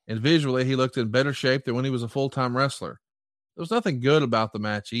 and visually he looked in better shape than when he was a full-time wrestler. There was nothing good about the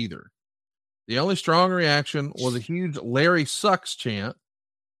match either. The only strong reaction was a huge Larry sucks chant,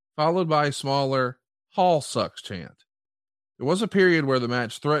 followed by a smaller Hall sucks chant. There was a period where the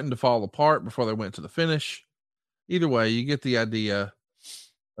match threatened to fall apart before they went to the finish. Either way, you get the idea.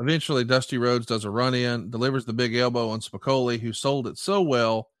 Eventually, Dusty Rhodes does a run-in, delivers the big elbow on Spicoli, who sold it so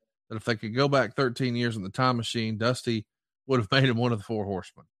well that if they could go back 13 years in the time machine, Dusty would have made him one of the Four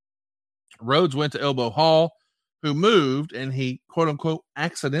Horsemen. Rhodes went to elbow Hall, who moved, and he, quote-unquote,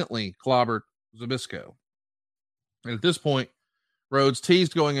 accidentally clobbered Zbyszko. And at this point, Rhodes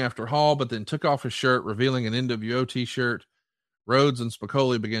teased going after Hall, but then took off his shirt, revealing an NWO t-shirt. Rhodes and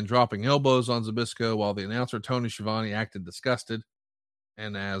Spicoli began dropping elbows on Zbyszko while the announcer, Tony Schiavone, acted disgusted.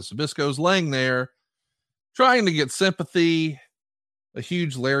 And as Zbyszko's laying there, trying to get sympathy, a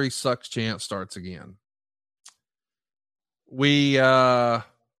huge Larry sucks chant starts again. We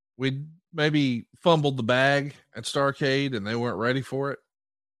maybe fumbled the bag at Starrcade and they weren't ready for it.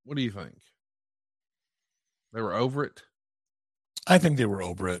 What do you think? They were over it? I think they were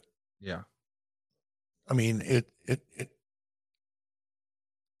over it. Yeah. I mean, it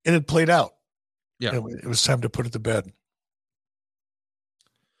had played out. Yeah. It was time to put it to bed.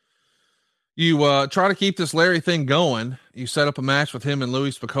 You try to keep this Larry thing going. You set up a match with him and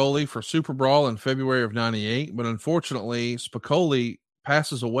Louis Spicoli for Super Brawl in February of 98, but unfortunately, Spicoli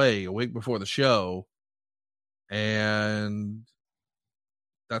passes away a week before the show, and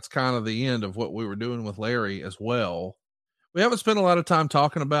that's kind of the end of what we were doing with Larry as well. We haven't spent a lot of time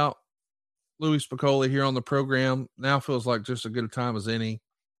talking about Louis Spicoli here on the program. Now feels like just as good a time as any.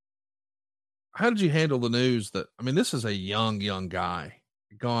 How did you handle the news that, I mean, this is a young guy,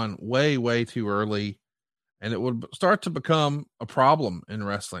 gone way, way too early, and it would start to become a problem in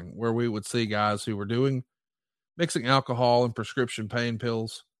wrestling where we would see guys who were mixing alcohol and prescription pain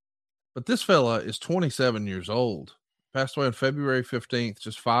pills. But this fella is 27 years old, passed away on February 15th,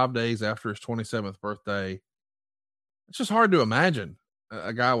 just 5 days after his 27th birthday. It's just hard to imagine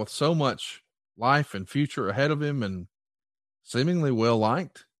a guy with so much life and future ahead of him and seemingly well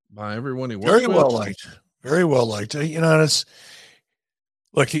liked by everyone he worked with. Very well liked. You know, and it's,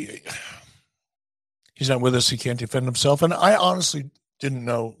 look, he's not with us. He can't defend himself. And I honestly didn't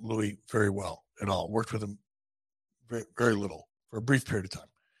know Louis very well at all. Worked with him very, very little for a brief period of time.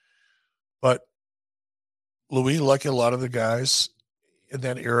 But Louis, like a lot of the guys in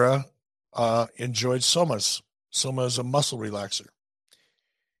that era, enjoyed somas. Soma is a muscle relaxer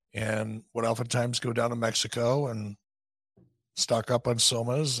and would oftentimes go down to Mexico and stock up on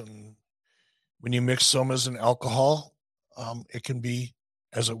somas. And when you mix somas and alcohol, it can be,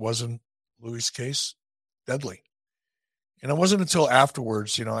 as it was in Louis' case, deadly. And it wasn't until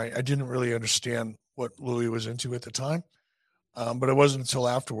afterwards, you know, I didn't really understand what Louis was into at the time. But it wasn't until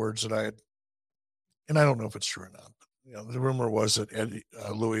afterwards that and I don't know if it's true or not, but, you know, the rumor was that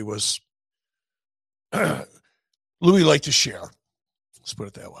Louis was, Louis liked to share. Let's put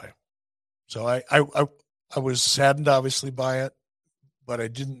it that way. So I was saddened, obviously, by it, but I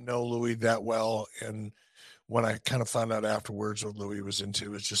didn't know Louis that well. And when I kind of found out afterwards what Louis was into, it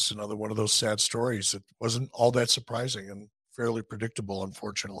was just another one of those sad stories. It wasn't all that surprising and fairly predictable,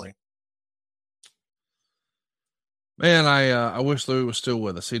 unfortunately. Man, I wish Louis was still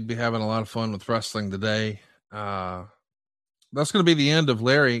with us. He'd be having a lot of fun with wrestling today. That's going to be the end of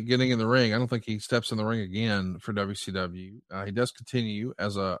Larry getting in the ring. I don't think he steps in the ring again for WCW. He does continue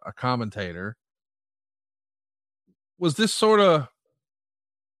as a commentator. Was this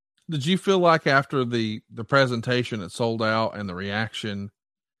did you feel like after the presentation it sold out and the reaction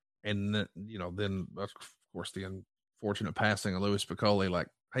and, you know, then of course the unfortunate passing of Louis Spicoli, like,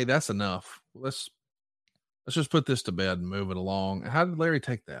 hey, that's enough. Let's just put this to bed and move it along. How did Larry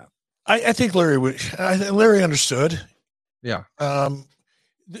take that? I think Larry understood. Yeah.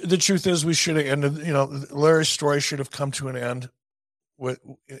 The truth is we should have ended, you know, Larry's story should have come to an end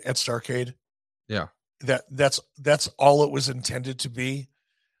at Starrcade. Yeah. That's all it was intended to be.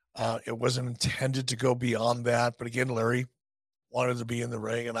 It wasn't intended to go beyond that. But again, Larry wanted to be in the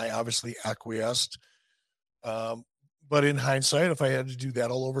ring and I obviously acquiesced. But But in hindsight, if I had to do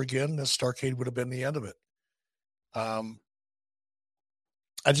that all over again, the Starrcade would have been the end of it. I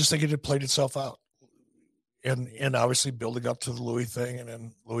just think it had played itself out. And obviously building up to the Louis thing and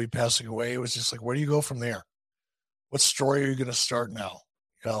then Louis passing away, it was just like, where do you go from there? What story are you going to start now?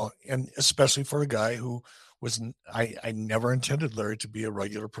 And especially for a guy who I never intended Larry to be a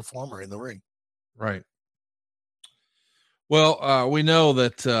regular performer in the ring. Right. Well, we know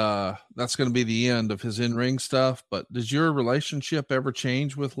that that's going to be the end of his in-ring stuff, but does your relationship ever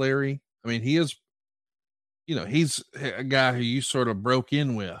change with Larry? I mean, he's a guy who you sort of broke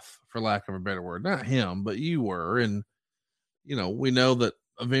in with, for lack of a better word. Not him, but you were. And, we know that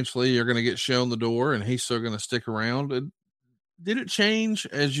eventually you're going to get shown the door and he's still going to stick around. And did it change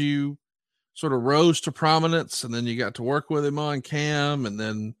as you sort of rose to prominence and then you got to work with him on cam? And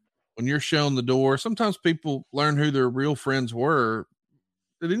then when you're shown the door, sometimes people learn who their real friends were.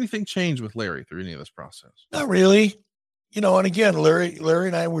 Did anything change with Larry through any of this process? Not really. And again, Larry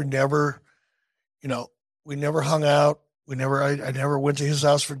and I were never, we never hung out. I never went to his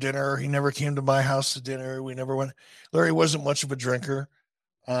house for dinner. He never came to my house to dinner. We never went. Larry wasn't much of a drinker.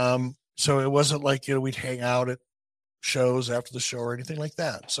 So it wasn't like, we'd hang out at shows after the show or anything like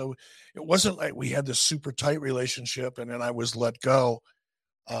that. So it wasn't like we had this super tight relationship and then I was let go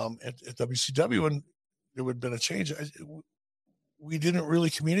at WCW and there would have been a change. We didn't really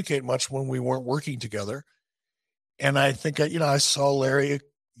communicate much when we weren't working together. And I think, I saw Larry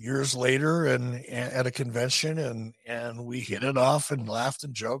years later and at a convention and we hit it off and laughed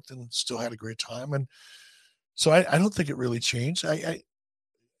and joked and still had a great time. And so I don't think it really changed.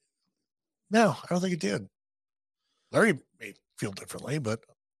 No, I don't think it did. Larry may feel differently, but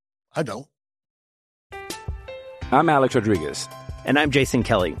I don't. I'm Alex Rodriguez. And I'm Jason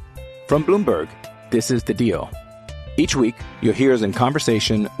Kelly. From Bloomberg, this is The Deal. Each week, you'll hear us in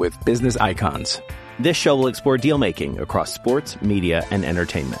conversation with business icons. This show will explore deal-making across sports, media, and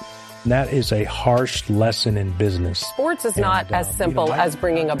entertainment. That is a harsh lesson in business. Sports is not as simple as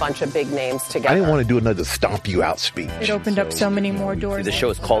bringing a bunch of big names together. I didn't want to do another stomp you out speech. It opened up so many more doors. The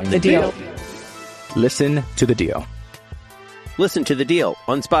show is called The Deal. Listen to The Deal. Listen to The Deal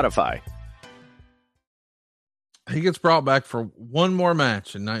on Spotify. He gets brought back for one more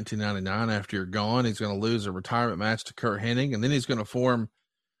match in 1999 after you're gone. He's going to lose a retirement match to Kurt Hennig, and then he's going to form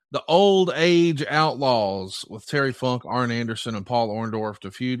the Old Age Outlaws with Terry Funk, Arn Anderson, and Paul Orndorff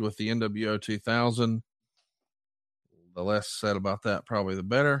to feud with the NWO 2000. The less said about that, probably the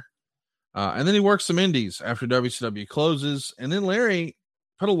better. And then he works some indies after WCW closes. And then Larry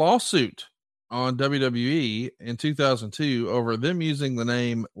put a lawsuit on WWE in 2002 over them using the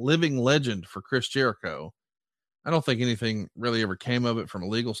name Living Legend for Chris Jericho. I don't think anything really ever came of it from a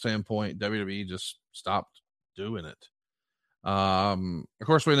legal standpoint. WWE just stopped doing it. Of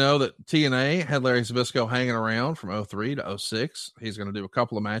course, we know that TNA had Larry Zbyszko hanging around from 2003 to 2006. He's going to do a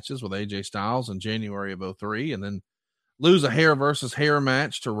couple of matches with AJ Styles in January of 2003 and then lose a hair versus hair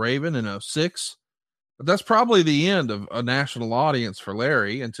match to Raven in 2006. But that's probably the end of a national audience for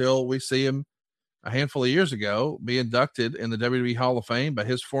Larry until we see him a handful of years ago be inducted in the WWE Hall of Fame by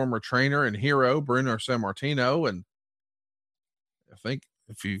his former trainer and hero, Bruno Sammartino. And I think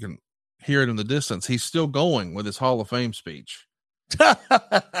if you can hear it in the distance, he's still going with his Hall of Fame speech.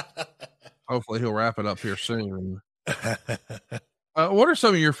 Hopefully he'll wrap it up here soon. What are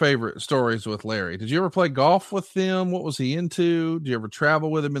some of your favorite stories with Larry? Did you ever play golf with him? What was he into? Did you ever travel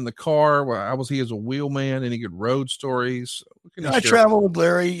with him in the car? How was he as a wheelman? Any good road stories? I traveled with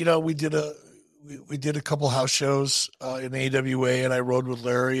Larry. We did a couple house shows in AWA, and I rode with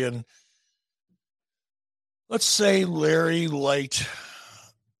Larry. And let's say Larry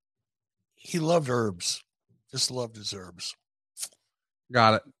he loved herbs, just loved his herbs.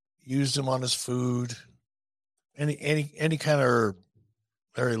 Got it. Used them on his food, any kind of herb.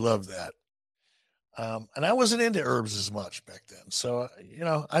 Larry loved that. And I wasn't into herbs as much back then. So,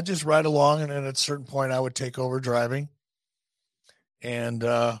 I'd just ride along, and then at a certain point I would take over driving. And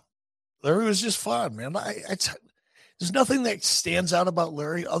Larry was just fun, man. There's nothing that stands out about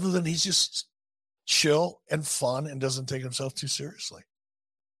Larry other than he's just chill and fun and doesn't take himself too seriously.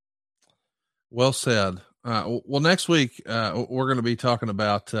 Well said. Well, next week, we're going to be talking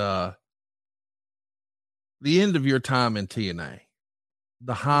about the end of your time in TNA,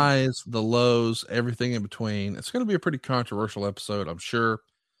 the highs, the lows, everything in between. It's going to be a pretty controversial episode, I'm sure.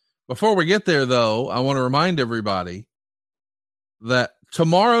 Before we get there, though, I want to remind everybody that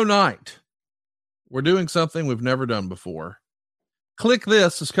tomorrow night, we're doing something we've never done before. Click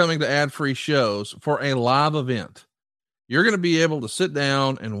This is coming to ad-free shows for a live event. You're going to be able to sit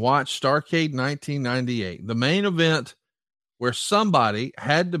down and watch Starrcade 1998, the main event where somebody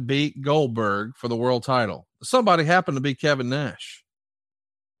had to beat Goldberg for the world title. Somebody happened to be Kevin Nash,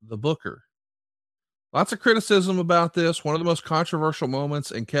 the Booker. Lots of criticism about this. One of the most controversial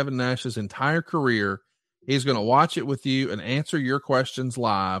moments in Kevin Nash's entire career. He's going to watch it with you and answer your questions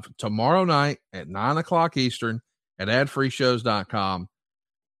live tomorrow night at 9:00 Eastern at adfreeshows.com.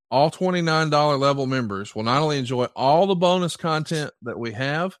 All $29 level members will not only enjoy all the bonus content that we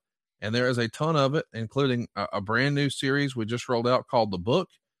have, and there is a ton of it, including a brand new series we just rolled out called The Book,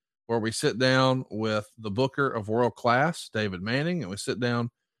 where we sit down with the Booker of world class, David Manning, and we sit down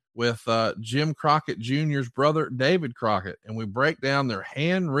with Jim Crockett Jr.'s brother, David Crockett, and we break down their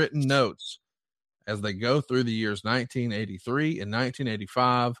handwritten notes as they go through the years 1983 and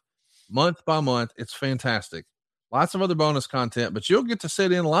 1985, month by month. It's fantastic. Lots of other bonus content, but you'll get to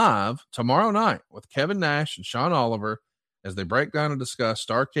sit in live tomorrow night with Kevin Nash and Sean Oliver as they break down and discuss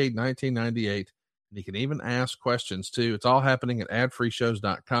Starrcade 1998. And you can even ask questions too. It's all happening at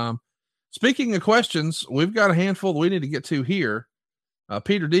adfreeshows.com. Speaking of questions, we've got a handful that we need to get to here.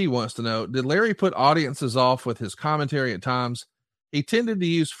 Peter D wants to know, did Larry put audiences off with his commentary at times? He tended to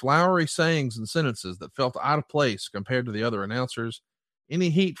use flowery sayings and sentences that felt out of place compared to the other announcers. Any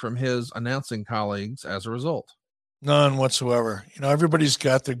heat from his announcing colleagues as a result? None whatsoever. Everybody's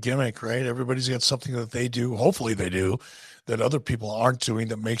got their gimmick, right? Everybody's got something that they do, hopefully they do, that other people aren't doing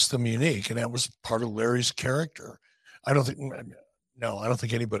that makes them unique. And that was part of Larry's character. I don't think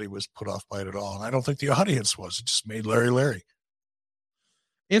anybody was put off by it at all. And I don't think the audience was. It just made Larry Larry.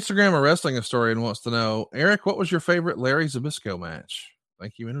 Instagram, a wrestling historian, wants to know, Eric, what was your favorite Larry Zbyszko match?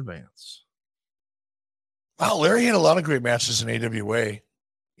 Thank you in advance. Wow, Larry had a lot of great matches in AWA.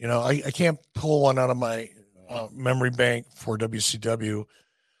 I can't pull one out of my memory bank for WCW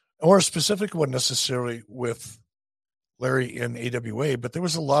or a specific one necessarily with Larry in AWA, but there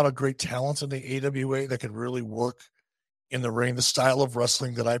was a lot of great talent in the AWA that could really work in the ring, the style of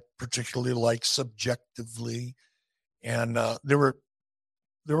wrestling that I particularly like subjectively. And there were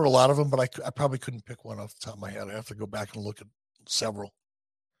a lot of them, but I probably couldn't pick one off the top of my head. I have to go back and look at several.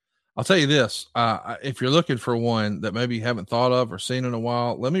 I'll tell you this. If you're looking for one that maybe you haven't thought of or seen in a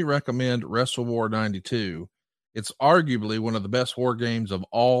while, let me recommend Wrestle War 92. It's arguably one of the best war games of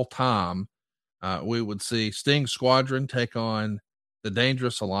all time. We would see Sting's Squadron take on the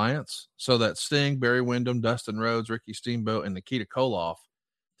Dangerous Alliance. So that Sting, Barry Windham, Dustin Rhodes, Ricky Steamboat, and Nikita Koloff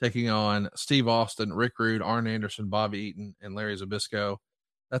taking on Steve Austin, Rick Rude, Arn Anderson, Bobby Eaton, and Larry Zbyszko.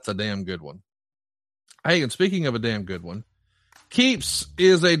 That's a damn good one. Hey, and speaking of a damn good one, Keeps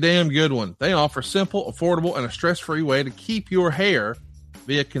is a damn good one. They offer simple, affordable, and a stress-free way to keep your hair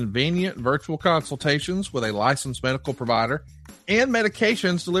via convenient virtual consultations with a licensed medical provider and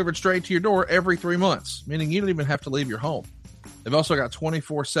medications delivered straight to your door every 3 months, meaning you don't even have to leave your home. They've also got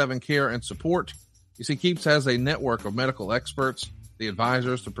 24/7 care and support. You see, Keeps has a network of medical experts, the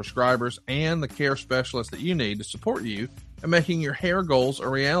advisors, the prescribers, and the care specialists that you need to support you in making your hair goals a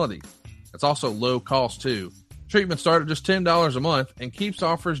reality. It's also low cost too. Treatments start at just $10 a month, and Keeps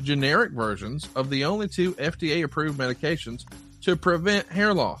offers generic versions of the only 2 FDA-approved medications to prevent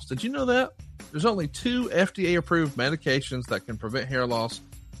hair loss. Did you know that? There's only 2 FDA-approved medications that can prevent hair loss,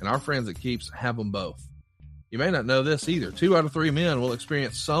 and our friends at Keeps have them both. You may not know this either. 2 out of 3 men will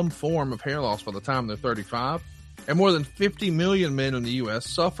experience some form of hair loss by the time they're 35, and more than 50 million men in the U.S.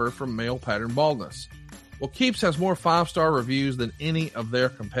 suffer from male pattern baldness. Well, Keeps has more 5-star reviews than any of their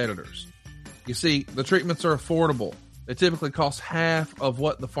competitors. You see, the treatments are affordable. They typically cost half of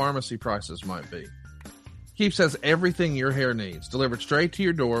what the pharmacy prices might be. Keeps has everything your hair needs, delivered straight to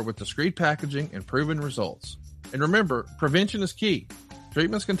your door with discreet packaging and proven results. And remember, prevention is key.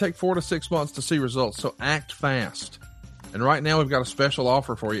 Treatments can take 4 to 6 months to see results, so act fast. And right now, we've got a special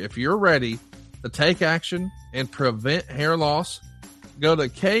offer for you. If you're ready to take action and prevent hair loss, go to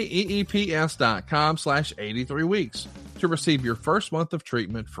keeps.com/83weeks to receive your first month of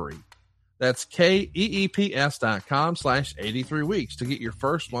treatment free. That's keeps.com/83weeks to get your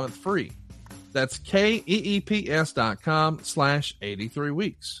first month free. That's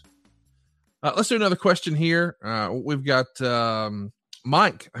keeps.com/83weeks. Let's do another question here. We've got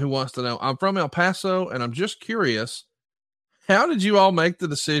Mike who wants to know, I'm from El Paso and I'm just curious, how did you all make the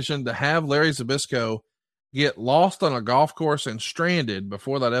decision to have Larry Zbyszko get lost on a golf course and stranded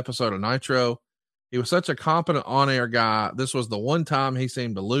before that episode of Nitro? He was such a competent on-air guy. This was the one time he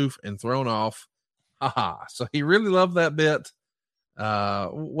seemed aloof and thrown off. So he really loved that bit.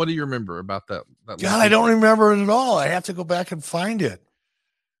 What do you remember about that? God, I don't remember it at all. I have to go back and find it.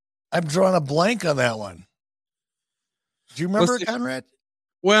 I'm drawing a blank on that one. Do you remember it, Conrad?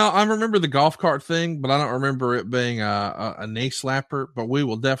 Well, I remember the golf cart thing, but I don't remember it being a knee slapper. But we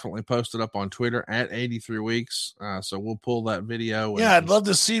will definitely post it up on Twitter at 83 weeks. So we'll pull that video. Yeah, I'd love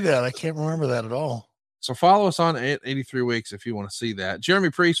to see that. I can't remember that at all. So follow us on 83 weeks if you want to see that. Jeremy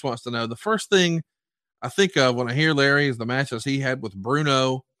Priest wants to know, the first thing I think of when I hear Larry is the matches he had with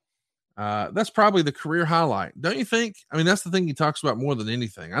Bruno. That's probably the career highlight, don't you think? I mean, that's the thing he talks about more than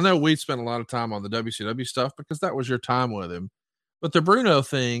anything. I know we spent a lot of time on the WCW stuff because that was your time with him. But the Bruno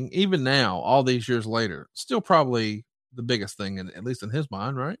thing, even now, all these years later, still probably the biggest thing, at least in his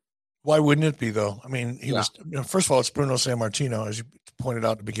mind, right? Why wouldn't it be, though? I mean, he was, first of all, it's Bruno Sammartino, as you pointed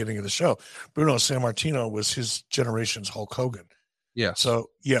out at the beginning of the show. Bruno Sammartino was his generation's Hulk Hogan. Yeah. So,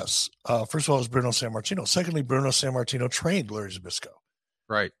 yes, first of all, it's Bruno Sammartino. Secondly, Bruno Sammartino trained Larry Zbyszko.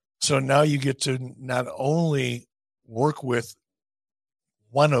 Right. So now you get to not only work with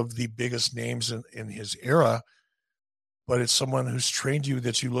one of the biggest names in his era, but it's someone who's trained you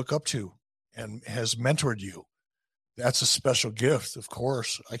that you look up to and has mentored you. That's a special gift, of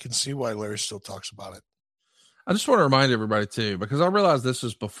course. I can see why Larry still talks about it. I just want to remind everybody too, because I realize this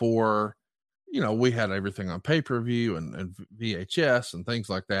is before, we had everything on pay-per-view and VHS and things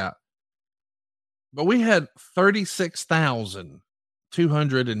like that. But we had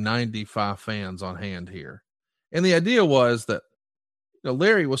 36,295 fans on hand here. And the idea was that,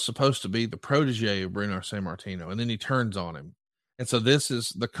 Larry was supposed to be the protege of Bruno Sammartino, and then he turns on him. And so this is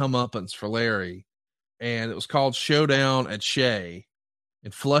the comeuppance for Larry. And it was called Showdown at Shea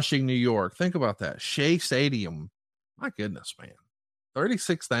in Flushing, New York. Think about that. Shea Stadium. My goodness, man.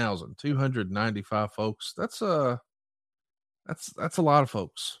 36,295 folks. That's a lot of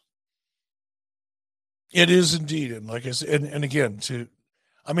folks. It is indeed. And like I said, and again,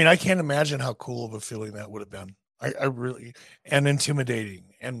 I can't imagine how cool of a feeling that would have been. I really, and intimidating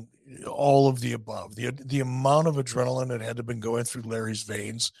and all of the above. The amount of adrenaline that had to been going through Larry's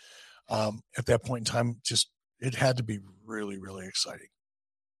veins at that point in time, it had to be really, really exciting.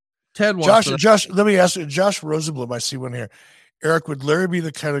 Ted Josh, let me ask you, Josh Rosenblum, I see one here. Eric, would Larry be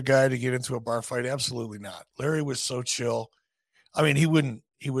the kind of guy to get into a bar fight? Absolutely not. Larry was so chill. I mean, he wouldn't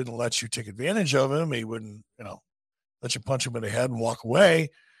let you take advantage of him. He wouldn't, let you punch him in the head and walk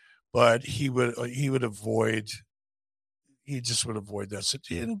away, but he would avoid that.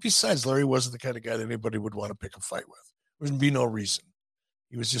 And besides, Larry wasn't the kind of guy that anybody would want to pick a fight with. There would be no reason.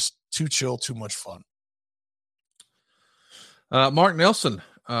 He was just too chill, too much fun. Mark Nelson,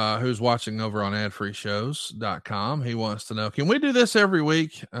 who's watching over on adfreeshows.com, he wants to know, can we do this every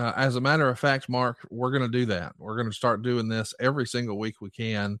week? As a matter of fact, Mark, we're going to do that. We're going to start doing this every single week we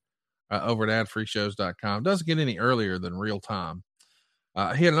can over at adfreeshows.com. Doesn't get any earlier than real time.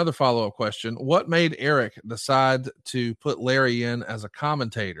 He had another follow-up question. What made Eric decide to put Larry in as a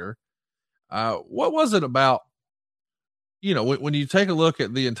commentator? What was it about, when you take a look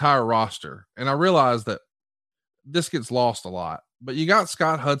at the entire roster, and I realize that this gets lost a lot, but you got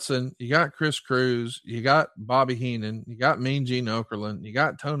Scott Hudson, you got Chris Cruz, you got Bobby Heenan, you got Mean Gene Okerlund, you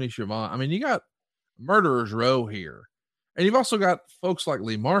got Tony Schiavone. I mean, you got murderer's row here. And you've also got folks like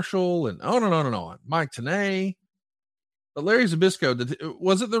Lee Marshall and on and on and on. Mike Tenay. But Larry Zbyszko,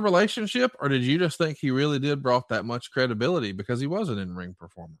 was it the relationship, or did you just think he really did brought that much credibility because he was an in-ring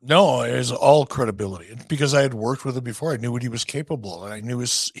performer? No, it was all credibility because I had worked with him before. I knew what he was capable, and I knew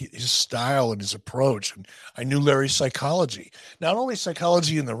his style and his approach, and I knew Larry's psychology. Not only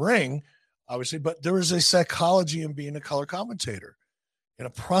psychology in the ring, obviously, but there was a psychology in being a color commentator in a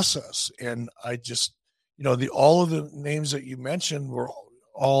process. And I just, all of the names that you mentioned were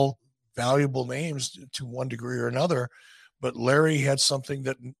all valuable names to one degree or another. But Larry had something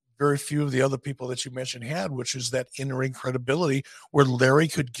that very few of the other people that you mentioned had, which is that in-ring credibility, where Larry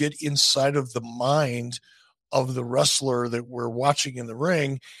could get inside of the mind of the wrestler that we're watching in the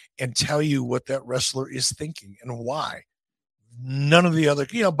ring and tell you what that wrestler is thinking and why. None of the other,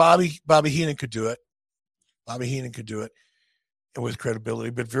 Bobby Heenan could do it. Bobby Heenan could do it and with credibility,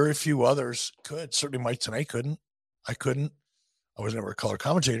 but very few others could. Certainly Mike Tenay couldn't. I couldn't. I was never a color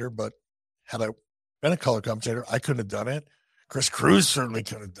commentator, but had I been a color commentator, I couldn't have done it. Chris Cruz certainly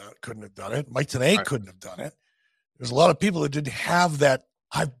couldn't have done it. Mike Tenay couldn't have done it. There's a lot of people that didn't have that.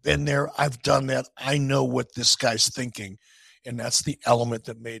 I've been there. I've done that. I know what this guy's thinking. And that's the element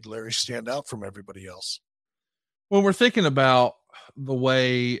that made Larry stand out from everybody else. When we're thinking about the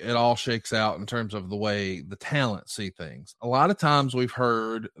way it all shakes out in terms of the way the talent see things, a lot of times we've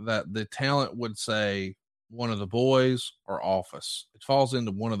heard that the talent would say one of the boys or office. It falls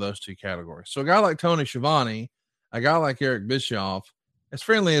into one of those two categories. So a guy like Tony Schiavone, a guy like Eric Bischoff, as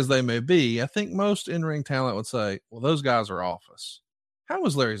friendly as they may be, I think most in-ring talent would say, well, those guys are office. How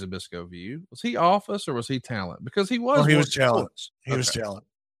was Larry Zbyszko viewed? Was he office or was he talent? Because he was. He was talent. He was talent.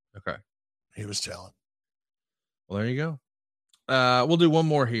 Okay. He was talent. Well, there you go. We'll do one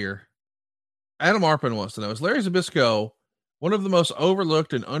more here. Adam Arpin wants to know, is Larry Zbyszko one of the most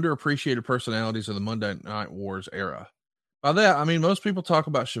overlooked and underappreciated personalities of the Monday Night Wars era? By that, I mean, most people talk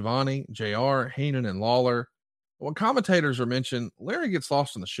about Shivani, JR, Heenan, and Lawler. When commentators are mentioned, Larry gets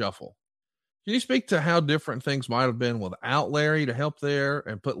lost in the shuffle. Can you speak to how different things might have been without Larry to help there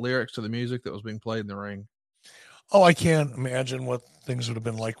and put lyrics to the music that was being played in the ring? Oh, I can't imagine what things would have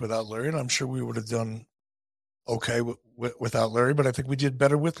been like without Larry, and I'm sure we would have done okay without Larry, but I think we did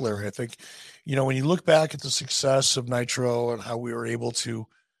better with Larry. I think, when you look back at the success of Nitro and how we were able to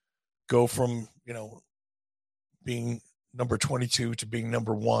go from, being number 22 to being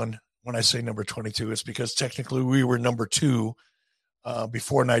number 1. When I say number 22, it's because technically we were number 2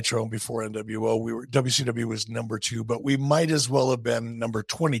 before Nitro and before NWO. WCW was number 2, but we might as well have been number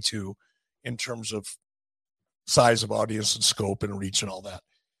 22 in terms of size of audience and scope and reach and all that.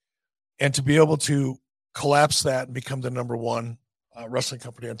 And to be able to collapse that and become the number 1 wrestling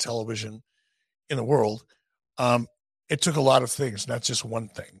company on television in the world, it took a lot of things, not just one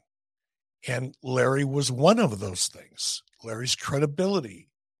thing. And Larry was one of those things. Larry's credibility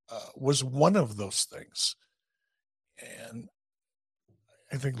was one of those things. And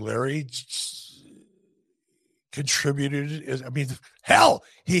I think Larry contributed. I mean, hell,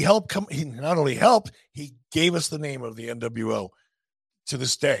 he helped he not only helped, he gave us the name of the NWO. To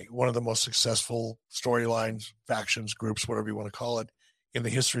this day, one of the most successful storylines, factions, groups, whatever you want to call it, in the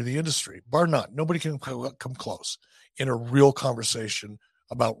history of the industry. Bar none. Nobody can come close in a real conversation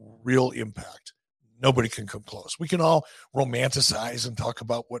about real impact. Nobody can come close. We can all romanticize and talk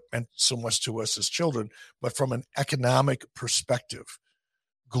about what meant so much to us as children, but from an economic perspective,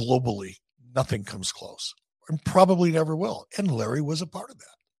 globally, nothing comes close and probably never will. And Larry was a part of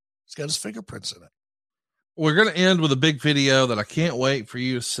that. He's got his fingerprints in it. We're going to end with a big video that I can't wait for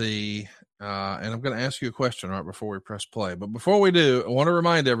you to see. And I'm going to ask you a question right before we press play. But before we do, I want to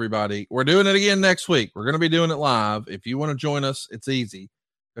remind everybody, we're doing it again next week. We're going to be doing it live. If you want to join us, it's easy.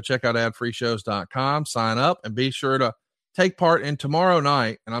 Go check out adfreeshows.com, sign up, and be sure to take part in tomorrow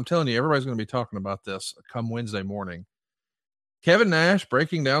night. And I'm telling you, everybody's going to be talking about this come Wednesday morning. Kevin Nash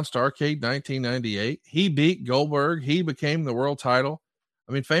breaking down Starrcade 1998. He beat Goldberg. He became the world title.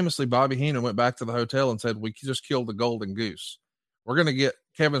 I mean, famously, Bobby Heenan went back to the hotel and said, we just killed the golden goose. We're going to get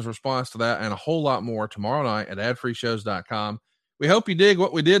Kevin's response to that and a whole lot more tomorrow night at adfreeshows.com. We hope you dig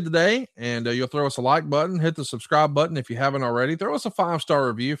what we did today, and you'll throw us a like button, hit the subscribe button if you haven't already. Throw us a 5-star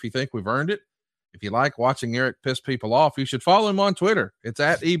review if you think we've earned it. If you like watching Eric piss people off, you should follow him on Twitter. It's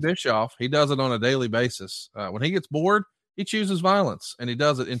at eBischoff. He does it on a daily basis. When he gets bored, he chooses violence, and he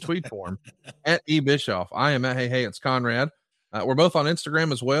does it in tweet form at eBischoff. I am at Hey, it's Conrad. We're both on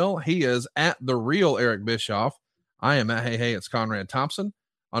Instagram as well. He is at The Real Eric Bischoff. I am at Hey, it's Conrad Thompson.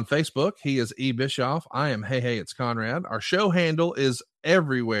 On Facebook, he is E. Bischoff. I am Hey, it's Conrad. Our show handle is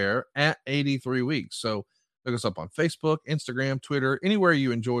everywhere at 83 Weeks. So look us up on Facebook, Instagram, Twitter, anywhere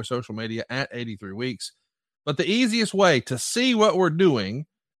you enjoy social media at 83 Weeks. But the easiest way to see what we're doing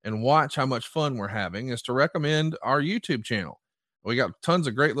and watch how much fun we're having is to recommend our YouTube channel. We got tons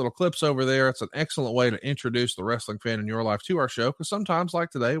of great little clips over there. It's an excellent way to introduce the wrestling fan in your life to our show, because sometimes, like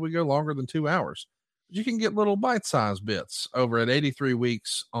today, we go longer than 2 hours. You can get little bite-sized bits over at 83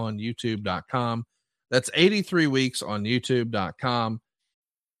 Weeks on YouTube.com. That's 83 Weeks on YouTube.com.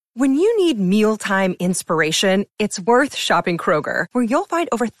 When you need mealtime inspiration, it's worth shopping Kroger, where you'll find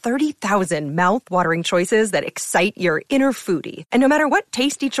over 30,000 mouth-watering choices that excite your inner foodie. And no matter what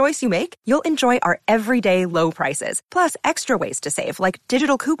tasty choice you make, you'll enjoy our everyday low prices, plus extra ways to save, like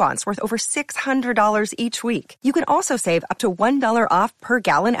digital coupons worth over $600 each week. You can also save up to $1 off per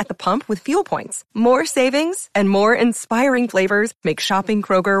gallon at the pump with fuel points. More savings and more inspiring flavors make shopping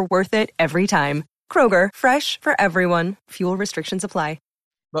Kroger worth it every time. Kroger, fresh for everyone. Fuel restrictions apply.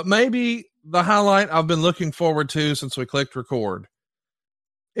 But maybe the highlight I've been looking forward to since we clicked record.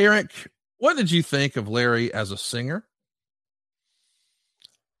 Eric, what did you think of Larry as a singer?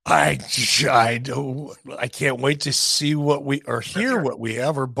 I can't wait to see what we or hear what we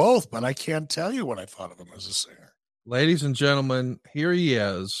have or both, but I can't tell you what I thought of him as a singer. Ladies and gentlemen, here he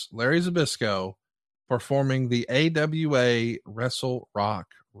is, Larry Zbyszko, performing the AWA Wrestle Rock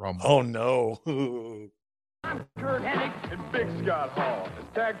Rumble. Oh no. I'm Kurt Hennig and Big Scott Hall.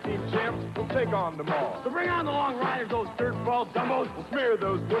 As tag team champs, we'll take on them all. So bring on the long riders, those dirtball dumbos. We'll smear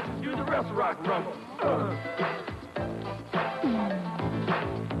those bushes, use the Wrestle Rock Rumble.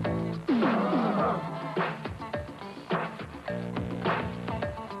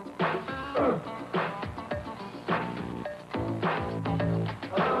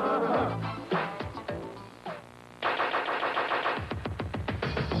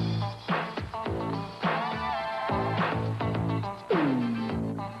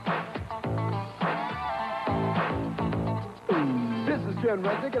 Ken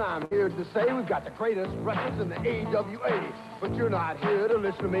Resnick, and I'm here to say we've got the greatest wrestlers in the AWA. But you're not here to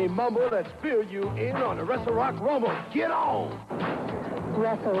listen to me mumble. Let's fill you in on the Wrestle Rock Rumble. Get on!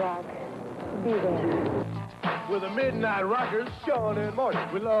 Wrestle Rock. Be there. We're the Midnight Rockers, Sean and Marty.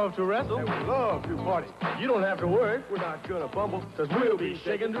 We love to wrestle, and we love to party. You don't have to worry, we're not gonna bumble, because we'll be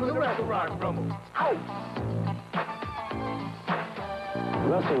shaking to the Wrestle Rock Rumble. Out!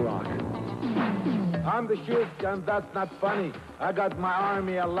 Wrestle Rock. I'm the Sheik, and that's not funny. I got my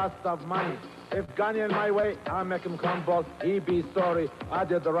army a lot of money. If Gagne in my way, I'll make him crumble. He be sorry, I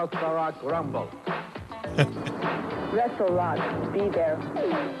did the Wrestle Rock Rumble. Wrestle Rock, be there.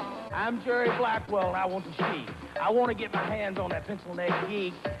 I'm Jerry Blackwell, and I want to see. I want to get my hands on that pencil neck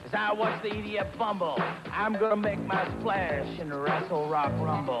geek as I watch the EDF Bumble. I'm going to make my splash in the Wrestle Rock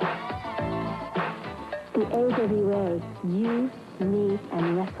Rumble. The AWA, you, me,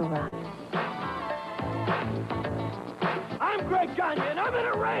 and Wrestle Rock. I'm Greg Gagne, and I'm in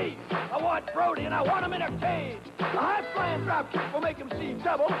a rage. I want Brody, and I want him in a cage. The high-flying drop kick will make him seem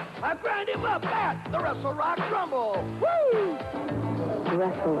double. I grind him up at the Wrestle Rock Rumble. Woo!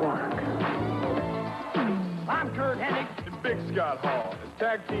 Wrestle Rock. I'm Kurt Hennig. And Big Scott Hall. As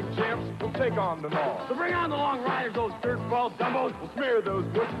tag team champs, we'll take on them all. So bring on the long riders, those dirtball dumbos. We'll smear those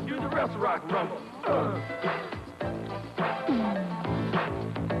bushes, do the Wrestle Rock Rumble.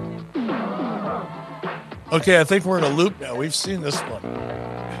 Okay, I think we're in a loop now. We've seen this one.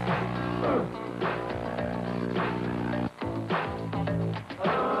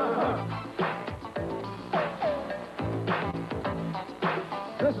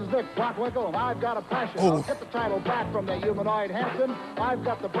 This is Vic Blockwinkle, and I've got a passion. I'll get the title back from the humanoid Hanson. I've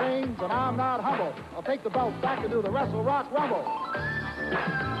got the brains, and I'm not humble. I'll take the belt back and do the Wrestle Rock Rumble.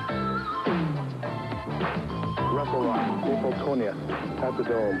 Wrestle Rock, April 20th, at the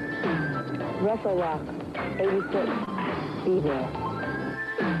Dome. Wrestle Rock, 86. Be there.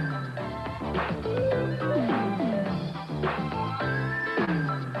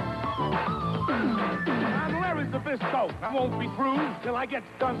 I'm Larry Zbyszko. I won't be through till I get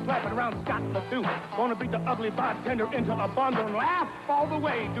done slapping around Scott in the Duke. Gonna beat the ugly bartender into a bundle and laugh all the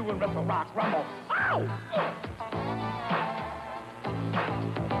way doing Wrestle Rock Rumble. Ow!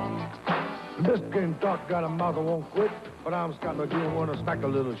 This game talk got a mouth that won't quit, but I'm Scott McGee, want to smack a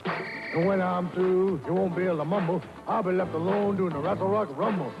little shit. And when I'm through, you won't be able to mumble. I'll be left alone doing the Wrestle Rock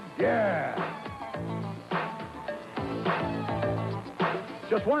Rumble. Yeah!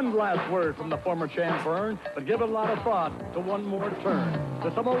 Just one last word from the former champ Vern, but give it a lot of thought to one more turn.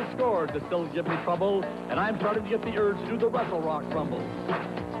 There's some old scores that still give me trouble, and I'm starting to get the urge to do the Wrestle Rock Rumble.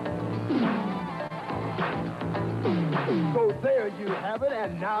 So there you have it,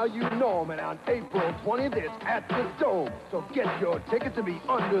 and now you know him. And on April 20th, it's at the Dome. So get your tickets to be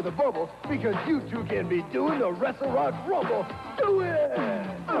under the bubble, because you two can be doing the Wrestle Rock Rumble. Do it!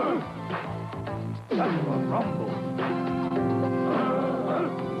 Wrestle Rock Rumble.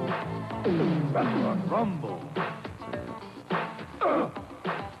 Wrestle Rock Rumble.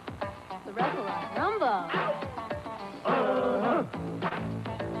 The Wrestle Rock Rumble.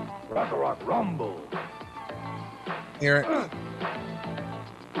 Wrestle Rock Rumble. Eric,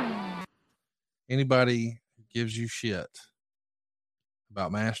 anybody who gives you shit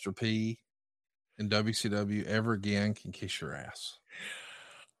about Master P and WCW ever again can kiss your ass.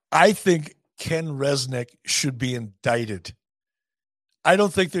 I think Ken Resnick should be indicted. I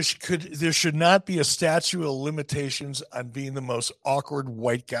don't think there should not be a statute of limitations on being the most awkward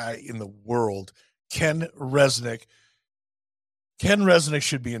white guy in the world. Ken Resnick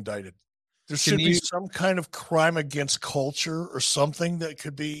should be indicted. There should be some kind of crime against culture or something that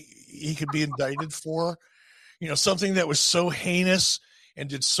he could be indicted for. You know, something that was so heinous and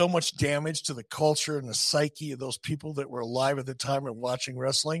did so much damage to the culture and the psyche of those people that were alive at the time and watching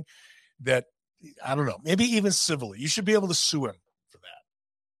wrestling that, I don't know, maybe even civilly. You should be able to sue him for that.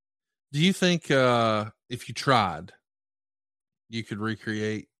 Do you think if you tried, you could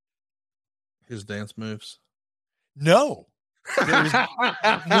recreate his dance moves? No.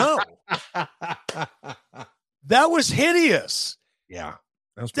 No. That was hideous. Yeah.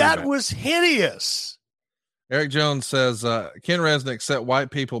 That was hideous. Eric Jones says Ken Resnick set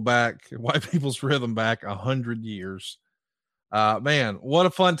white people's rhythm back 100 years. Man, what a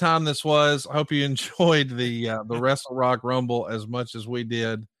fun time this was. I hope you enjoyed the Wrestle Rock Rumble as much as we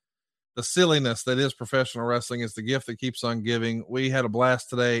did. The silliness that is professional wrestling is the gift that keeps on giving. We had a blast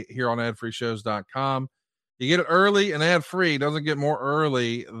today here on adfreeshows.com. You get it early and ad free. Doesn't get more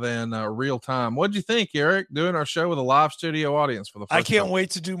early than real time. What'd you think, Eric, doing our show with a live studio audience for the first I can't time?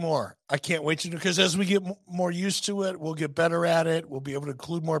 wait to do more. I can't wait to do, because as we get more used to it, we'll get better at it. We'll be able to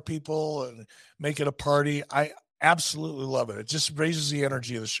include more people and make it a party. Absolutely love it. It just raises the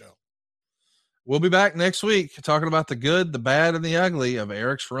energy of the show. We'll be back next week talking about the good, the bad, and the ugly of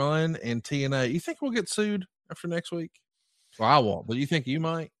Eric's run and TNA. You think we'll get sued after next week? Well, I won't, but you think you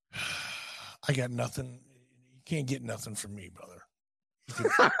might? I got nothing. You can't get nothing from me, brother.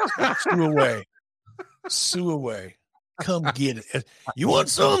 Sue away. Sue away. Come get it. You want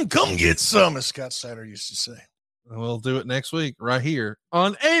some? Come get some, as Scott Steiner used to say. We'll do it next week right here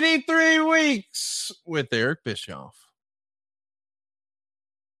on 83 Weeks with Eric Bischoff.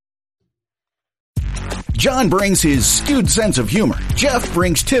 John brings his skewed sense of humor. Jeff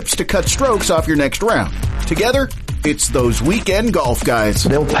brings tips to cut strokes off your next round. Together, it's those weekend golf guys.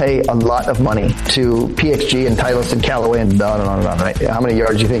 They'll pay a lot of money to PXG and Titleist and Callaway and on and on and on, right? How many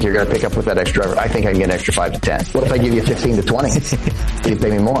yards do you think you're going to pick up with that extra driver? I think I can get an extra 5 to 10. What if I give you 15 to 20? You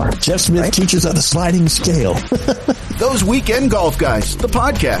pay me more. Jeff Smith teaches on a sliding scale. Those weekend golf guys, the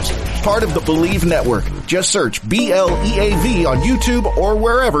podcast, part of the Believe Network. Just search BLEAV on YouTube or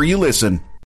wherever you listen.